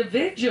as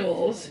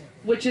individuals,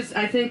 which is,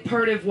 I think,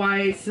 part of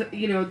why,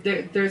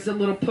 there's a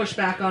little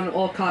pushback on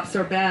all cops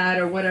are bad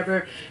or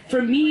whatever.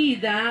 For me,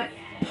 that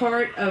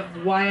part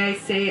of why I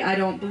say I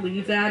don't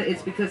believe that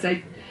is because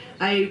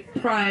I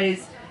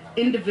prize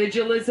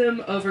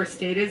individualism over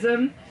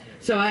statism.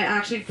 So I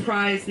actually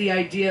prize the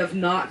idea of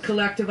not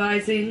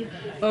collectivizing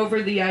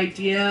over the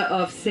idea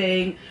of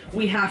saying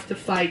we have to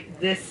fight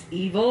this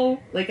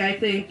evil. Like, I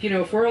think,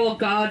 if we're all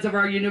gods of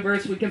our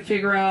universe, we can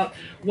figure out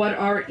what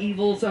our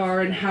evils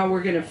are and how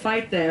we're going to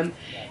fight them.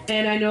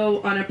 And I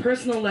know on a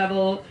personal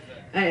level,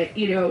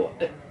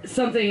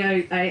 something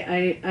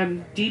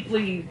I'm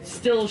deeply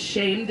still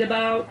shamed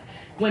about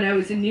when I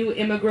was a new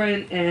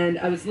immigrant and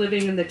I was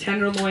living in the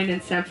Tenderloin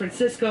in San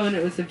Francisco, and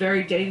it was a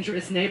very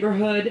dangerous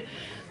neighborhood.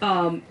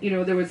 You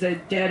know, there was a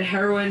dead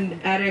heroin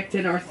addict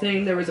in our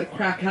thing. There was a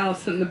crack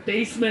house in the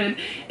basement.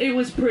 It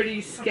was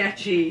pretty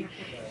sketchy.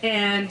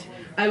 And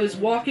I was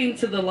walking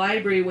to the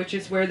library, which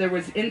is where there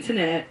was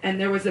internet, and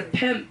there was a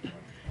pimp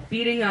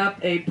beating up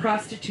a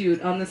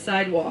prostitute on the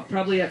sidewalk,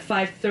 probably at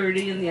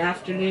 5:30 in the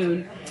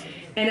afternoon.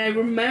 And I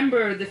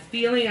remember the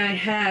feeling I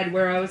had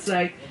where I was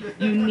like,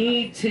 you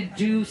need to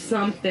do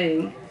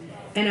something.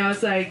 And I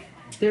was like,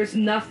 there's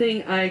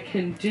nothing I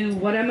can do.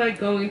 What am I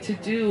going to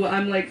do?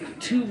 I'm like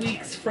 2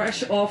 weeks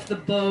fresh off the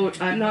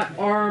boat. I'm not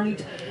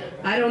armed.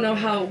 I don't know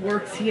how it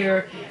works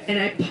here. And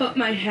I put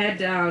my head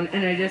down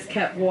and I just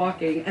kept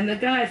walking. And the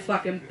guy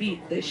fucking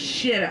beat the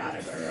shit out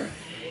of her.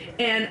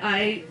 And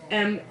I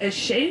am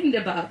ashamed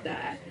about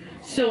that.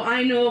 So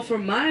I know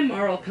from my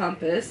moral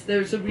compass,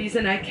 there's a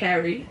reason I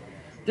carry.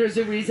 There's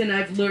a reason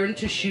I've learned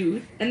to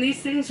shoot. And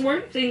these things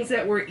weren't things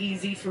that were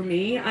easy for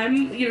me.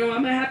 I'm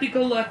a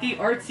happy-go-lucky,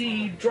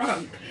 artsy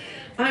drunk.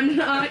 I'm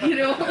not, I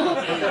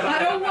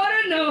don't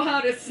want to know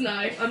how to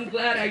snipe. I'm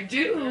glad I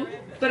do,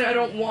 but I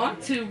don't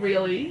want to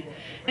really.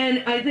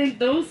 And I think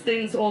those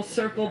things all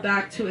circle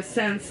back to a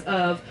sense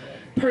of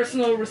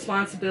personal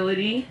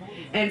responsibility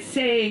and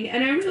saying,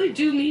 and I really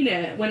do mean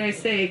it when I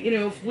say,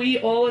 if we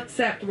all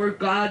accept we're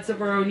gods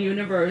of our own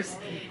universe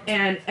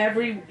and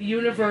every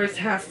universe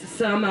has to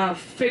somehow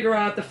figure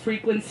out the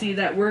frequency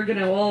that we're going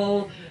to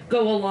all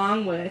go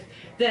along with,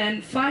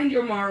 then find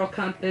your moral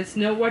compass,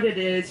 know what it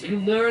is, you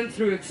learn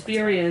through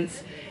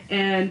experience,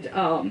 and,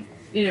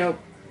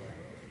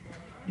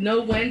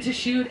 know when to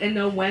shoot and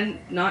know when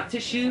not to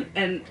shoot,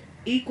 and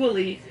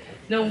equally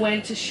know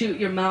when to shoot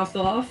your mouth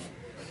off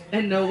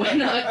and know when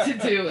not to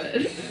do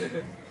it.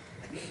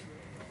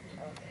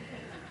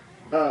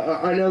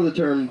 I know the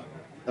term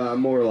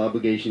moral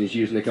obligation is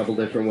used in a couple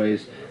different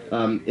ways.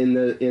 In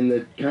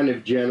the kind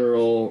of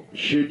general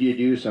should you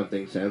do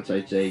something sense,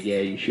 I'd say yeah,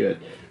 you should.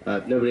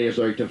 Nobody has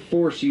the right to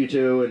force you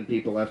to, and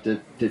people have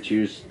to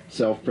choose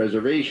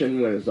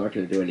self-preservation when it's not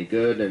going to do any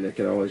good, and it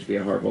can always be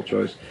a horrible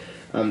choice.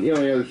 The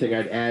only other thing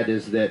I'd add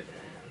is that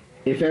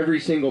if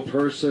every single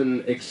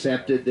person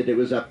accepted that it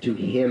was up to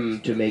him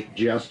to make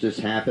justice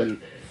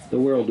happen, the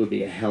world would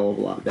be a hell of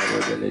a lot better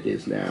than it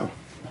is now.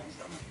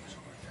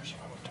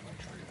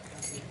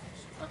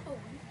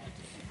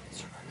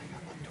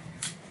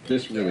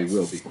 This really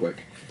will be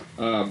quick.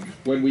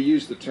 When we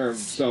use the term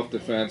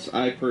self-defense,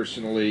 I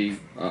personally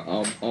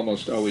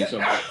almost always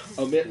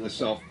omit the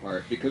self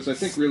part, because I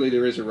think really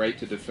there is a right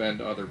to defend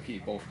other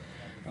people,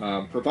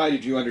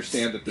 provided you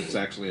understand that it's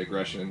actually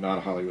aggression and not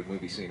a Hollywood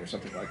movie scene or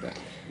something like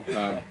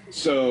that.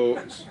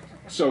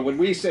 So when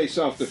we say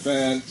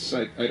self-defense,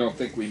 I don't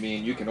think we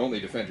mean you can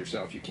only defend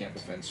yourself, you can't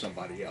defend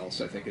somebody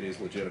else. I think it is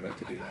legitimate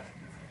to do that.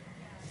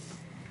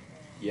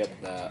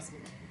 Yep, that.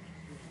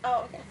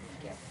 Oh, okay.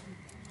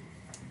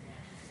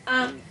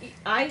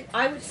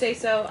 I would say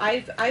so.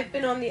 I've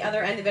been on the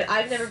other end of it.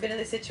 I've never been in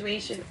a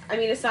situation. I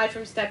mean, aside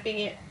from stepping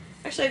it.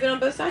 Actually, I've been on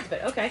both sides of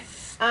it. Okay.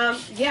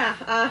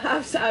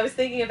 I was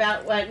thinking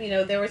about when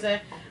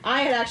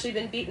I had actually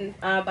been beaten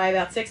by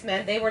about 6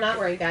 men. They were not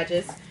wearing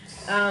badges,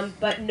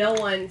 but no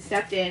one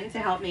stepped in to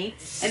help me,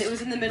 and it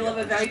was in the middle of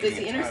a very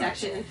busy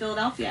intersection in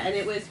Philadelphia, and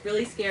it was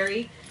really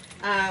scary.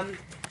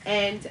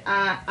 And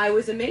I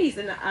was amazed,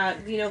 and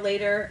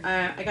later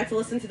I got to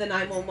listen to the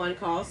 911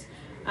 calls.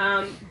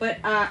 But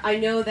I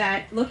know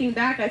that looking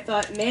back, I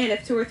thought, man,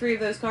 if 2 or 3 of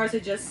those cars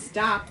had just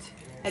stopped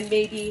and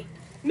maybe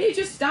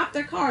just stopped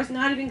their cars,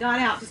 not even got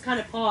out, just kind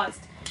of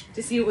paused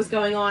to see what was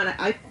going on,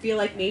 I feel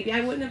like maybe I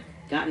wouldn't have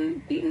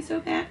gotten beaten so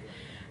bad.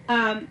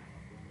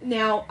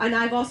 Now, and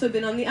I've also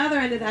been on the other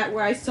end of that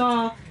where I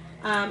saw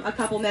a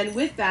couple men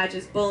with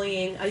badges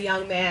bullying a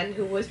young man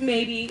who was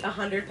maybe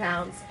 100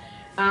 pounds.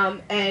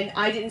 And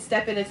I didn't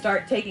step in and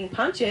start taking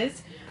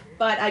punches,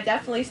 but I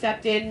definitely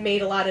stepped in,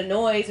 made a lot of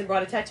noise, and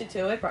brought attention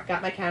to it,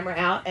 got my camera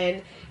out,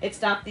 and it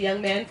stopped the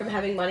young man from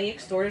having money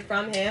extorted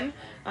from him.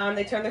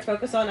 They turned their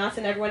focus on us,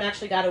 and everyone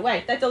actually got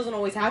away. That doesn't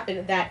always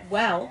happen that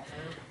well.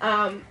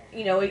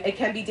 It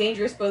can be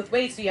dangerous both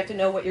ways, so you have to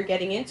know what you're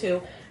getting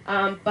into.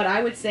 But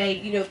I would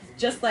say,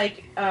 just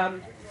like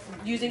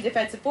using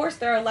defensive force,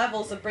 there are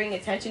levels of bringing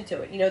attention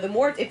to it. The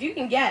more, if you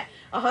can get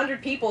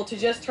 100 people to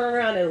just turn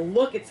around and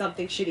look at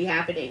something shitty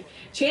happening,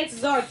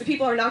 chances are the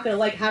people are not going to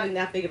like having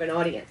that big of an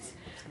audience,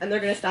 and they're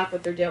going to stop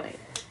what they're doing.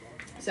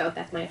 So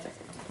that's my answer.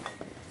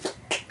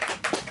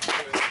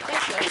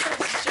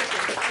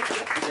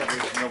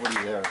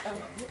 Nobody there.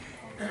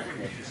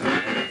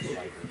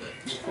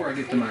 Before I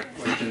get to my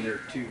question, there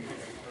are 2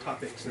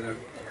 topics that I've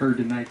heard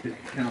tonight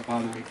that kind of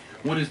bother me.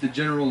 One is the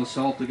general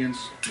assault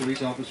against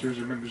police officers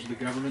or members of the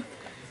government.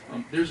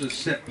 There's a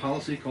set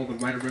policy called the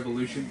right of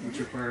revolution, which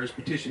requires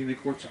petitioning the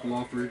courts of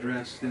law for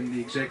redress, then the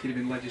executive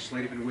and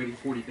legislative, and waiting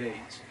 40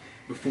 days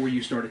before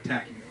you start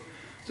attacking them.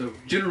 So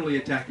generally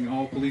attacking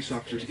all police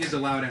officers is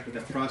allowed after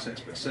that process,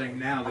 but saying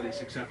now that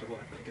it's acceptable,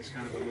 I think is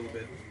kind of a little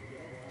bit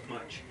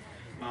much.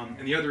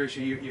 And the other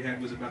issue you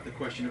had was about the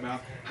question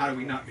about how do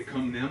we not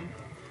become them.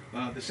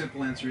 The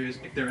simple answer is,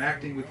 if they're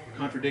acting with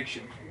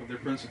contradiction of their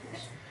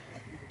principles,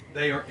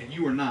 they are, and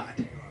you are not,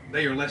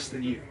 they are less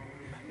than you,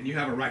 and you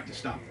have a right to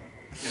stop them.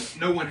 And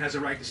no one has a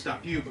right to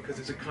stop you because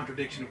it's a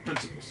contradiction of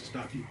principles to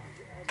stop you.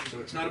 So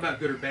it's not about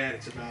good or bad,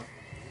 it's about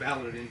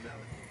valid and invalid.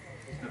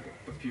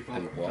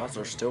 And laws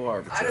are still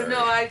arbitrary. I don't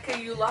know.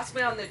 You lost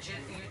me on the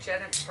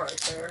eugenics part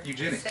there.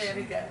 Eugenics. Say it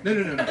again.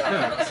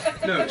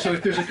 No. So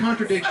if there's a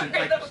contradiction,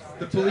 like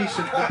the police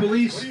in What are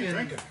you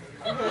drinking?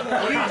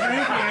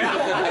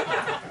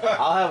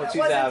 I'll have what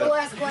you Wasn't have. the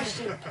last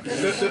question.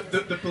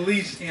 the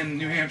police in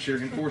New Hampshire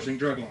enforcing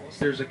drug laws,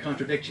 there's a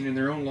contradiction in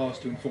their own laws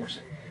to enforce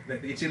it.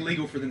 That it's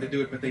illegal for them to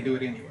do it, but they do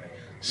it anyway.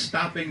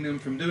 Stopping them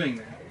from doing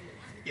that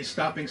is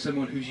stopping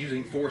someone who's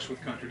using force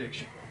with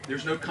contradiction.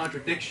 There's no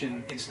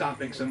contradiction in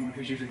stopping someone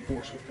who's using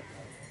force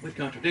with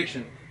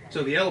contradiction.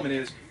 So the element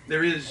is,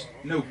 there is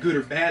no good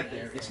or bad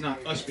there. It's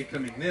not us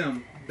becoming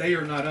them. They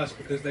are not us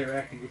because they are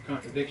acting with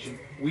contradiction.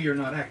 We are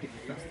not acting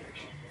with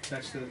contradiction.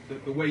 That's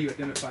the way you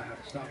identify how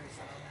to stop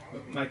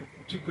it. My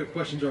two quick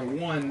questions are,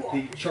 one,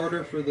 the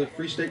charter for the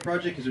Free State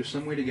Project, is there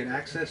some way to get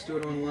access to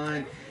it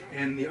online?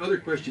 And the other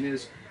question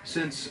is,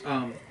 since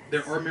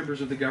there are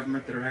members of the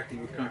government that are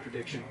acting with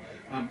contradiction,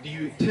 do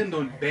you intend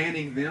on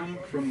banning them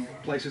from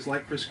places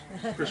like Chris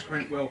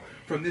Crankwell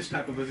from this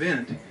type of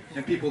event,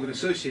 and people that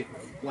associate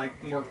with them, like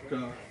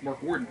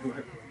Mark Warden, who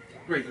I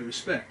greatly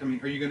respect? I mean,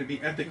 are you going to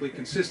be ethically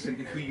consistent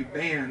in who you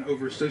ban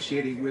over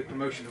associating with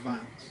promotion of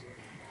violence?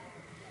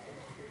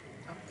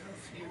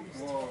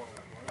 Whoa.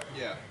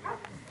 Yeah.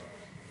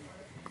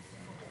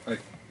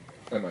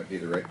 I might be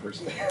the right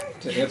person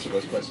to answer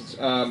those questions.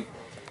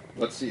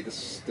 Let's see, the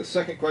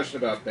second question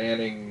about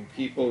banning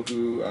people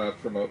who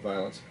promote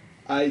violence.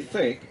 I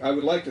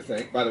would like to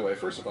think, by the way,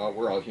 first of all,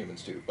 we're all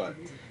humans too, but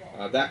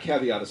that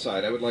caveat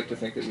aside, I would like to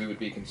think that we would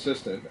be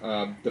consistent.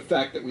 The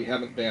fact that we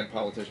haven't banned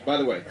politicians, by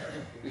the way,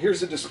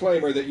 here's a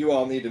disclaimer that you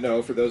all need to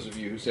know for those of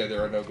you who say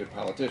there are no good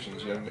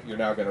politicians. You're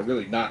now going to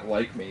really not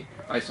like me.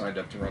 I signed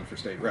up to run for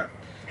state rep.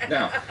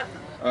 Now,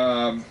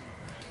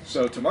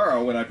 so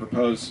tomorrow when I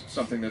propose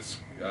something that's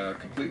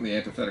completely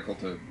antithetical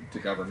to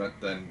government,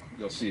 then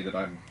you'll see that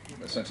I'm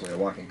essentially a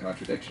walking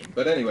contradiction.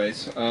 But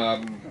anyways,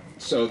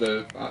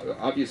 so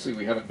obviously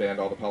we haven't banned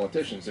all the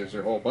politicians. There's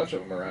a whole bunch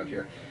of them around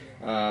here.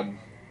 And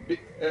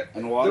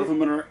a lot of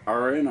them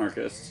are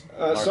anarchists.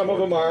 Some of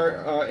them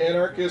are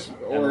anarchists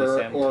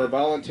or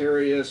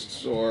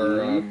voluntarists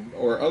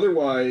or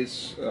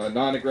otherwise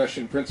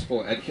non-aggression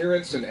principle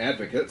adherents and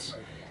advocates.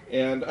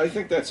 And I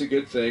think that's a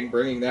good thing.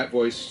 Bringing that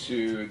voice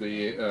to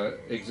the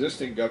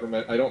existing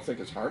government, I don't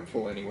think is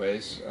harmful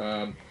anyways.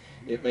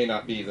 It may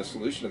not be the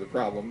solution to the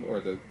problem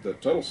or the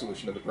total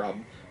solution to the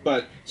problem,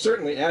 but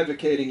certainly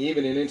advocating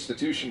even in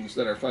institutions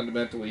that are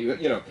fundamentally,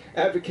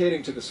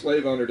 advocating to the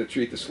slave owner to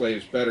treat the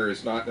slaves better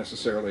is not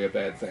necessarily a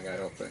bad thing, I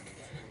don't think.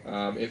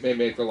 It may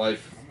make the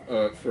life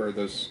for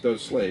those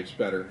slaves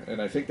better,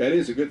 and I think that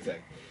is a good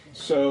thing.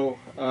 So,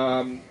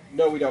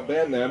 no, we don't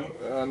ban them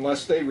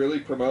unless they really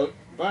promote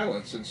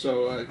violence. And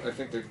so I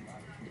think that,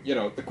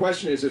 the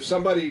question is, if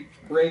somebody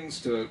brings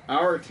to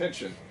our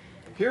attention,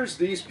 here's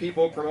these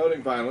people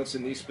promoting violence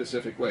in these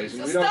specific ways,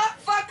 and So we don't... stop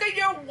fucking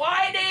your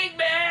whining,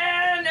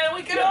 man, and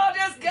we can all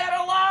just get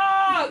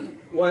along.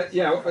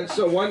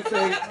 So one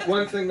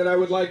thing that I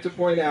would like to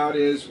point out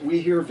is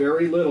we hear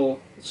very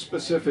little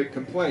specific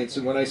complaints,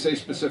 and when I say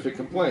specific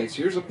complaints,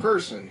 here's a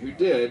person who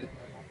did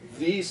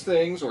these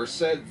things or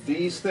said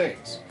these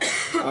things.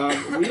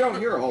 We don't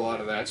hear a whole lot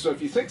of that. So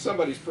if you think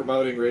somebody's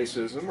promoting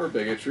racism or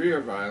bigotry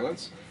or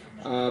violence,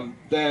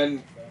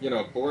 then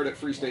board at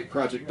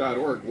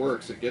freestateproject.org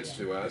works. It gets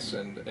to us,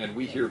 and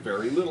we hear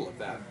very little of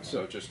that.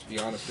 So just to be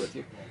honest with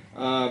you,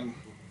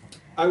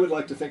 I would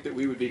like to think that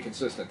we would be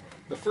consistent.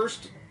 The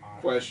first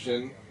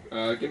question,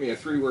 give me a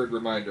 3-word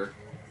reminder.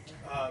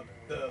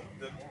 The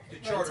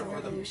charter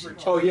for the...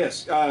 Oh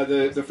yes,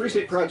 the Free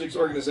State Project's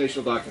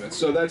organizational documents.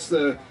 So that's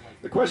the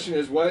question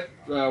is what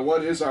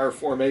is our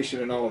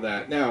formation and all of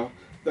that. Now,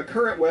 the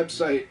current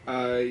website,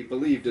 I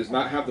believe, does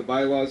not have the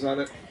bylaws on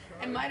it.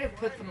 I might have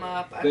put them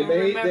up. I They don't may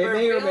remember. or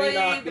may Really,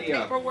 not the be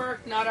up.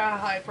 paperwork, not a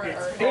high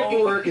priority.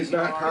 Paperwork is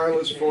not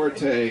Carla's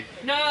forte.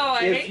 No,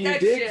 I If hate you that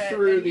dig shit,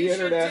 through and the you should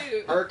Internet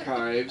too.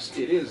 archives,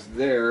 it is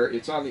there.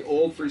 It's on the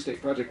old Free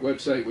State Project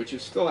website, which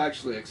is still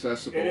actually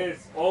accessible. It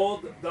is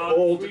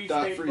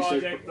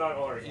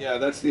old.freestateproject.org. Yeah,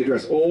 that's the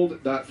address,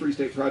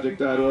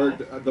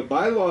 old.freestateproject.org. The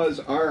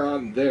bylaws are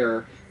on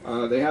there.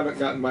 They haven't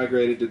gotten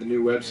migrated to the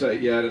new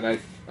website yet, and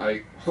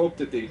I hope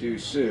that they do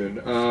soon.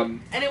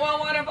 Anyone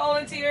want to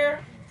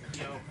volunteer?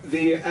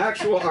 The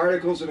actual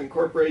articles of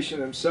incorporation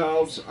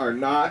themselves are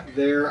not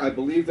there. I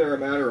believe they're a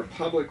matter of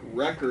public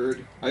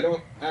record. I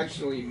don't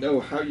actually know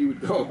how you would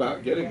go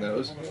about getting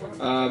those.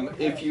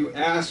 If you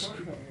ask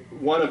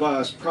one of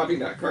us, probably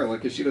not Carla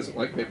because she doesn't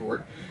like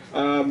paperwork,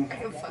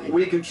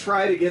 we can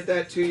try to get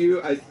that to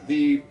you.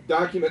 The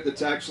document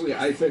that's actually,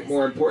 I think,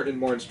 more important and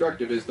more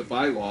instructive is the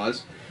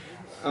bylaws.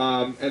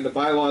 And the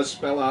bylaws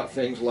spell out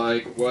things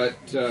like what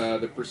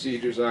the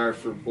procedures are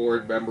for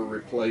board member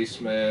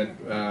replacement,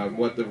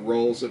 what the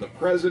roles of the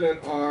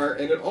president are,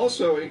 and it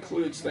also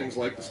includes things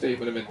like the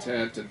statement of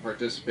intent and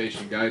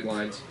participation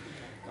guidelines,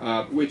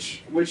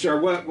 which are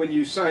what, when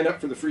you sign up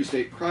for the Free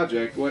State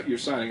Project, what you're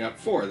signing up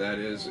for. That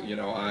is, you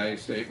know, I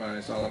state my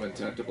solemn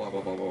intent to blah,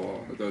 blah, blah, blah,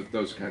 blah,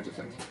 those kinds of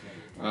things.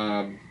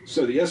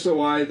 So the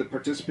SOI, the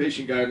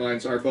participation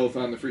guidelines are both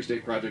on the Free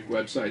State Project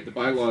website. The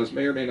bylaws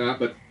may or may not,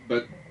 but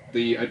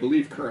the, I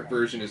believe, current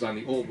version is on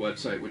the old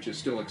website, which is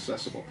still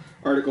accessible.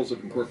 Articles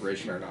of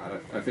incorporation are not.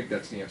 I think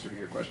that's the answer to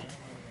your question.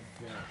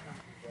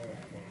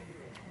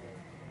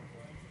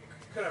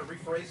 Could I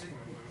rephrase it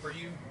for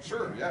you?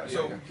 Sure, yeah.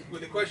 So, yeah.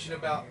 with the question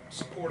about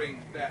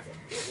supporting that,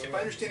 if I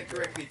understand it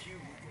correctly, if you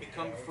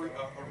become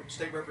a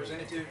state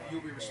representative,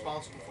 you'll be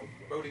responsible for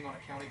voting on a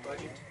county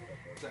budget.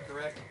 Is that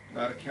correct?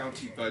 Not a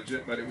county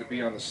budget, but it would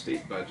be on the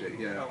state budget,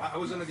 yeah. No, I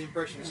was under the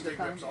impression the state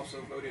reps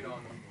also voted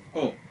on...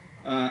 Oh,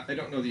 I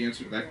don't know the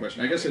answer to that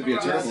question. I guess it'd be a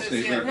terrible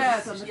state rep.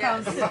 Yes, on the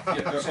council.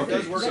 So it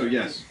does work. So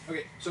yes.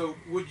 Okay, so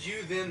would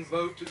you then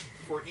vote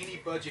for any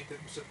budget that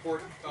would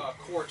support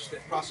courts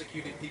that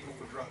prosecuted people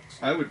for drugs?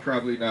 I would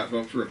probably not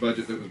vote for a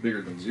budget that was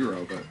bigger than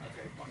zero, but... Okay,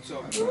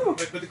 so,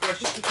 but the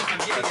question I'm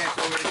getting at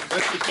is...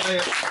 Let's just say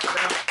it.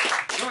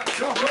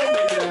 Don't hold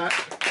me to that.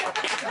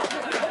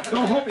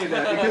 Don't hold me to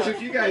that, because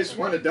if you guys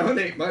want to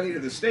donate money to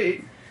the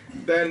state,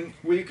 then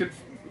we could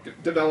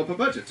develop a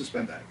budget to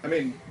spend that. I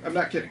mean, I'm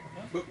not kidding.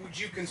 But would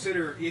you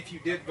consider, if you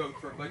did vote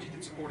for a budget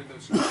that supported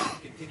those who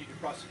continue to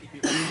prosecute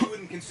people, you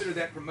wouldn't consider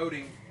that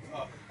promoting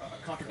a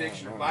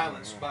contradiction or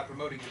violence by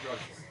promoting the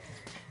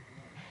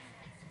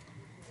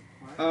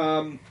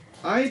drug?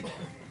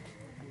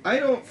 I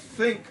don't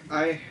think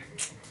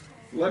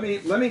let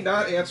me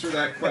not answer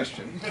that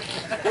question.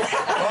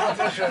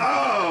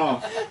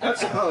 Oh,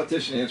 that's a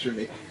politician answering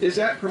me. Is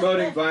that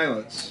promoting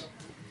violence?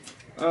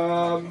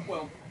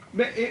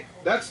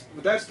 That's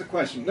the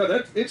question.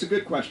 No, it's a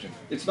good question.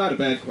 It's not a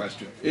bad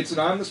question. It's an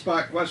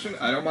on-the-spot question.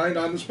 I don't mind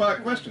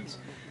on-the-spot questions.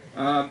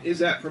 Is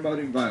that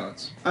promoting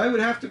violence? I would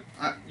have to.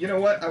 You know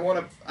what?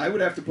 I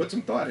would have to put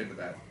some thought into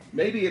that.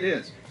 Maybe it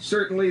is.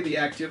 Certainly, the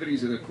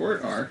activities of the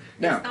court are.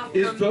 Now,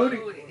 is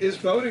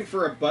voting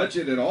for a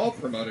budget at all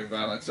promoting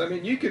violence? I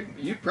mean,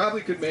 you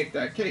probably could make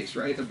that case,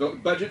 right? A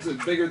budget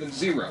that's bigger than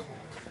zero,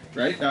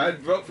 right? Now, I'd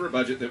vote for a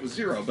budget that was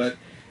zero, but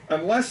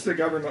unless the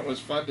government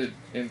was funded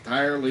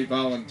entirely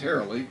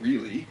voluntarily,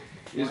 really,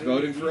 is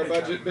voting for a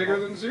budget bigger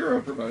than zero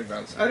promoting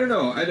violence? I don't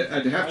know. I'd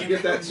have to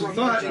give that some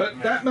thought,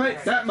 but that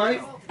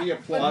might be a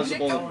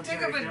plausible. Go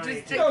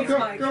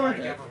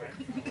ahead.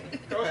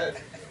 Go ahead.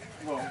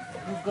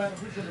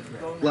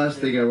 Last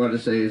thing I want to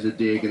say is a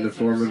dig in the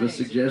form of a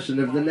suggestion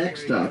of the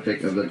next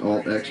topic of an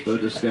Alt Expo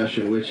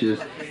discussion, which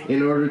is,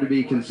 in order to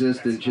be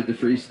consistent, should the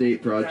Free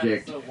State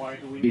Project,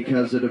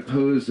 because it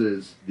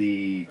opposes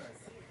the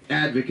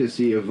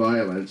advocacy of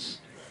violence,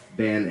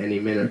 ban any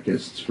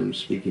minarchists from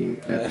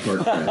speaking at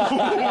PorcFest?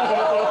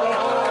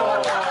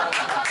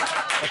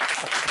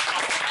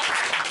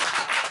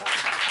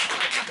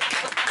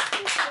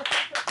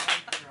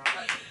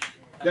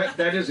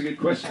 That is a good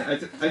question. I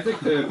think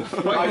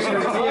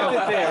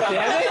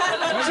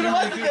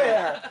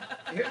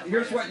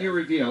here's what you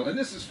reveal, and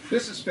this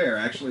is fair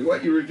actually.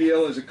 What you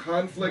reveal is a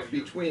conflict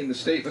between the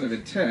statement of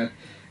intent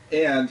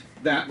and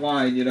that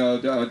line, you know,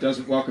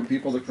 doesn't welcome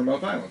people that promote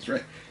violence,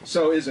 right?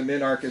 So is a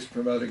minarchist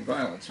promoting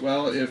violence?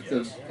 Well,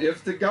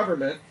 if the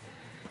government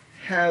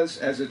has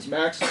as its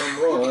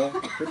maximum role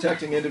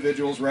protecting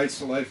individuals' rights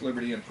to life,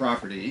 liberty, and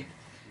property,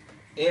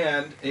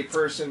 and a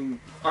person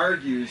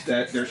argues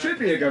that there should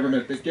be a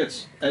government that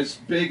gets as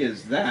big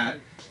as that,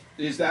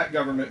 is that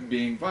government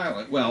being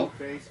violent? Well,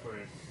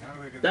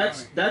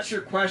 that's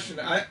your question.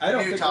 I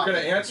don't think we're going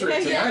to answer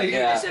it tonight,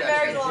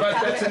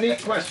 but that's a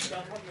neat question.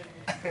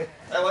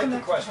 I like the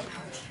question.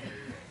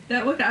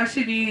 That would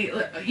actually be,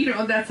 you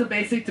know, that's a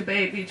basic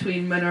debate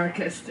between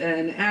monarchists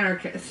and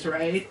anarchists,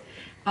 right?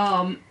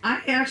 I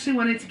actually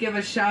wanted to give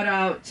a shout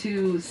out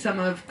to some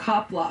of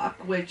Cop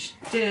Block, which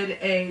did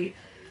a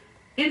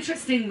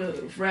interesting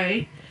move,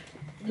 right?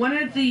 One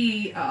of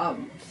the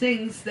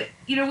things that,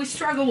 you know, we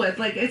struggle with,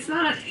 like, it's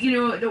not, you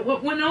know,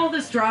 when all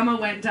this drama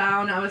went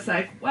down, I was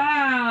like,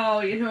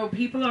 wow, you know,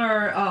 people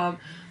are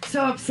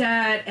so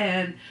upset,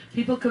 and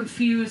people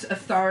confuse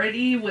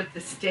authority with the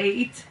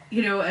state,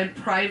 you know, and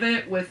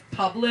private with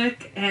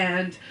public,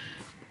 and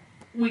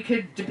we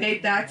could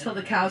debate that till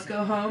the cows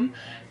go home,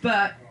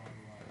 but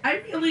I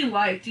really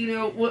liked, you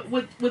know,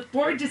 with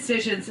board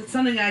decisions, it's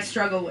something I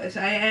struggle with.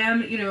 I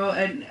am, you know,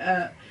 an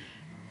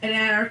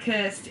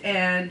anarchist,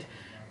 and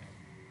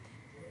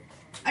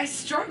I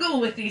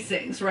struggle with these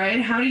things, right?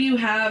 How do you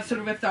have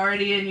sort of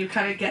authority and you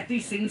kind of get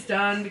these things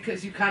done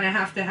because you kind of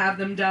have to have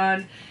them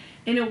done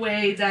in a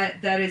way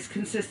that is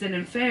consistent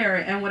and fair?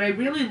 And what I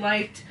really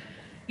liked,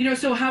 you know,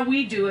 so how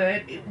we do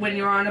it when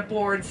you're on a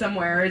board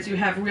somewhere is you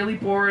have really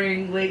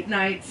boring late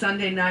night,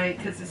 Sunday night,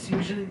 because it's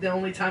usually the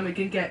only time we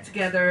can get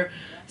together,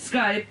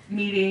 Skype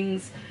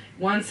meetings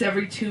once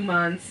every 2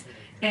 months.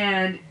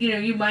 And, you know,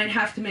 you might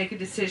have to make a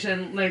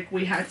decision like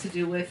we had to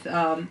do with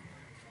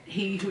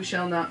He Who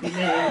Shall Not Be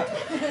Named.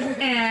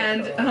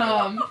 And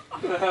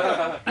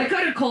I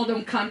could have called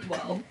him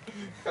Cuntwell.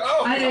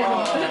 I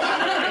didn't.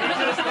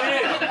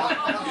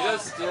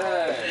 Just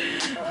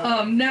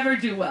did. Never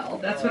do well.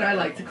 That's what I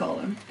like to call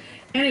him.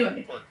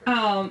 Anyway,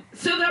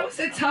 so that was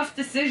a tough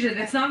decision.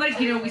 It's not like,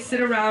 you know, we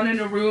sit around in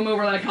a room and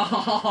we're like, ha ha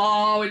ha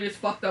ha, we just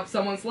fucked up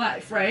someone's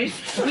life, right?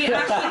 We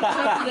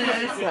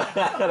actually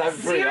took this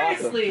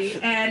seriously,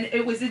 and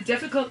it was a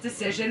difficult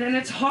decision, and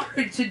it's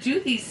hard to do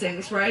these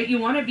things, right? You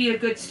want to be a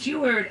good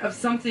steward of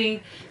something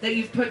that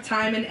you've put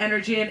time and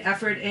energy and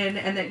effort in,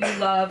 and that you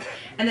love,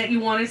 and that you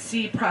want to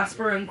see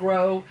prosper and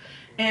grow,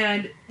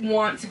 and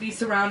want to be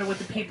surrounded with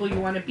the people you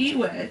want to be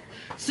with.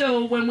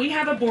 So when we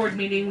have a board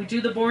meeting, we do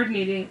the board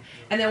meeting,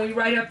 and then we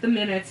write up the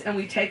minutes, and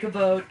we take a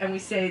vote, and we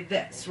say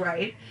this,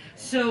 right?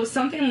 So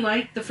something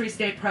like the Free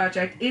State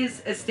Project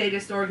is a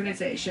statist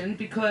organization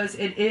because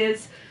it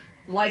is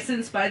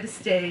licensed by the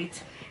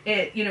state.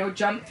 It, you know,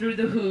 jumped through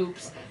the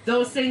hoops.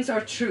 Those things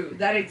are true.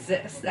 That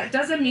exists. That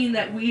doesn't mean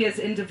that we as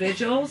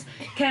individuals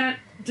can't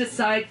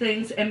decide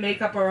things and make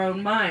up our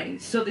own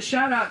minds. So the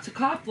shout out to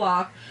Cough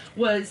Block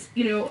was,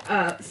 you know,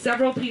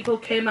 several people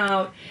came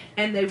out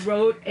and they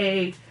wrote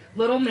a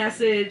little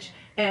message,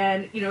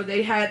 and, you know,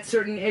 they had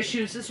certain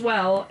issues as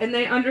well, and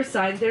they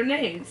undersigned their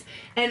names.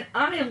 And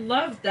I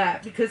loved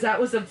that because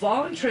that was a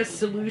voluntarist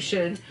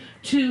solution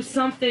to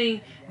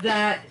something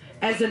that,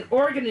 as an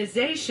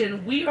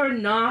organization, we are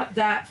not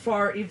that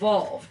far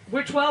evolved.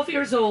 We're 12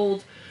 years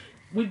old.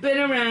 We've been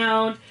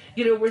around,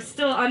 you know, we're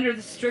still under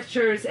the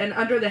strictures and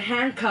under the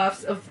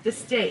handcuffs of the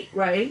state,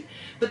 right?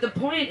 But the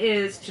point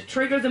is to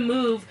trigger the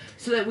move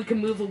so that we can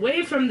move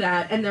away from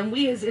that, and then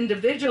we as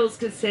individuals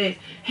can say,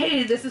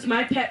 hey, this is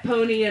my pet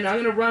pony, and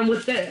I'm going to run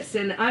with this,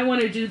 and I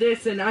want to do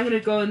this, and I'm going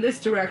to go in this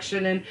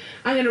direction, and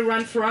I'm going to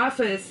run for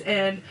office,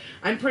 and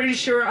I'm pretty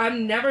sure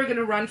I'm never going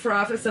to run for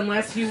office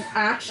unless you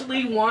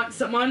actually want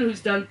someone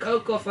who's done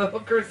coke off a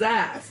hooker's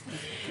ass.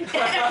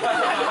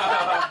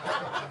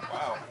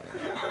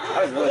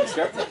 That was really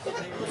descriptive.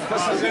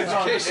 This is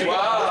education.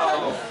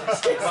 Wow.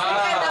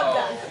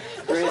 Wow.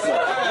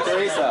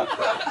 Theresa.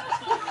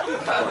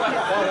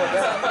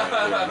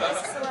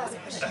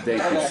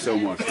 Thank you so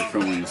much for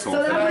filming this whole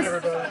So thing.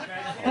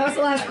 that was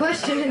the last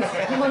question.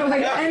 What am I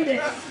to end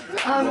it?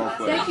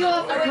 Thank you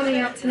all for coming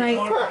out tonight.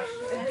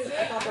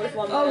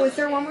 Oh, was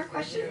there one more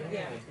question?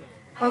 Yeah.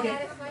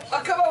 Okay.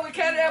 Oh, come on, we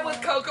can't have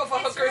with Coco for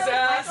hooker's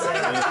ass. I'm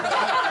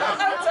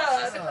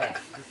done.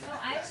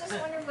 I was just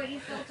wondering what you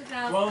felt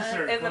about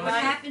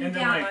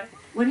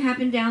what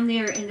happened down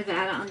there in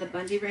Nevada on the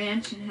Bundy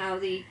Ranch, and how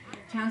the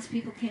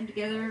townspeople came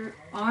together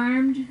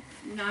armed,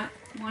 not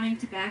wanting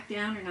to back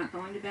down or not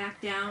going to back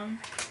down,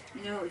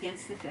 you know,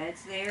 against the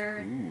feds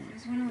there. I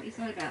was wondering what you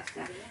thought about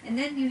that. And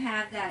then you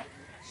have that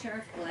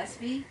Sheriff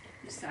Gillespie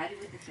who sided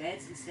with the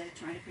feds instead of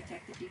trying to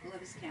protect the people of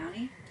his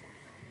county.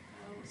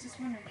 I was just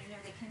wondering, you know,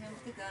 they came in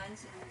with the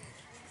guns and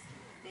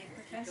they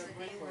professed that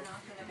they were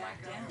not going to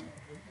back down.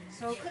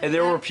 So And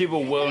there were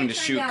people willing to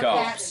shoot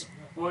cops.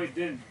 Well, it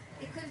did.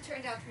 It could have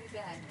turned out pretty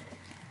bad.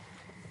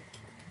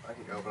 I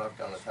can go, but I've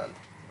gone to 10.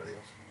 Anybody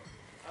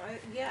else?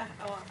 Yeah.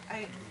 Oh,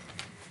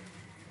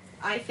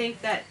 I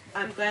think that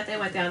I'm glad they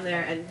went down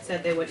there and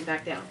said they wouldn't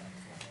back down.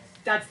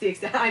 That's the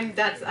extent.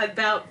 That's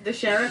about the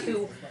sheriff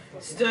who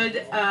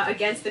stood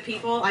against the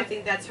people. I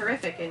think that's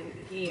horrific, and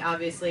he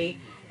obviously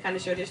kind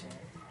of showed his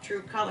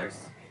true colors.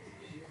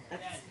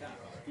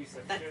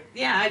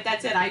 Yeah,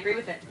 that's it. I agree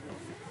with it.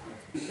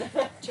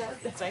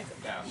 That's right.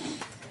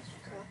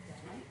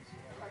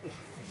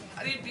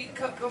 I didn't beat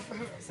Coco for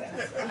hooker's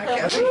ass. I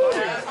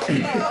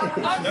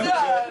can't. I'm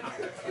done.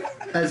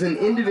 As an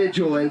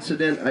individual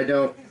incident, I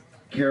don't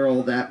care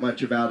all that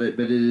much about it,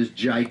 but it is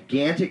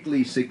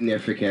gigantically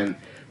significant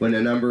when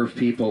a number of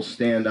people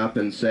stand up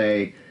and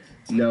say,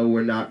 no,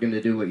 we're not going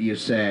to do what you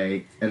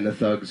say, and the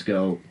thugs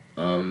go,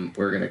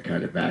 we're going to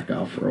kind of back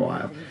off for a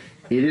while.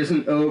 It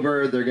isn't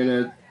over. They're going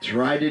to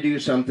try to do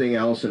something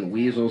else and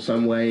weasel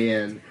some way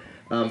in.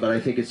 But I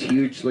think it's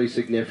hugely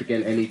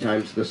significant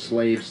anytime the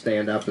slaves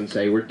stand up and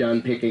say, we're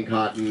done picking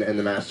cotton, and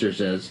the master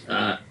says,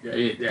 well,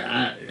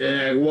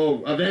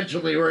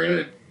 eventually we're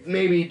going to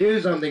maybe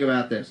do something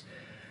about this.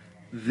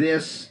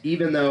 This,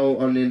 even though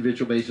on an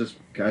individual basis,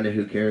 kind of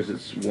who cares,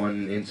 it's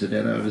one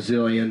incident out of a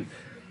zillion,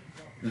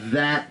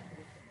 that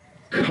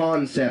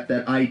concept,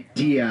 that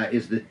idea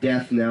is the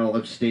death knell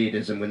of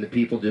statism, when the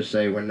people just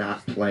say, we're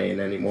not playing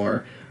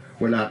anymore,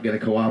 we're not going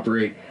to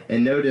cooperate.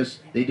 And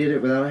notice, they did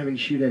it without having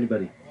to shoot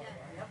anybody.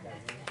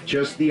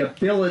 Just the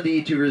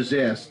ability to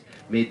resist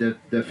made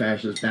the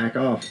fascists back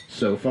off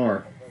so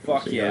far.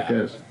 Fuck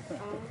yeah.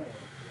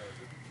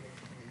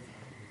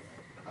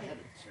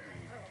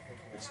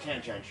 It's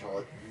tangential.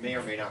 It may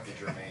or may not be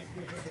germane.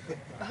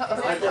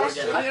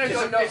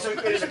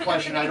 It is a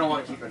question. I don't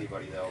want to keep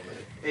anybody though.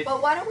 But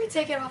Well, why don't we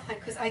take it offline?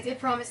 Because I did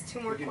promise two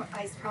more.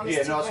 I promised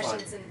Yeah, two no, it's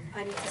questions, fine. and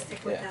I need to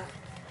stick with that.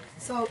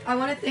 So I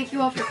want to thank you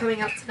all for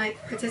coming out tonight,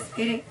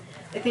 participating.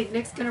 I think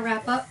Nick's going to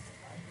wrap up,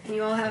 and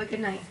you all have a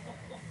good night.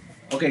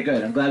 Okay,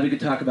 good. I'm glad we could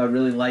talk about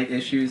really light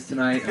issues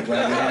tonight. I'm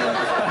glad we had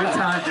a good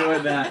time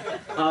doing that.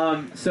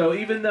 So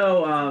even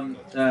though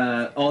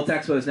Alt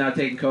Expo is now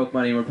taking Coke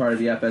money and we're part of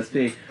the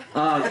FSP,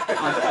 I'm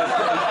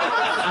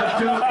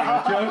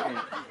joking.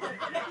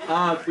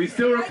 We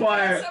still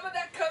require. Some of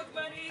that Coke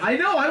money. I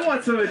know. I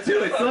want some of it too.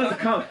 It still has to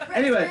come.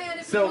 Anyway,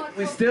 so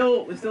we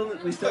still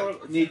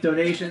need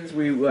donations.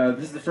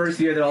 This is the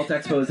first year that Alt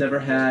Expo has ever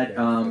had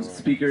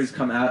speakers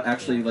come out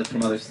actually like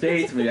from other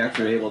states. We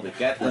actually were able to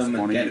get them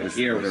and get them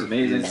here, which is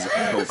amazing.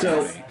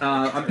 So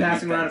I'm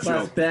passing around a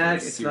plastic bag.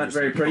 It's not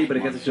very pretty, but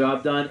it gets the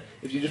job done.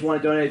 If you just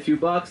want to donate a few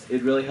bucks,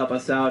 it'd really help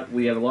us out.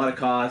 We have a lot of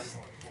costs.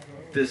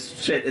 This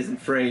shit isn't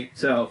free,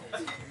 so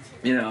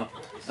you know.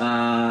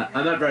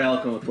 I'm not very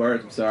eloquent with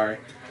words. I'm sorry.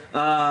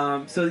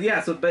 But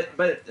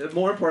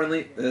more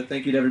importantly,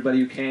 thank you to everybody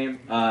who came.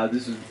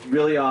 This was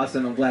really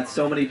awesome. I'm glad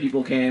so many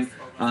people came.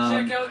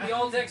 Check out the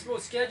Alt Expo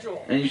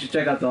schedule. And you should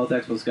check out the Alt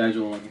Expo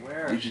schedule. And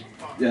where? You should,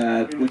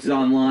 which is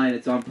online.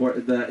 It's on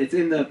it's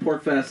in the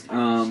PorcFest.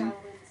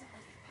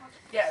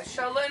 Yeah,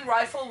 Shaolin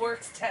Rifle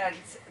Works tent.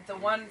 The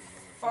one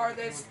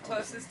farthest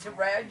closest to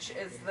Reg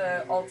is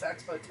the Alt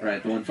Expo tent.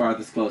 Right, the one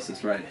farthest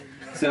closest, right.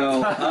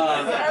 So,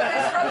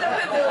 farthest from the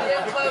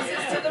pavilion,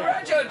 closest to the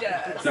Rego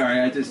desk. Sorry,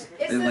 I just...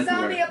 It's the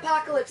zombie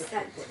apocalypse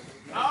tent.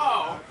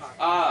 Oh!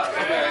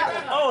 Okay.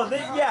 Oh,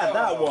 yeah,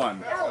 that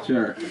one.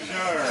 Sure.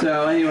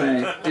 So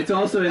anyway, it's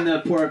also in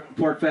the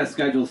PorcFest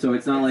schedule, so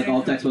it's not like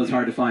Alt Expo is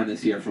hard to find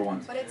this year for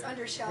once. But it's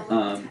under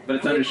Shaolin. But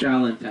it's under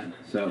Shaolin 10,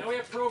 so... And we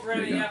have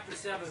programming after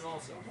 7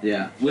 also.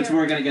 Yeah, which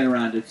we're going to get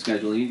around to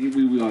scheduling.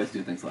 We always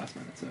do things last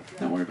minute, so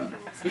don't worry about it.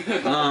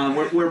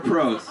 We're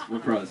pros. We're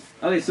pros.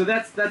 Okay, so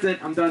that's it.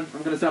 I'm done. I'm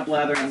going to stop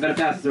blathering. I'm going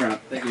to pass this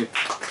around. Thank you.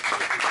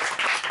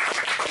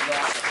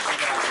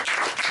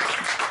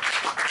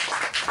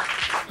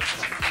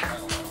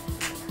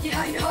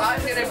 I'm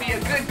gonna be a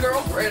good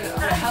girlfriend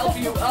to help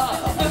you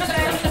up.